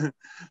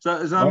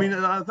 so I mean,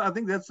 I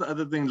think that's the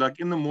other thing. Like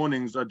in the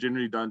mornings, I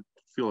generally don't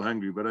feel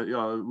hungry, but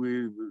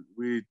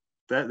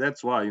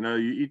that's why,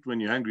 you eat when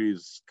you're hungry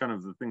is kind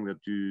of the thing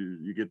that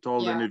you get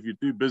told. Yeah. And if you're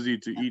too busy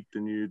to eat,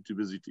 then you're too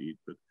busy to eat.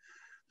 But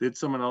did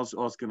someone else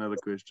ask another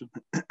question?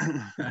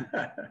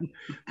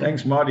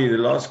 Thanks, Marty. The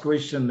last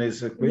question,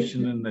 there's a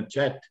question in the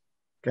chat.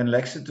 Can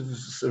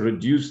laxatives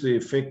reduce the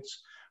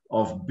effects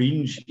of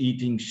binge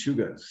eating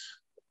sugars?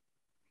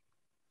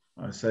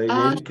 I say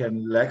again,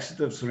 can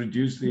laxatives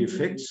reduce the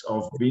effects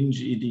of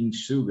binge eating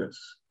sugars?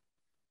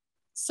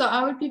 So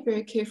I would be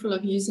very careful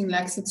of using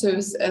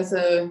laxatives as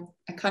a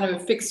kind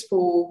of a fix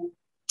for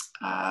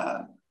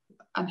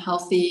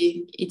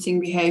unhealthy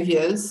eating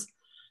behaviors.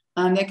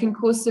 They can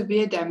cause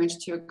severe damage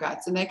to your gut,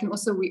 and they can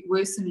also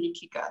worsen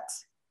leaky gut.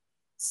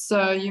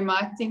 So you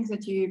might think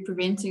that you're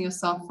preventing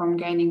yourself from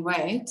gaining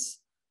weight,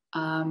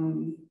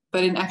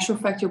 but in actual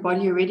fact, your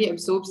body already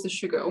absorbs the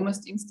sugar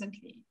almost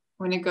instantly.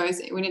 When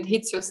it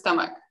hits your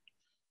stomach,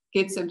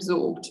 gets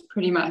absorbed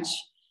pretty much,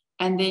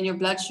 and then your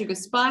blood sugar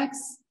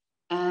spikes,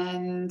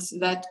 and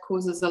that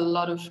causes a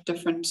lot of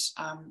different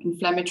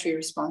inflammatory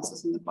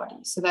responses in the body.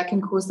 So that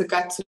can cause the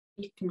gut to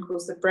leak, can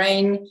cause the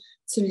brain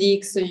to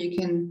leak, so you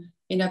can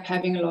end up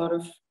having a lot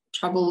of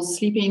trouble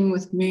sleeping,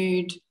 with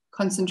mood,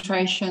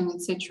 concentration,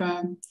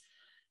 etc.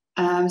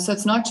 So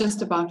it's not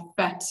just about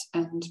fat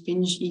and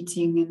binge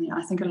eating, and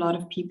I think a lot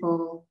of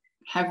people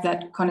have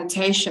that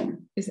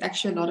connotation. There's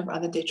actually a lot of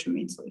other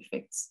detrimental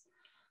effects.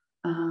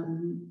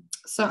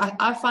 So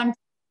I find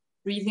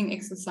breathing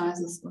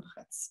exercises,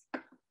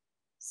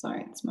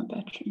 sorry, it's my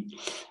battery.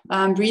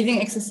 Breathing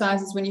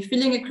exercises, when you're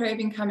feeling a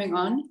craving coming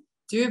on,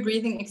 do a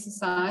breathing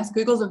exercise.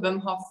 Google the Wim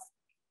Hof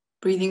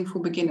breathing for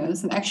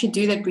beginners and actually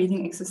do that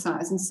breathing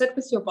exercise and sit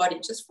with your body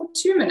just for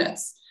 2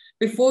 minutes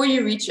before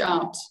you reach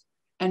out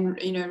and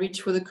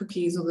reach for the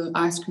cookies or the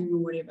ice cream or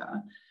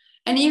whatever.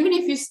 And even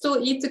if you still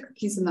eat the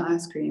cookies and the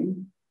ice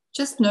cream,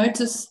 just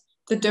notice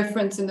the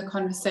difference in the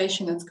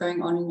conversation that's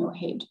going on in your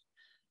head,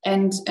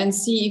 and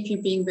see if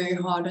you're being very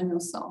hard on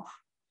yourself,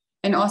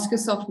 and ask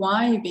yourself,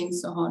 why are you being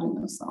so hard on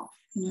yourself?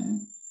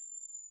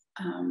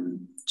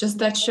 Just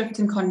that shift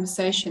in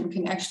conversation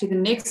can actually, the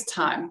next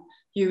time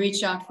you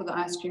reach out for the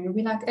ice cream, you'll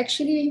be like,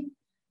 actually,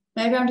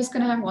 maybe I'm just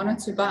going to have 1 or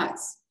 2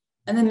 bites.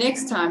 And the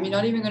next time, you're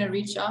not even going to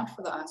reach out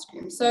for the ice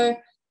cream. So,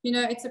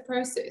 it's a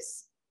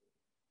process.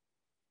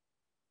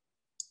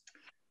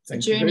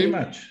 Thank you very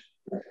much.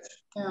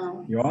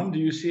 Yeah. Johan, do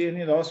you see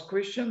any last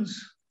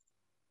questions?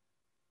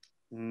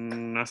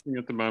 Nothing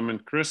at the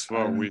moment, Chris.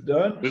 Well, we've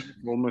done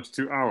almost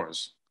 2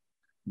 hours.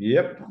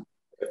 Yep.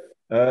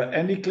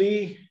 Andy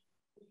Klee,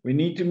 we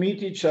need to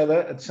meet each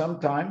other at some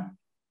time.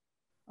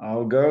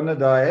 I'll go on a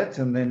diet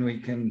and then we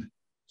can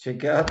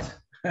check out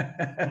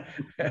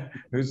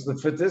who's the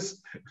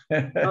fittest.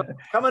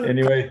 Come and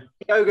anyway,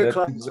 yoga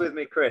class with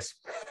me, Chris.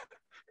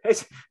 I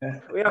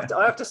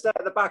have to stay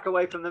at the back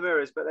away from the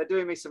mirrors, but they're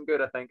doing me some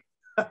good, I think.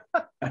 But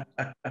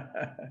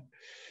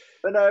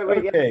no,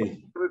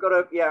 we've got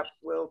to,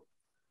 we'll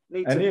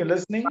need to you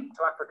listening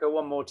to Africa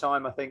one more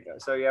time, I think.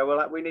 So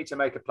we need to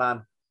make a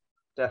plan.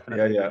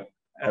 Definitely. Yeah,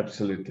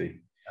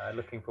 absolutely.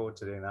 Looking forward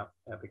to doing that.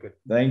 That'd be good.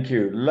 Thank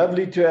you.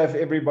 Lovely to have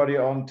everybody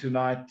on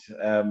tonight.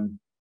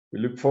 We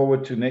look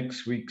forward to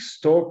next week's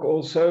talk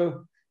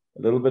also,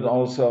 a little bit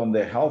also on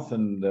their health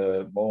and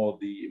more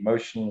the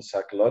emotional and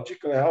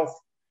psychological health.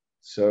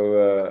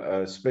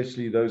 So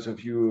especially those of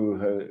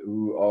you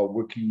who are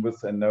working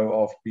with and know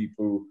of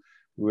people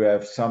who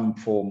have some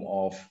form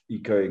of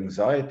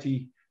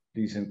eco-anxiety,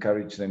 please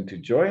encourage them to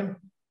join.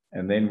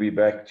 And then we're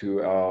back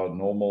to our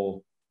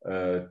normal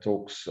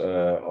talks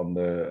on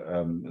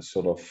the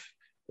sort of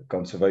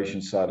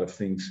conservation side of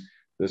things.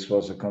 This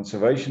was a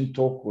conservation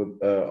talk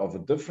with, of a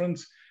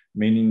difference,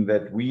 meaning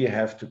that we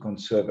have to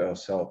conserve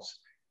ourselves,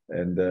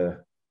 and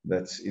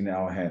that's in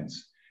our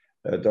hands.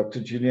 Dr.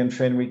 Julienne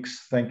Fenwick,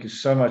 thank you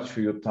so much for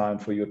your time,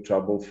 for your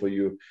trouble, for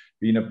you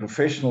being a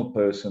professional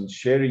person,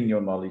 sharing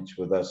your knowledge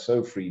with us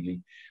so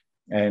freely,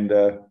 and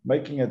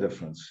making a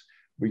difference.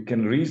 We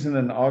can reason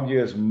and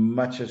argue as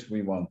much as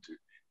we want to.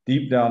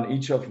 Deep down,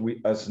 each of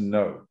us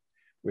know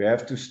we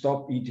have to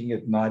stop eating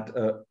at night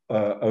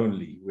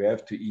only. We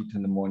have to eat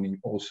in the morning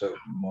also,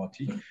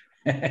 Marty.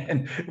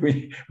 And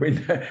we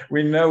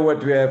know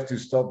what we have to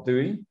stop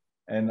doing.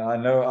 And I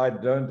know I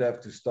don't have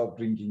to stop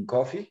drinking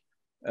coffee,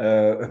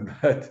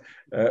 but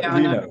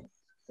we know.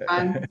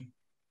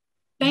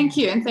 Thank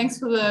you, and thanks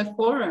for the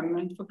forum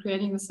and for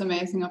creating this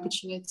amazing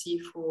opportunity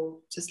for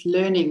just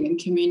learning and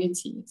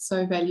community. It's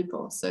so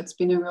valuable. So it's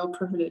been a real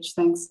privilege.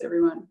 Thanks,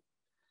 everyone.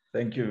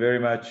 Thank you very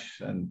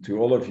much. And to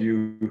all of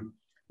you,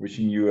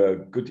 wishing you a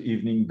good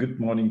evening, good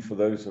morning for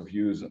those of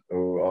you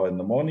who are in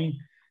the morning,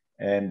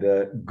 and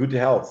good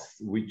health,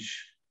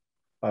 which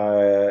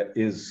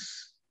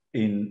is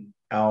in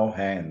our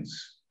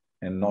hands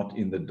and not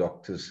in the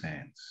doctor's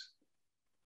hands.